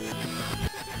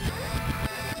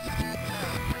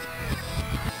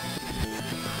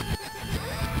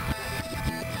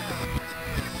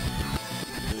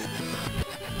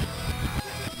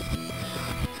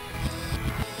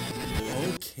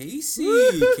 Oh, Casey.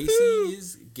 Casey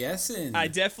is guessing. I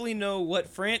definitely know what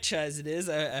franchise it is.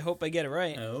 I hope I get it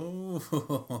right.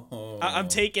 Oh. I'm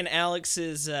taking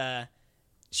Alex's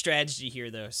strategy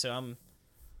here, though, so I'm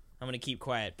gonna keep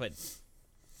quiet. But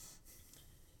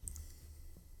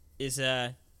is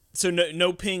so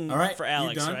no ping All right, for you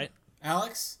Alex, done? right?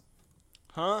 Alex?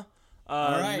 Huh?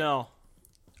 right. No.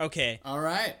 Okay. All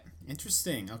right.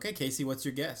 Interesting. Okay, Casey, what's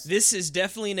your guess? This is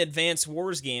definitely an Advance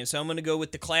Wars game, so I'm gonna go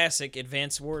with the classic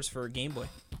Advance Wars for Game Boy.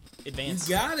 Advance.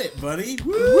 You got it, buddy.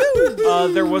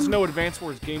 Woo! There was no Advance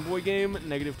Wars Game Boy game.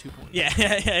 -2 points.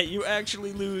 Yeah, you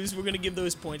actually lose. We're gonna give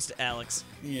those points to Alex.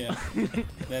 Yeah,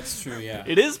 that's true. Yeah.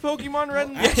 It is Pokemon Red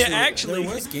and Blue.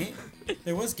 Actually.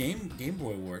 there was Game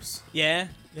Boy Wars. Yeah.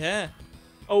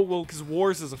 Oh well, because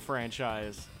Wars is a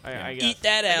franchise. I guess. Eat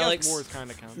that, I guess Alex. Wars kind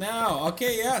of counts. Now,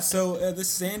 okay, yeah. So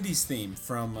this is Andy's theme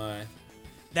from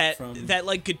That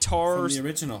like guitar the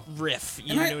original. riff.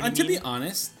 You And know what I mean? to be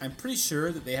honest, I'm pretty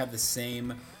sure that they have the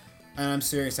same. And I'm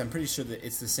serious. I'm pretty sure that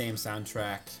it's the same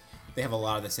soundtrack. They have a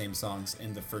lot of the same songs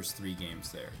in the first 3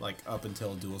 games there, like up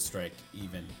until Dual Strike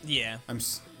even. Yeah.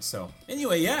 So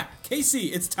anyway, yeah, Casey,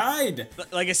 it's tied.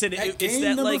 Like I said, At it's game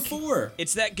that number like 4.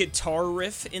 it's that guitar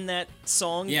riff in that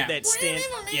song Yeah. that stand.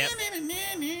 Yep.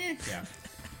 Yeah.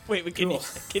 Wait, but Cool.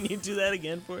 can you do that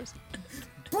again for us?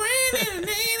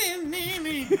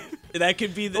 That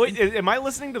could be the. Wait, am I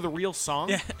listening to the real song?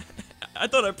 Yeah. I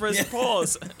thought I pressed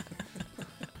pause.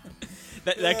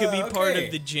 that could be part okay.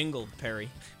 of the jingle, Perry.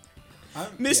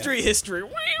 Mystery. Mystery history.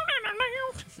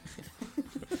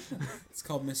 It's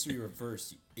called Mystery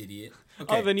Reverse, you idiot.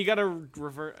 Oh, then you gotta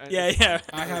revert. Yeah.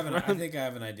 I think I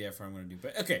have an idea for what I'm gonna do.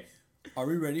 But okay, are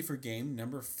we ready for game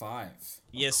number 5?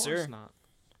 Yes, Of course sir. not.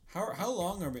 How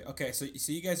long are we? Okay, so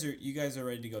you guys are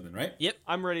ready to go then, right? Yep.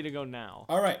 I'm ready to go now.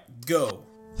 All right, go.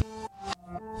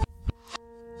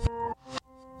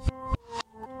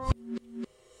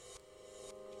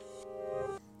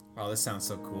 Oh, this sounds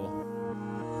so cool.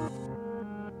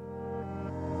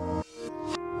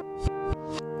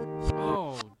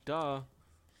 Oh, duh.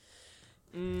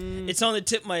 It's on the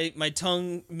tip of my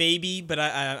tongue, maybe, but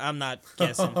I'm not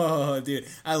guessing. Oh, dude,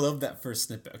 I love that first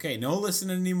snippet. Okay, no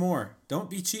listening anymore. Don't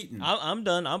be cheating. I'm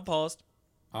done. I'm paused.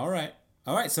 All right.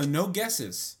 So no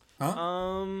guesses,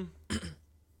 huh?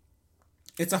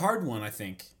 It's a hard one, I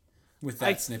think. With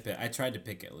that snippet, I tried to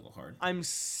pick it a little hard. I'm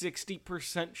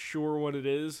 60% sure what it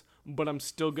is, but I'm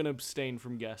still gonna abstain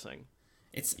from guessing.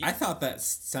 I thought that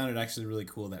sounded actually really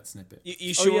cool. That snippet.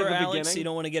 You Oh, sure, yeah, the Alex? beginning? You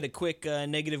don't want to get a quick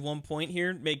 -1 point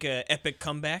here? Make a epic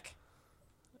comeback?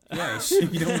 Yeah,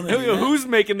 you don't want to do that? Who's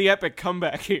making the epic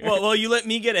comeback here? Well, you let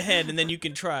me get ahead, and then you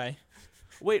can try.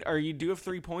 Wait, do you have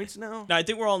 3 points now? No, I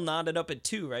think we're all knotted up at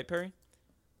 2, right, Perry?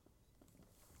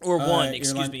 Or 1, You're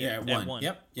excuse lying- me. Yeah, at 1.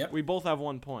 Yep. We both have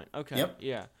 1 point. Okay. Yep.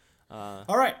 Yeah.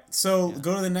 All right. So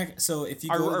go to the next. So if you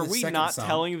go to Are the we second not song,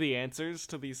 telling the answers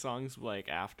to these songs like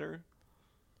after?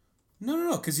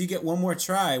 No, because you get one more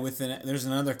try with there's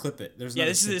another clip it. There's Yeah,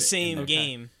 another this is the snippet in same there.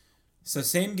 game. So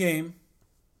same game.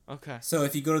 Okay. So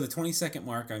if you go to the 20-second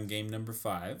mark on game number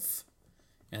 5,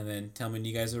 and then tell me when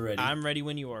you guys are ready. I'm ready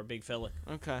when you are, big fella.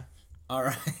 Okay. All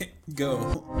right,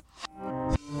 go.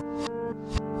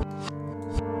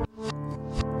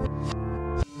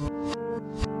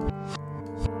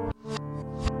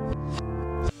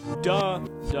 Duh.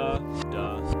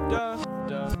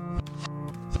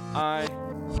 I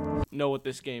know what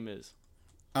this game is.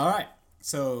 All right.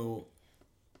 So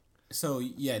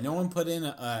yeah, no one put in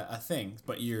a thing,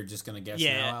 but you're just gonna guess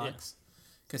Yeah, now, Alex.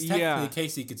 Because Yeah. technically,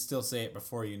 Casey could still say it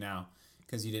before you now,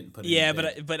 because you didn't put it. Yeah,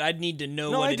 in but I'd need to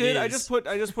know No, what I it did. is. I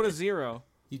just put a 0.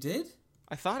 You did?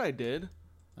 I thought I did.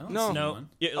 I don't No. see No, one.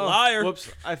 yeah, Oh, liar. Whoops.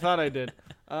 I thought I did.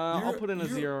 I'll You're- put in a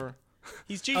you're- 0.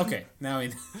 He's cheating. Okay, now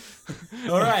we.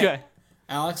 All right, Okay.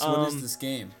 Alex, what is this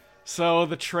game? So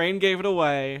the train gave it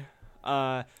away.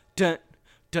 Dun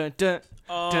dun dun.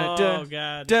 Oh dun,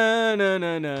 God. Dun, na,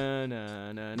 na, na,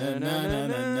 na, na, na, na,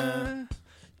 na.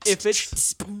 If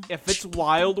it's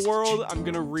Wild World, I'm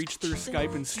gonna reach through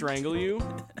Skype and strangle you.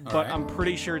 But Alright. I'm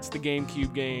pretty sure it's the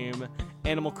GameCube game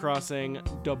Animal Crossing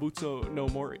Dobutsu no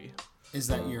Mori. Is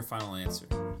that your final answer?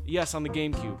 Yes, on the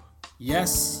GameCube.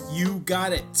 Yes, you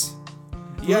got it.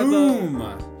 Yeah, Boom.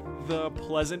 the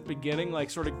pleasant beginning, like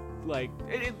sort of like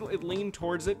it leaned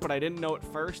towards it, but I didn't know it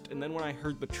first. And then when I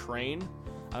heard the train,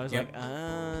 I was Yep. like,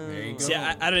 oh. There you go. See,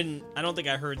 I don't think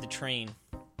I heard the train.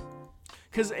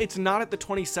 Because it's not at the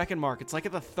 20-second mark. It's like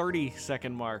at the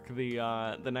 30-second mark.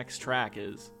 The next track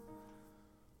is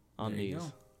on There you these.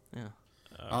 go.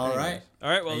 Yeah. All right. All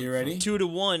right, well, Are you ready?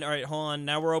 2-1. All right, hold on.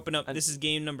 Now we're open up. This is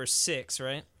game number 6,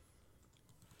 right?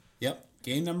 Yep.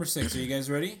 Game number 6. Are you guys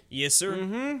ready? Yes, sir.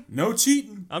 Mm-hmm. No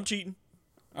cheating. I'm cheating.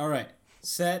 All right.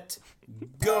 Set.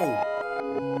 Go.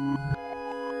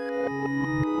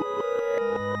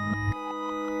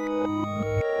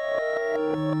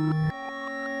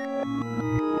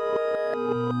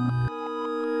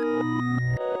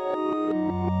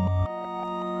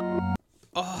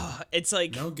 Oh, it's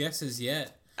like No guesses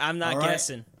yet. I'm not All right.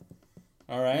 guessing.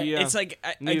 All right. Yeah. It's like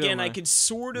neither again, am I I. could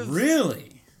sort of.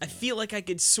 Really? I feel like I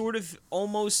could sort of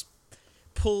almost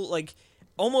pull like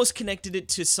almost connected it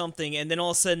to something, and then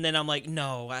all of a sudden, then I'm like,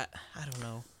 no, I don't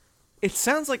know. It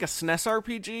sounds like a SNES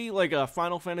RPG, like a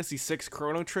Final Fantasy VI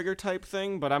Chrono Trigger type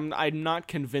thing, but I'm not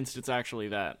convinced it's actually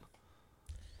that.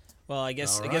 Well, I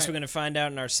guess All we're right. gonna find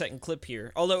out in our second clip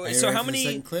here. Although, Are you so ready how for the many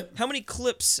second clip? how many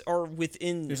clips are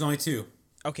within? There's only 2.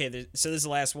 Okay, so this is the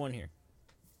last one here.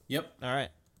 Yep. All right,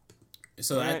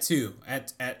 So All right. at 2,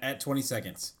 at 20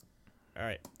 seconds. all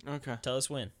right. Okay. Tell us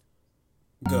when.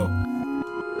 Go.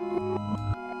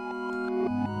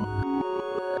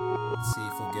 Let's see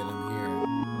if we'll get him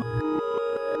here.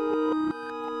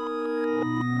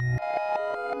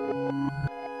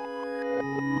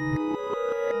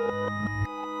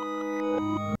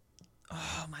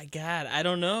 Oh my God, I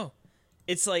don't know.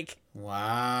 It's like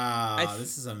Wow,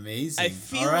 this is amazing. I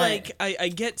feel All right. like I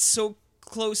get so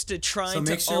close to trying So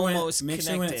make to sure almost when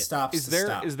connect it it. stops. Is to there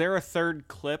stop. is there a third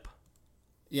clip?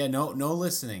 Yeah, no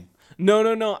listening.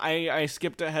 No. I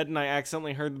skipped ahead and I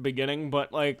accidentally heard the beginning,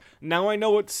 but like now I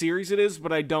know what series it is,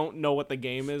 but I don't know what the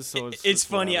game is. So It's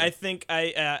funny. whatever. I think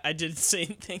I did the same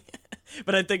thing,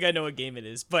 but I think I know what game it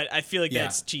is. But I feel like Yeah.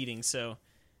 that's cheating. So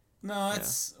No,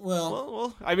 it's well,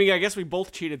 Well, I mean, I guess we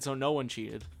both cheated, so no one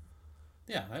cheated.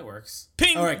 yeah, that works.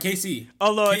 Ping! All right, Casey.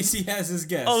 Although- Casey has his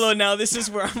guess. although now this is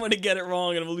where I'm gonna get it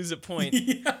wrong and I'm gonna lose a point.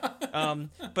 yeah.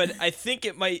 But I think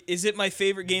it might. Is it my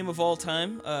favorite game of all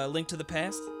time? Link to the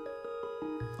Past.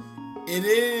 It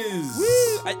is.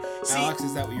 See, Alex,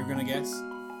 is that what you're gonna guess?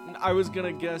 I was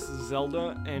gonna guess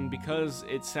Zelda, and because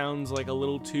it sounds like a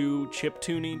little too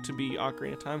chiptune to be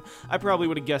Ocarina of Time, I probably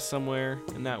would have guessed somewhere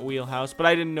in that wheelhouse, but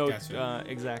I didn't know Gotcha.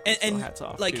 exactly. and so hats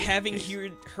off. like to having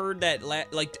Casey. heard that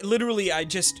like literally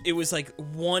it was like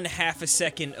 1/2 a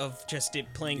second of just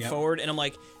it playing Yep. forward, and I'm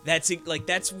like that's it, like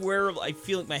that's where I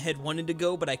feel like my head wanted to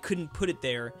go, but I couldn't put it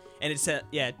there, and it said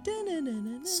yeah.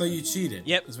 So you cheated.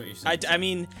 Yep. Is what you're saying. I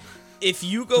mean, if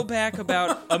you go back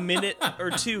about a minute or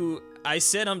two, I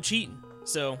said I'm cheating,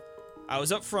 so I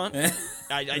was up front.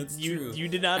 That's you true. you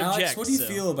did not Alex, object. what do you so.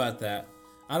 feel about that?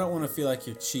 I don't want to feel like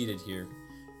you're cheated here.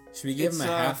 Should we give It's, him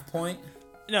a half point?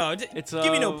 No, It's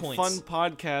give me no a points. fun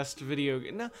podcast video.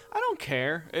 No, I don't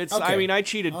care. It's. Okay. I mean, I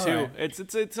cheated All too. right.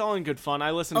 It's all in good fun.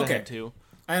 I listened to Okay. it too.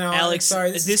 I know. Alex,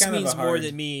 sorry, this is kind means of a more hard...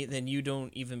 than me than you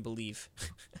don't even believe.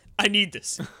 I need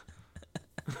this.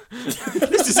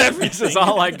 This is everything. This is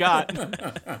all I got.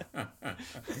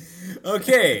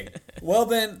 Okay. Well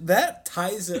then, that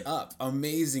ties it up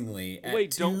amazingly at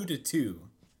Wait, 2-2.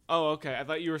 Oh, okay. I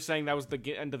thought you were saying that was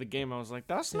the end of the game. I was like,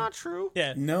 that's not true.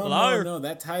 Yeah. No, Liar. no,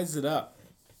 that ties it up.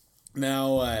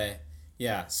 Now,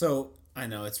 yeah. So I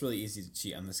know it's really easy to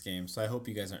cheat on this game, so I hope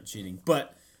you guys aren't cheating.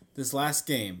 But this last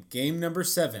game, game number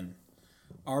 7.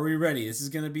 Are we ready? This is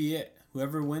gonna be it.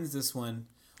 Whoever wins this one,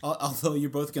 although you're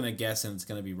both gonna guess and it's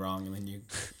gonna be wrong, and then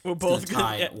We're it's both gonna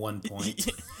tie gonna, at 1 point.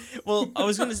 Well, I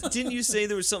was gonna. Didn't you say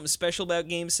there was something special about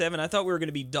Game 7? I thought we were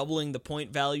gonna be doubling the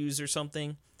point values or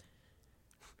something.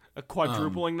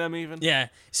 Quadrupling them even. Yeah.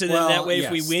 So then Well, that way,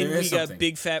 if we yes, win, there we is got something.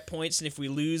 big fat points, and if we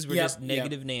lose, we're Yep, just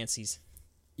negative Nancy's.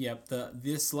 Yep.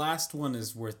 This last one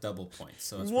is worth double points,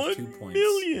 so it's 1 worth 2 points.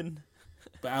 million.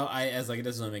 But I was like, it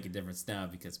doesn't really make a difference now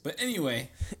because. But anyway.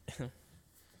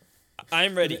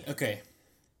 I'm ready. Okay.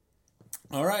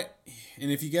 All right.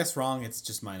 And if you guess wrong, it's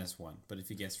just -1. But if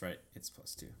you guess right, it's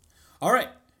 +2. All right.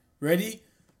 Ready,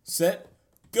 set,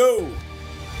 go.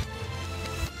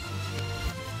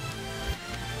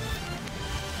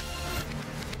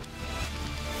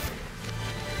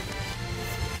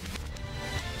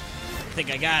 I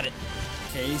think I got it.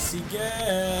 Casey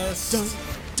guessed. Dun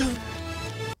dun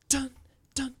dun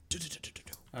dun. dun, dun, dun,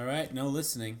 dun. All right. No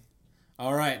listening.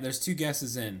 All right. There's 2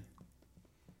 guesses in.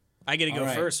 I gotta go All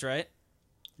right. first, right?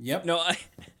 Yep. No,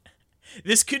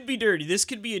 this could be dirty. This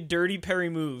could be a dirty Perry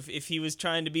move if he was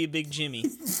trying to be a big Jimmy.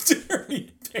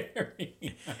 Dirty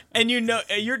Perry. And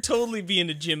you're totally being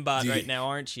a Jim bot Gee. right now,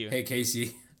 aren't you? Hey,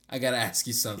 Casey. I gotta ask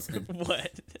you something.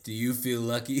 What? Do you feel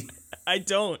lucky? I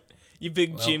don't. You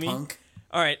big Well, Jimmy. punk.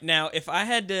 All right, now if I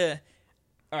had to,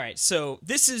 all right. So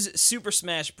this is Super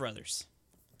Smash Brothers.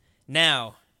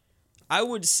 Now, I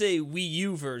would say Wii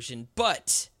U version,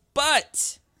 but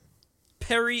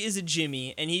Perry is a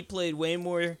Jimmy, and he played way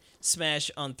more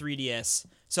Smash on 3DS.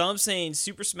 So I'm saying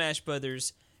Super Smash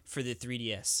Brothers for the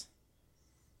 3DS.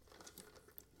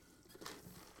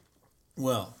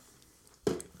 Well,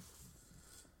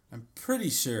 I'm pretty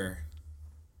sure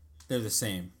they're the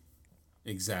same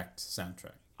exact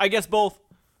soundtrack. I guess both.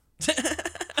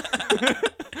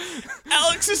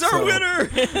 Alex is our So- winner.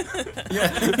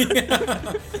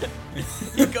 Yeah.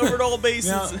 He covered all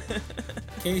bases. Now,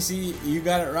 Casey, you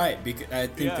got it right because I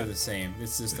think Yeah. they're the same.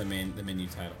 It's just the menu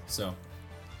title. So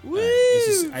Woo!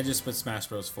 I just put Smash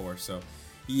Bros. 4. So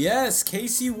Yes,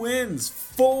 Casey wins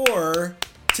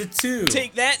 4-2.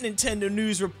 Take that, Nintendo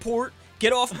News Report.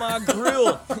 Get off my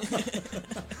grill.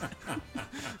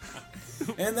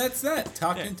 And that's that.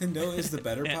 Talk Nintendo is the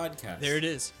better podcast. There it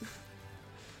is.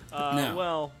 Now.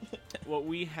 Well, what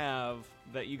we have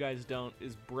that you guys don't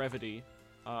is brevity.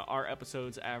 Our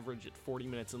episodes average at 40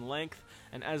 minutes in length,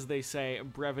 and as they say,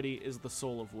 brevity is the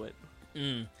soul of wit.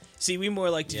 See, we more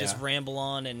like to just Yeah. ramble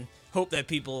on and hope that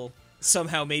people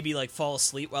somehow maybe like fall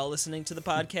asleep while listening to the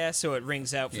podcast, so it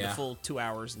rings out for the Yeah. full 2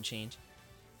 hours and change.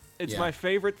 It's Yeah. my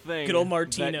favorite thing. Good old that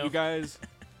Martino. you guys,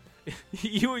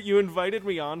 you invited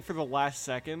me on for the last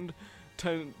second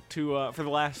to for the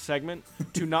last segment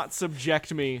to not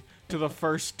subject me to the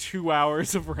first 2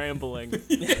 hours of rambling,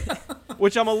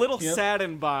 which I'm a little Yep.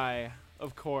 saddened by,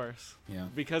 of course, Yeah.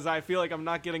 because I feel like I'm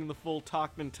not getting the full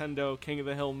Talk Nintendo King of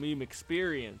the Hill meme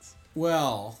experience.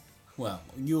 Well,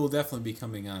 you will definitely be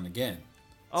coming on again.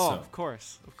 Oh, So- of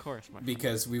course, my friend.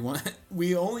 Because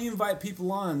we only invite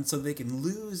people on so they can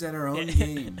lose at our own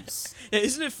games. Yeah,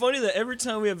 isn't it funny that every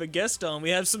time we have a guest on, we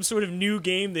have some sort of new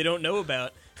game they don't know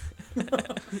about,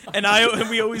 and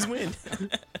we always win.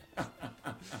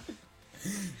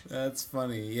 That's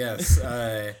funny. Yes.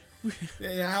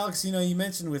 Alex, you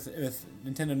mentioned with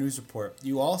Nintendo News Report,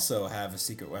 you also have a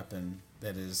secret weapon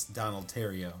that is Donald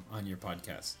Terrio on your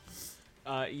podcast.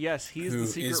 Yes, he's Who the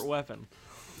secret is- weapon.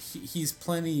 He's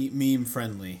plenty meme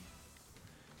friendly.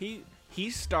 He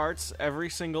starts every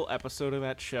single episode of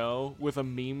that show with a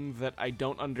meme that I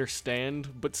don't understand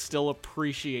but still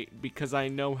appreciate because I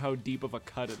know how deep of a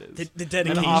cut it is. The And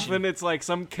dedication. often it's like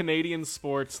some Canadian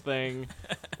sports thing,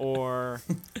 or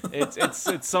it's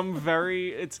some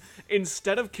it's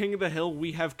instead of King of the Hill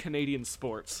we have Canadian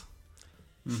sports.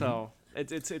 So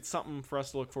it's something for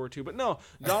us to look forward to. But no,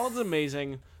 Donald's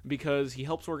amazing because he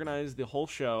helps organize the whole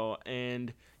show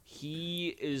and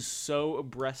he is so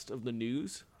abreast of the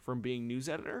news from being news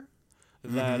editor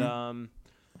that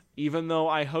even though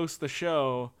I host the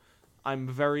show, I'm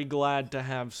very glad to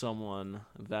have someone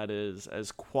that is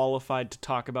as qualified to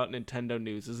talk about Nintendo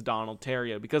news as Donald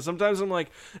Terrio. Because sometimes I'm like,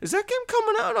 is that game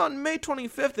coming out on May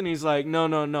 25th? And he's like, no,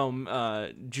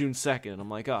 June 2nd.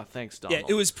 I'm like, oh, thanks, Donald. Yeah,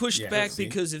 it was pushed Yeah, back see?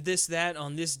 because of this, that,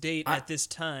 on this date, at this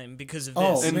time, because of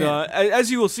Oh, this. And man.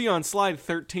 as you will see on slide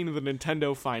 13 of the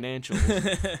Nintendo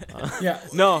financials, Yeah.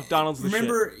 no, Donald's the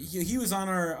Remember, he was on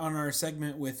our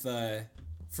segment with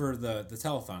for the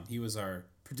telethon. He was our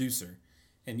producer,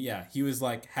 and yeah, he was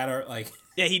like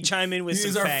Yeah, he'd chime in with he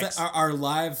some was facts. our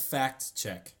live fact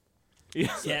check. shit.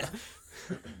 Yeah,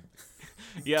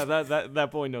 Yeah, that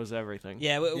boy knows everything.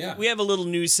 yeah, Yeah. we have a little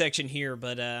news section here,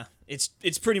 but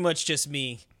it's pretty much just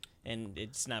me, and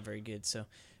it's not very good. So,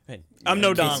 I'm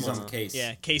no Casey's Donald. on the case.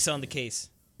 Yeah, case on the case.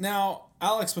 Now,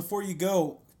 Alex, before you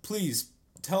go, please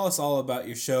tell us all about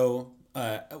your show,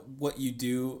 what you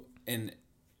do, and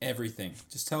everything.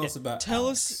 Just tell us about. Tell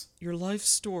Alex. us your life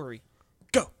story.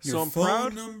 Go. Your So I'm phone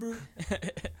proud. number.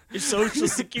 Your social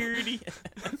security.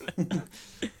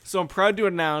 So I'm proud to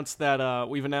announce that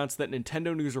we've announced that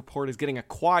Nintendo News Report is getting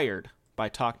acquired by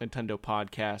Talk Nintendo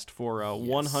Podcast for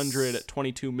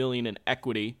 $122 million in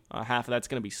equity. Half of that's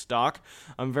going to be stock.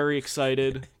 I'm very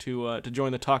excited to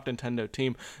join the Talk Nintendo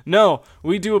team. No,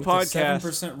 we do a podcast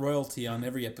 7% royalty on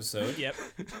every episode. Yep.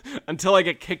 until I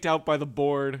get kicked out by the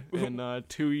board in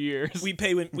 2 years. We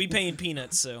pay in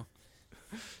peanuts, so.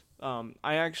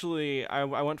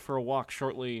 I went for a walk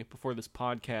shortly before this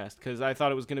podcast because I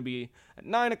thought it was going to be at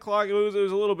 9 o'clock. It was a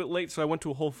little bit late, so I went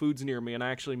to a Whole Foods near me and I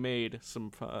actually made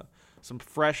some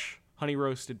fresh honey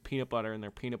roasted peanut butter in their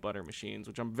peanut butter machines,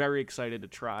 which I'm very excited to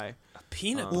try.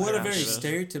 Peanut Well, what a butter. very this.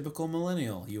 stereotypical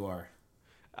millennial you are.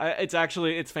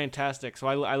 It's fantastic. So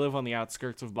I live on the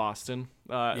outskirts of Boston.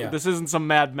 Yeah. This isn't some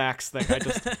Mad Max thing.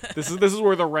 This is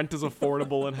where the rent is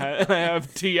affordable and I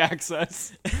have tea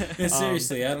access. Yeah,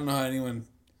 seriously, I don't know how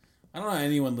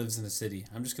anyone lives in a city.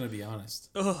 I'm just gonna be honest.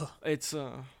 Ugh. It's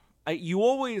I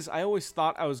always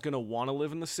thought I was gonna want to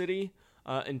live in the city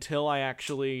until I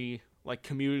actually like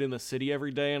commuted in the city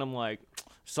every day, and I'm like,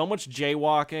 so much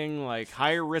jaywalking, like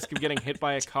higher risk of getting hit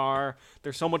by a car.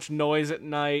 There's so much noise at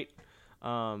night.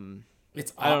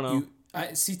 It's I don't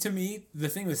know. See, to me, the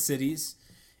thing with cities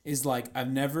is like I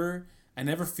never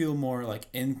feel more like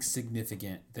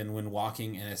insignificant than when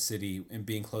walking in a city and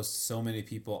being close to so many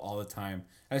people all the time.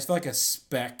 I just feel like a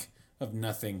speck of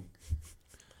nothing.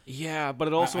 Yeah, but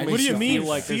it also I- makes What do you Feel mean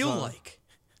like feel there's a- like?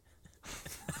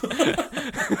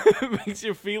 it makes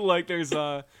you feel like there's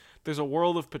there's a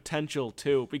world of potential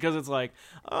too, because it's like,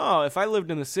 oh, if I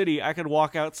lived in the city, I could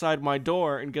walk outside my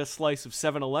door and get a slice of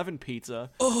 7-Eleven pizza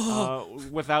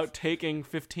without taking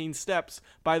 15 steps.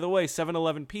 By the way,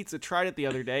 7-Eleven pizza, tried it the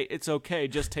other day. It's okay,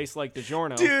 just tastes like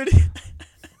DiGiorno. Dude.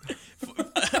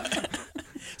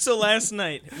 So last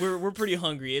night, we're pretty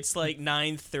hungry. It's like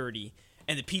 9:30,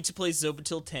 and the pizza place is open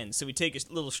till 10. So we take a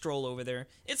little stroll over there.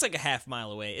 It's like a half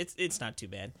mile away. It's not too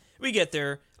bad. We get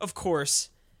there, of course,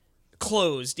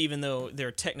 closed, even though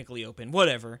they're technically open.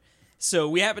 Whatever. So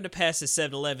we happen to pass the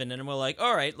 7-Eleven, and we're like,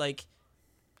 all right, like,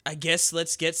 I guess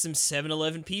let's get some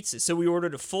 7-Eleven pizza. So we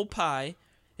ordered a full pie.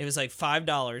 It was like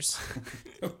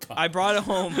 $5. I brought it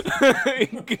home.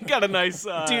 Got a nice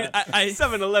Dude, I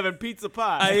 7-Eleven pizza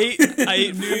pie. I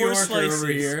ate New 4 Yorker slices.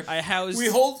 over here. I housed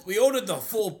We ordered the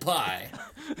full pie.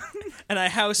 and I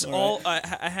housed All I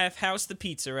have housed the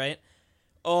pizza, right?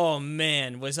 Oh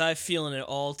man, was I feeling it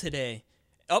all today.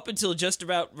 Up until just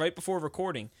about right before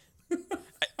recording.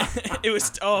 It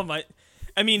was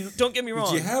I mean, don't get me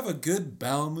wrong. Did you have a good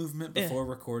bowel movement before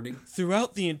recording?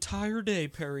 Throughout the entire day,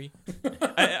 Perry.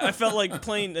 I felt like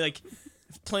playing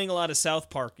a lot of South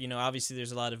Park. You know, obviously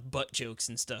there's a lot of butt jokes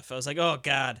and stuff. I was like, oh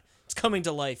god, it's coming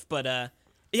to life. But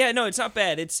yeah, no, it's not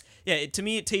bad. To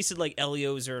me it tasted like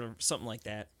Elio's or something like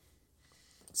that.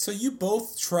 So you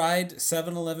both tried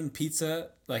 7-Eleven pizza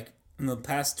like in the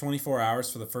past 24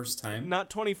 hours for the first time? Not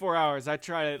 24 hours. I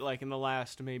tried it like in the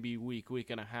last maybe week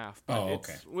and a half. But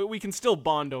okay. We can still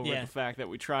bond over Yeah. the fact that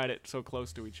we tried it so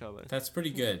close to each other. That's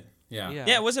pretty good. Yeah.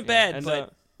 Yeah, it wasn't bad, And,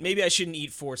 but maybe I shouldn't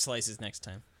eat 4 slices next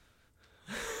time.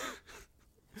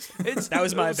 It's, That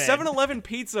was my bad. 7-Eleven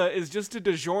pizza is just a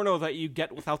DiGiorno that you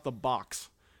get without the box.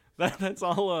 That's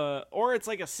all. Or it's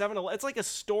like a 7-Eleven. It's like a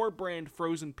store brand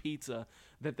frozen pizza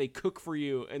that they cook for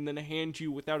you and then hand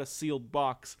you without a sealed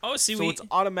box. Oh, see, so it's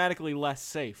automatically less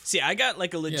safe. See, I got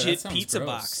like a that legit sounds pizza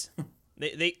gross. box.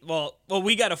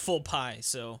 We got a full pie,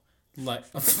 so Like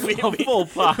A full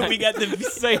pie. we got the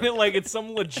Saying it like it's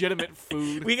some legitimate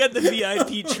food. we got the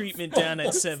VIP treatment down at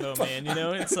Sevo, man. You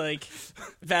know, it's like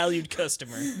valued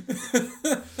customer.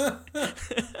 I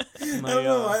don't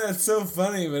know why that's so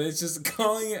funny, but it's just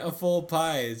calling it a full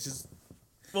pie. It's just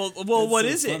Well, it's what so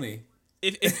is it? funny.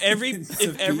 If every It's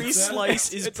if a every pizza?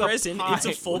 slice is It's a present, pie. it's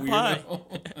a full pie.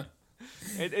 Weirdo.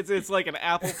 It's like an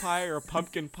apple pie or a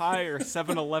pumpkin pie or a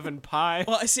 7-Eleven pie.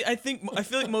 Well, I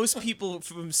feel like most people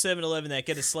from 7-Eleven that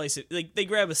get a slice, like they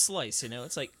grab a slice. You know,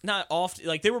 it's like not often.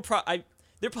 Like they're probably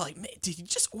like, man, did you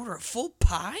just order a full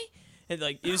pie? And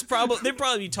like it was probably they'd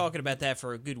probably be talking about that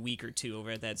for a good week or two over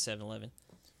at that 7-Eleven.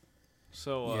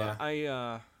 So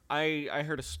Yeah. I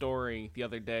heard a story the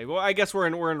other day. Well, I guess we're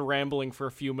in rambling for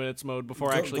a few minutes mode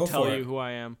before I actually go tell for you it. who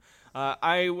I am.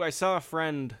 I saw a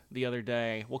friend the other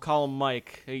day. We'll call him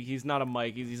Mike. He's not a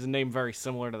Mike. He's a name very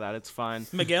similar to that. It's fine.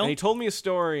 Miguel? And he told me a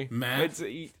story. Matt?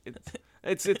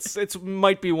 It's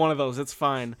might be one of those. It's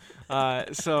fine.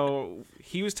 So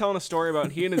he was telling a story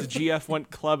about he and his GF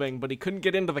went clubbing, but he couldn't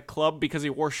get into the club because he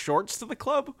wore shorts to the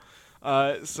club.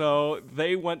 So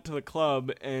they went to the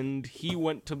club, and he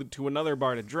went to another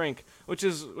bar to drink, which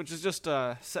is just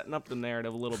setting up the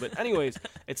narrative a little bit. Anyways,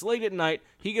 it's late at night.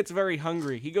 He gets very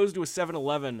hungry. He goes to a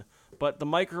 7-Eleven, but the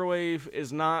microwave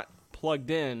is not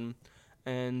plugged in,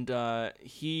 and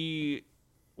he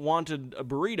wanted a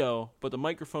burrito, but the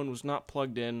microphone was not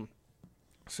plugged in.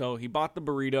 So he bought the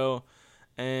burrito,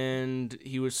 and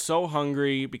he was so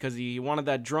hungry because he wanted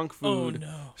that drunk food. Oh,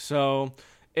 no. So,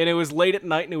 and it was late at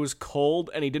night and it was cold,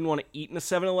 and he didn't want to eat in a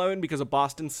 7-Eleven because a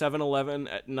Boston 7-Eleven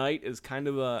at night is kind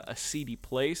of a seedy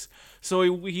place. So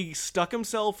he stuck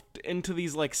himself into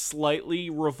these like slightly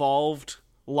revolved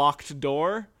locked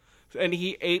door, and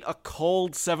he ate a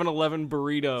cold 7-Eleven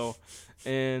burrito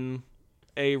in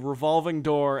a revolving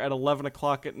door at 11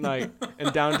 o'clock at night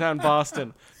in downtown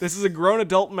Boston. This is a grown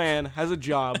adult man, has a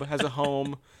job, has a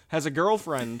home, has a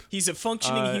girlfriend. He's a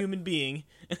functioning human being.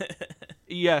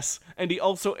 Yes, and he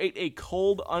also ate a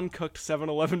cold, uncooked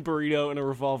 7-Eleven burrito in a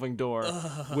revolving door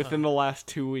within the last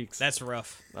 2 weeks. That's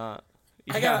rough. Yeah.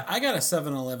 I got a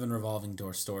 7-Eleven revolving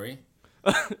door story.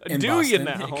 In Do you Boston.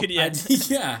 now? Could you?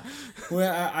 Yeah.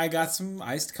 Well, I got some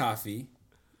iced coffee,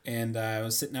 and I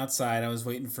was sitting outside. I was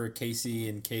waiting for Casey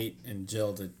and Kate and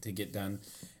Jill to get done.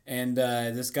 And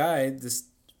this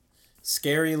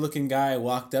scary-looking guy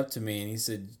walked up to me, and he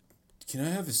said, "Can I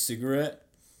have a cigarette?"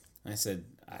 I said,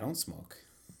 "I don't smoke."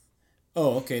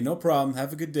 "Oh, okay, no problem.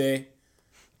 Have a good day."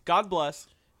 God bless.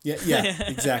 Yeah,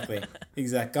 exactly.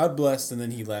 God bless, and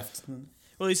then he left.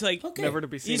 Well, he's like, Okay. Never to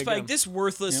be seen he's again. like, this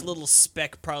worthless Yep. little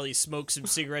speck probably smoked some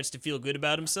cigarettes to feel good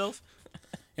about himself.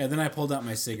 Yeah, then I pulled out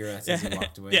my cigarettes as he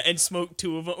walked away. Yeah, and smoked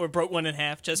 2 of them, or broke one in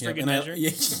half just for good and measure.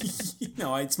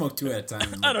 No, I'd smoke 2 at a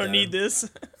time. and I look don't at need 'em. this.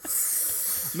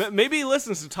 Maybe he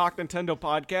listens to Talk Nintendo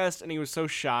podcast and he was so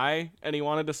shy and he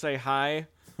wanted to say hi,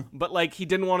 but like he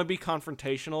didn't want to be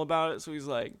confrontational about it, so he's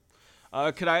like,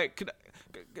 could I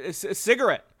a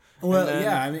cigarette? Well, then-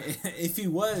 yeah. I mean, if he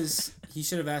was, he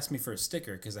should have asked me for a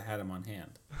sticker because I had him on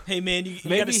hand. Hey man, you got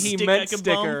Maybe a he stick meant I can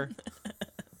sticker.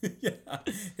 Yeah.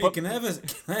 Hey, can I have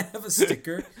a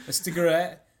sticker? A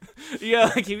stickerette?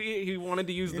 Yeah, like he wanted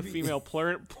to use the female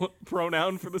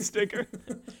pronoun for the sticker.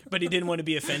 bum, but he didn't want to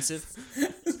be offensive.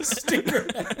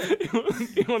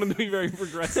 Stickerette. He wanted to be very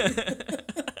progressive.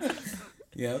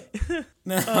 Yep.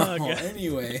 No. God.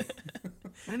 Anyway,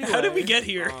 How did we get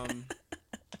here?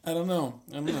 I don't know.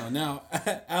 Now,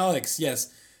 Alex,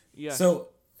 yes. Yeah. So,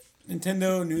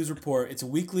 Nintendo News Report. It's a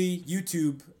weekly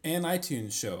YouTube and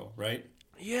iTunes show, right?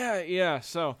 Yeah.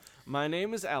 So, my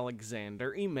name is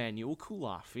Alexander Emmanuel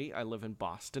Kulafi. I live in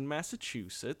Boston,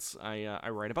 Massachusetts. I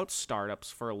write about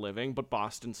startups for a living, but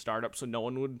Boston startups, so no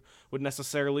one would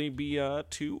necessarily be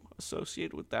too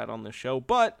associated with that on the show.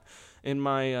 But in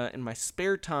my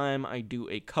spare time, I do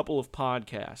a couple of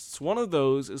podcasts. One of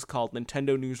those is called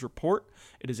Nintendo News Report.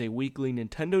 It is a weekly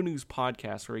Nintendo news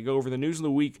podcast where we go over the news of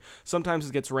the week. Sometimes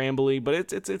it gets rambly,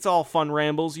 but it's all fun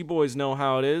rambles. You boys know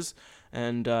how it is.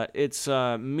 And it's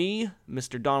me,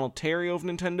 Mr. Donald Terry of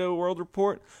Nintendo World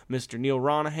Report, Mr. Neil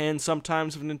Ronahan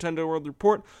sometimes of Nintendo World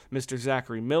Report, Mr.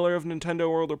 Zachary Miller of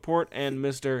Nintendo World Report, and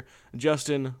Mr.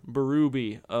 Justin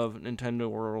Berube of Nintendo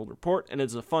World Report. And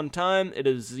it's a fun time. It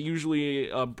is usually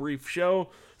a brief show.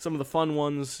 Some of the fun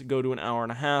ones go to an hour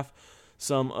and a half.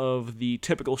 Some of the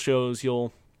typical shows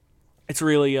it's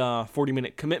really a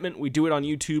 40-minute commitment. We do it on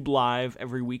YouTube live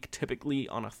every week, typically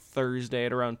on a Thursday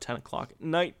at around 10 o'clock at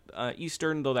night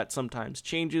Eastern, though that sometimes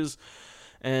changes.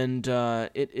 And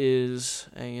it is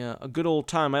a good old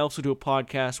time. I also do a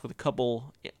podcast with a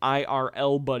couple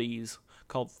IRL buddies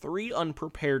called 3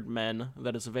 Unprepared Men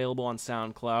that is available on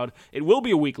SoundCloud. It will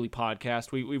be a weekly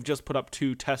podcast. We've just put up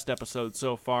 2 test episodes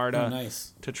so far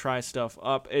Nice. to try stuff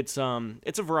up. It's a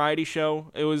variety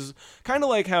show. It was kind of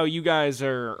like how you guys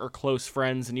are close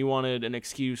friends and you wanted an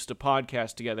excuse to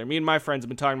podcast together. Me and my friends have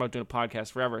been talking about doing a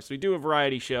podcast forever, so we do a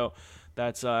variety show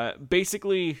that's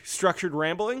basically structured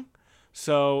rambling.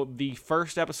 So the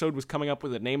first episode was coming up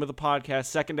with the name of the podcast.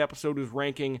 Second episode was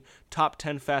ranking top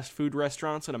 10 fast food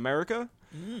restaurants in America.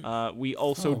 We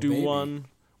also do baby. one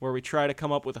where we try to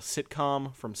come up with a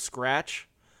sitcom from scratch,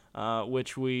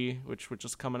 which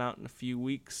is coming out in a few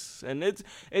weeks. And it's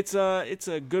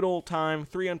a good old time.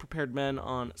 3 Unprepared Men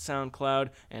on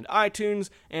SoundCloud and iTunes,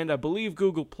 and I believe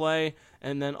Google Play.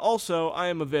 And then also I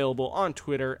am available on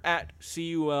Twitter at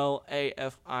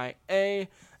CULAFIA.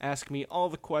 Ask me all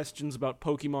the questions about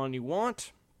Pokemon you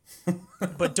want.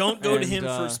 But don't go to And, him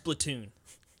for Splatoon.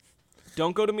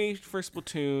 Don't go to me for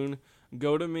Splatoon.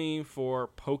 Go to me for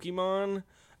Pokemon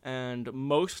and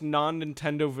most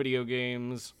non-Nintendo video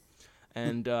games.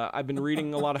 And I've been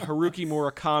reading a lot of Haruki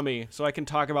Murakami, so I can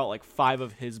talk about like 5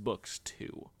 of his books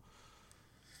too.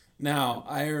 Now,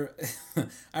 I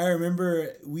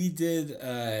remember we did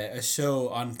a show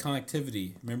on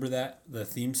connectivity. Remember that? The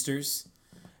Themesters?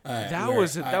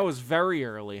 That was very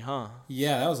early, huh?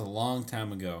 Yeah, that was a long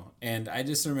time ago. And I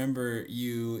just remember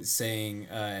you saying,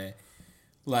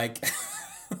 like,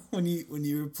 when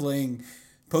you were playing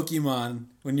Pokemon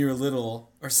when you were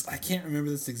little, or I can't remember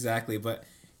this exactly, but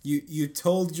you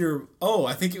told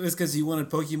I think it was because you wanted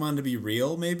Pokemon to be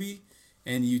real, maybe,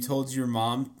 and you told your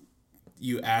mom,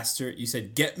 you asked her, you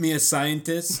said, "Get me a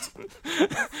scientist."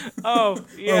 Oh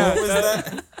yeah, What was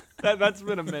that? that's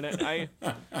been a minute. I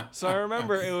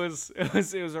remember it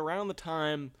was around the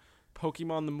time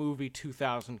Pokemon the movie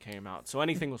 2000 came out, so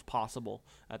anything was possible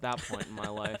at that point in my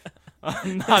life.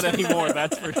 Not anymore,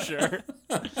 that's for sure.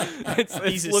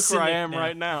 He's a Look where I cynic am now.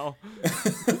 right now.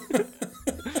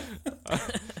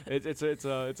 It's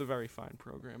a very fine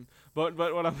program. But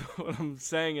what I'm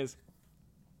saying is,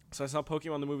 so I saw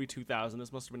Pokemon the movie 2000.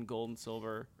 This must have been Gold and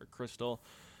Silver or Crystal.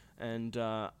 And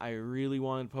I really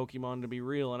wanted Pokemon to be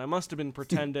real, and I must have been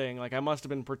pretending.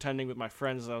 With my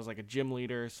friends that I was like a gym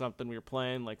leader or something. We were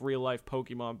playing like real life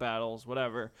Pokemon battles,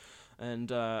 whatever.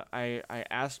 And I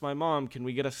asked my mom, "Can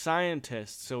we get a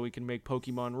scientist so we can make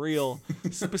Pokemon real?"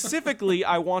 Specifically,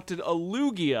 I wanted a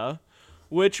Lugia,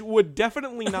 which would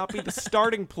definitely not be the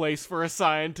starting place for a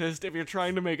scientist if you're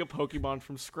trying to make a Pokemon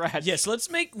from scratch. Yes,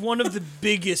 let's make one of the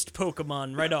biggest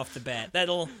Pokemon right off the bat.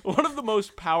 That'll One of the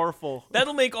most powerful.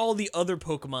 make all the other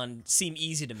Pokemon seem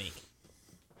easy to make.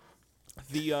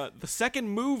 The second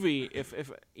movie, if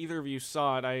either of you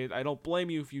saw it, I don't blame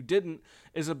you if you didn't,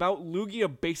 is about Lugia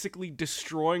basically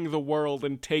destroying the world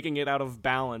and taking it out of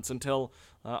balance until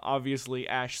Obviously,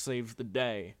 Ash saves the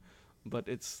day. But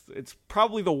it's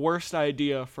probably the worst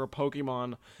idea for a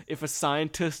Pokemon if a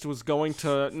scientist was going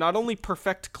to not only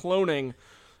perfect cloning,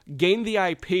 gain the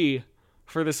IP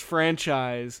for this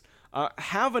franchise,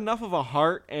 have enough of a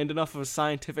heart and enough of a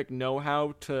scientific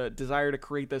know-how to desire to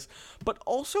create this, but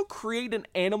also create an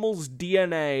animal's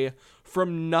DNA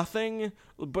from nothing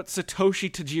but Satoshi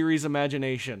Tajiri's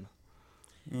imagination.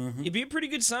 He'd be a pretty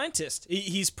good scientist.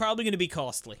 He's probably going to be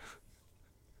costly.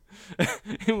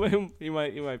 he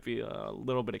might be a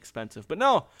little bit expensive, but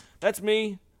no, that's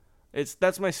me.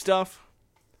 That's my stuff.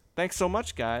 Thanks so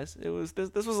much, guys.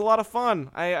 This was a lot of fun.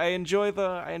 I enjoy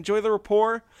the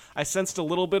rapport. I sensed a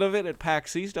little bit of it at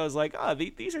PAX East. I was like,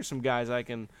 these are some guys I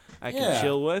can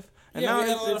chill with. And yeah, now we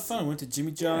had a lot of fun. Went to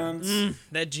Jimmy John's.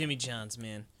 That Jimmy John's,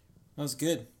 man. That was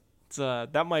good.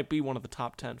 That might be one of the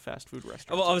top 10 fast food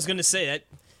restaurants. Well, I was gonna say that.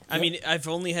 I Yep. mean, I've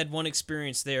only had one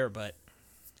experience there, but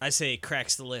I say it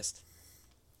cracks the list.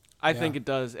 I think it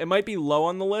does. It might be low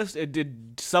on the list.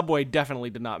 Subway definitely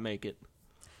did not make it.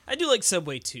 I do like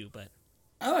Subway too, but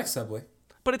I like Subway.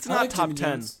 But it's I not like top Jimmy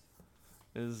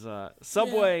 10. John's.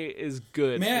 Subway is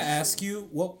good. May I ask you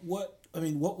what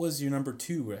was your number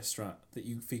 2 restaurant that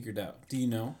you figured out? Do you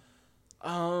know?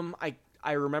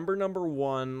 I remember number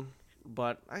 1,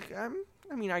 but I could. well,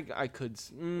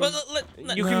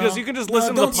 You No. can just No,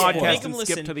 listen to the don't spoil it. podcast make him and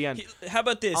listen. skip to the end. How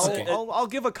about this? I'll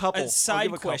give a couple. A side I'll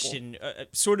give a couple. question,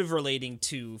 sort of relating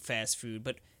to fast food,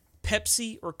 but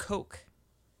Pepsi or Coke?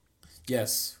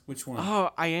 Yes. Which one?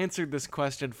 Oh, I answered this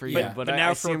question for you, Yeah. but But now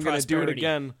I for see I'm going to do it prosperity.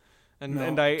 again. And No,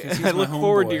 and 'cause he's I my look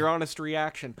forward to homeboy. your honest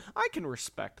reaction. I can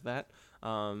respect that.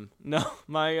 No,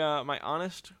 my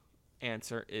honest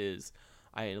answer is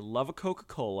I love a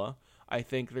Coca-Cola. I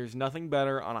think there's nothing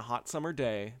better on a hot summer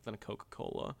day than a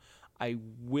Coca-Cola. I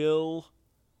will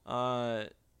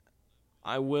Alex.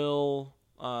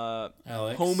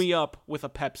 homie up with a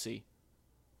Pepsi.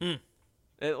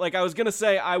 Like I was gonna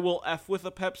say I will F with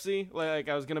a Pepsi. Like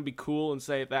I was gonna be cool and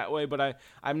say it that way, but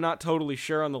I'm not totally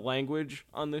sure on the language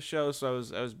on this show, so I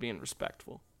was being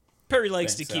respectful. Perry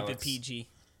likes Thanks, to keep Alex. it PG.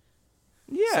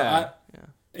 Yeah.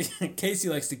 Casey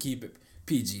likes to keep it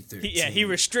PG-13. He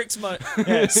restricts my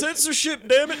censorship.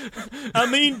 Damn it! I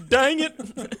mean, dang it!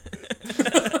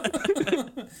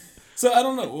 So I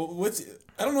don't know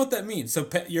I don't know what that means. So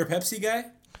you're a Pepsi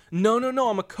guy? No.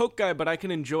 I'm a Coke guy, but I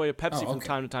can enjoy a Pepsi from okay.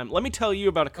 time to time. Let me tell you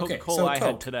about a Okay, Coca-Cola so I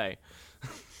had Coke. today.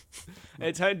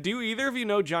 Do either of you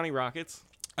know Johnny Rockets?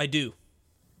 I do.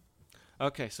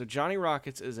 Okay, so Johnny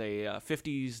Rockets is a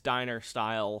 50s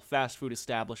diner-style fast food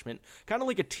establishment, kind of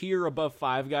like a tier above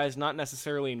Five Guys, not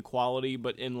necessarily in quality,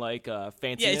 but in like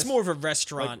fanciness. Yeah, it's more of a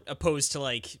restaurant opposed to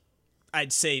like,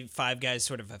 I'd say Five Guys,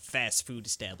 sort of a fast food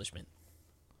establishment.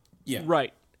 Yeah.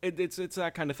 Right. It's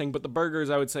that kind of thing, but the burgers,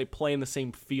 I would say, play in the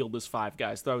same field as Five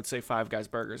Guys, though I would say Five Guys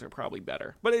burgers are probably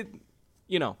better. But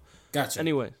Gotcha.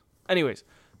 Anyways,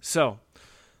 so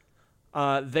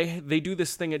they do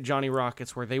this thing at Johnny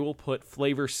Rockets where they will put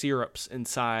flavor syrups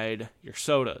inside your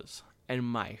sodas. And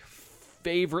my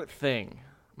favorite thing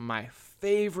at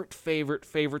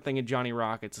Johnny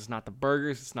Rockets is not the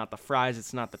burgers, it's not the fries,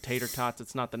 it's not the tater tots,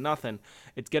 it's not the nothing.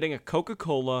 It's getting a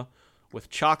Coca-Cola with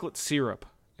chocolate syrup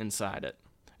inside it.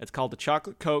 It's called the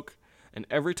Chocolate Coke, and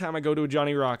every time I go to a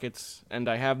Johnny Rockets and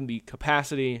I have the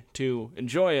capacity to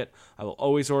enjoy it, I will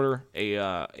always order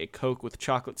a Coke with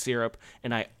chocolate syrup,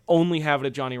 and I only have it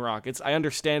at Johnny Rockets. I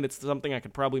understand it's something I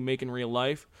could probably make in real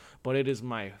life, but it is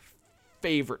my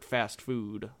favorite fast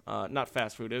food. Not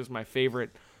fast food, it is my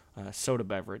favorite soda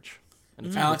beverage, and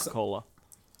it's Alex, Coca-Cola.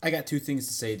 I got 2 things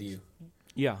to say to you.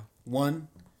 Yeah. 1,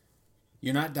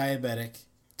 you're not diabetic.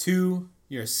 2,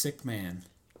 you're a sick man.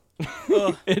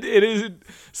 It is.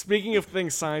 Speaking of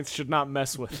things science should not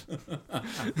mess with.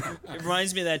 It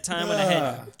reminds me of that time when I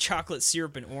had chocolate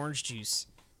syrup and orange juice.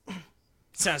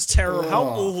 Sounds terrible.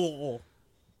 Oh.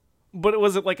 But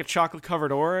was it like a chocolate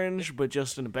covered orange, but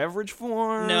just in a beverage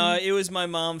form? No, it was my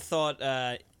mom thought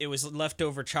it was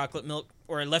leftover chocolate milk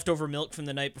or leftover milk from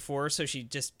the night before, so she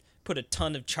just put a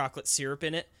ton of chocolate syrup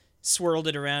in it, swirled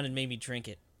it around, and made me drink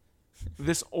it.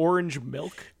 This orange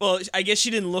milk? Well, I guess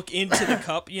she didn't look into the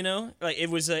cup, like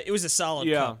it was a solid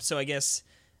Yeah. cup. So I guess,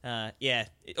 yeah.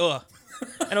 Ugh.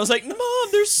 And I was like, Mom,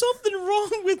 there's something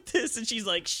wrong with this, and she's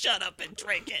like, Shut up and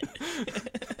drink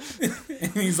it.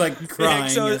 And he's like crying.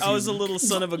 So as I was a he- little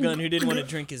son of a gun who didn't want to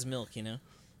drink his milk,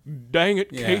 Dang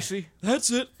it, Yeah. Casey.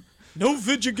 That's it. No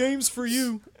video games for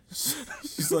you.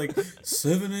 She's like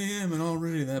 7 a.m. and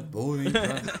already that boy ain't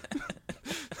crying.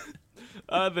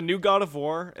 The new God of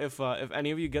War, if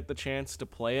any of you get the chance to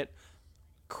play it,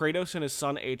 Kratos and his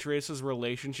son Atreus'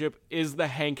 relationship is the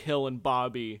Hank Hill and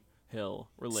Bobby Hill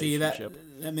See, relationship.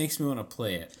 that makes me want to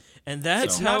play it. And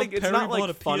that's So- how It's Perry not, like, bought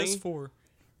a funny. PS4.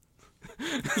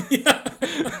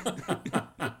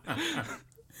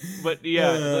 But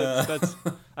yeah,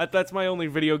 that's my only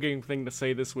video game thing to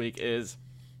say this week is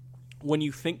when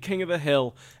you think King of the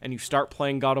Hill and you start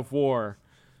playing God of War,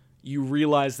 you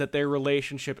realize that their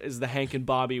relationship is the Hank and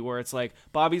Bobby, where it's like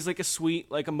Bobby's like a sweet,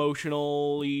 like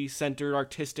emotionally centered,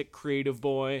 artistic, creative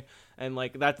boy, and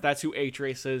like that's who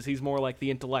Atreus is. He's more like the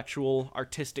intellectual,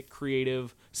 artistic,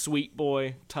 creative, sweet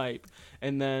boy type,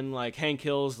 and then like Hank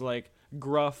Hill's like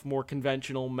gruff, more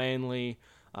conventional, manly.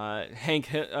 Kratos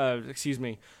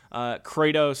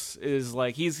is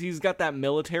like he's got that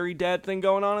military dad thing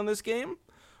going on in this game,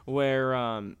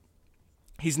 where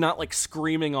he's not like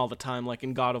screaming all the time like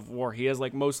in God of War. He has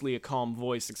like mostly a calm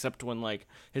voice, except when like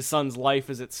his son's life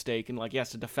is at stake and like he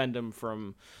has to defend him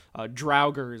from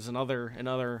Draugrs and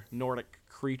other Nordic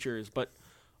creatures. But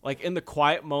like in the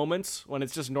quiet moments when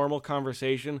it's just normal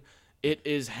conversation, it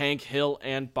is Hank Hill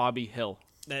and Bobby Hill.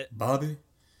 Bobby,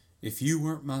 if you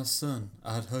weren't my son,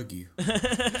 I'd hug you.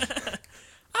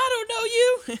 I don't know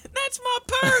you. That's my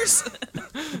purse.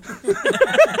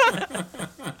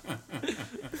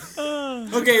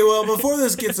 Okay, well, before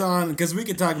this gets on, because we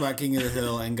could talk about King of the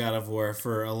Hill and God of War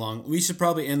for a long... We should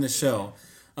probably end the show.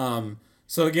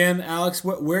 So again, Alex,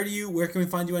 where can we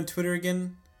find you on Twitter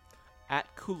again?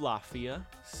 At Kulafia,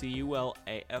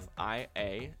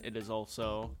 Culafia. It is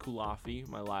also Kulafi,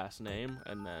 my last name,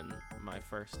 and then my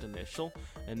first initial.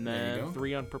 And There you then go.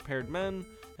 3 Unprepared Men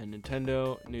and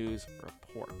Nintendo News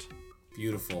Report.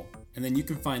 Beautiful. And then you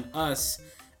can find us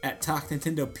at Talk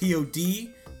Nintendo POD.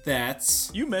 That's...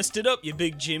 You messed it up, you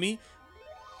big Jimmy.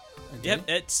 Yep,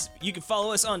 you can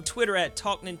follow us on Twitter at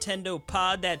Talk Nintendo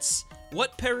Pod. That's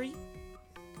what, Perry?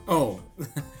 Oh.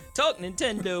 Talk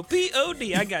Nintendo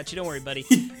POD. I got you. Don't worry, buddy.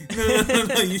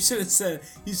 No. You should have said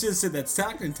that's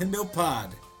Talk Nintendo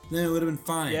Pod. Then it would have been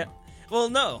fine. Yeah. Well,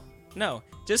 no.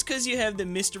 Just because you have the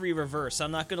mystery reverse,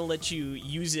 I'm not going to let you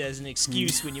use it as an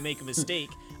excuse when you make a mistake.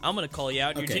 I'm going to call you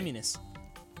out on your Okay. Jimminess.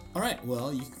 All right.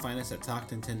 Well, you can find us at Talk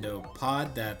Nintendo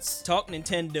Pod. That's... Talk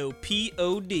Nintendo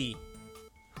POD.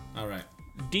 All right.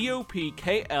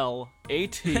 DOPKLAT.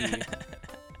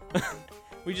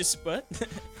 We just, what?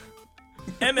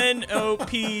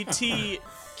 MNOPTQRS.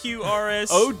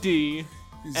 OD.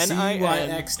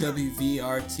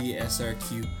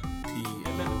 ZYXWVRTSRQP.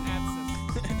 And then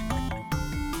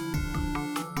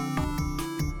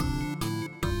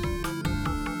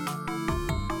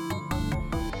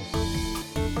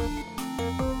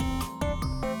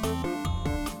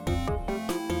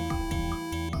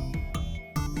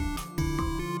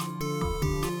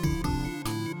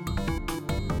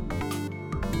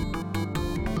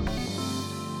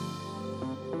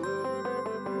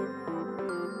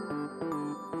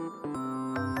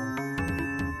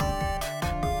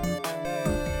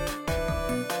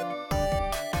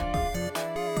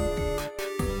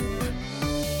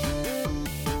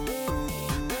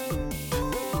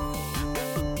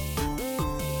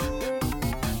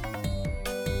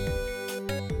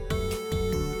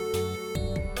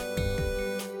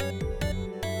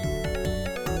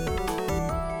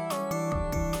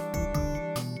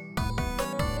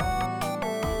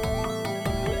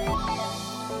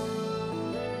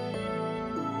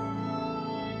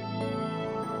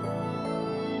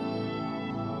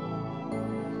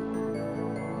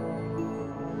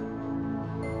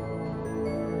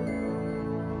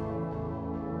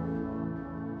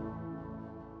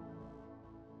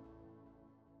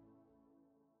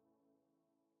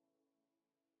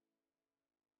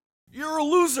You're a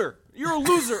loser. You're a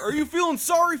loser. Are you feeling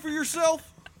sorry for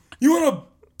yourself? You want a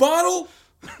bottle?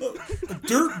 A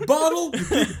dirt bottle? You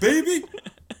big baby?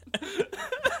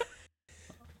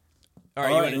 All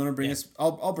All right, you want to to bring us...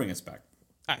 I'll bring us back.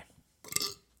 All right.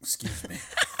 Excuse me.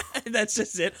 That's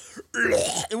just it.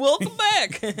 Welcome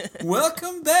back.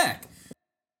 Welcome back.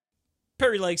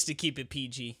 Perry likes to keep it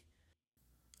PG.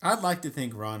 I'd like to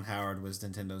think Ron Howard was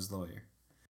Nintendo's lawyer.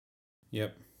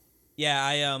 Yep.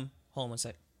 Yeah, hold on one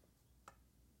sec.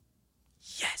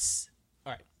 Yes.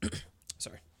 All right.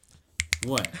 Sorry.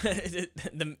 What?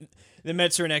 the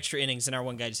Mets are in extra innings, and our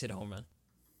one guy just hit a home run.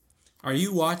 Are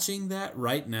you watching that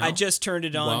right now? I just turned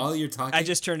it on. While you're talking? I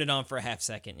just turned it on for a half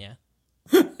second, yeah.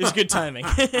 It was good timing.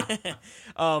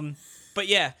 But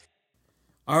yeah.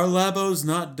 Our Labo's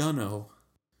not Dunno.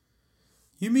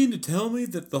 You mean to tell me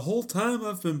that the whole time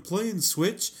I've been playing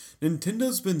Switch,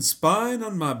 Nintendo's been spying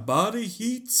on my body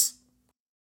heats?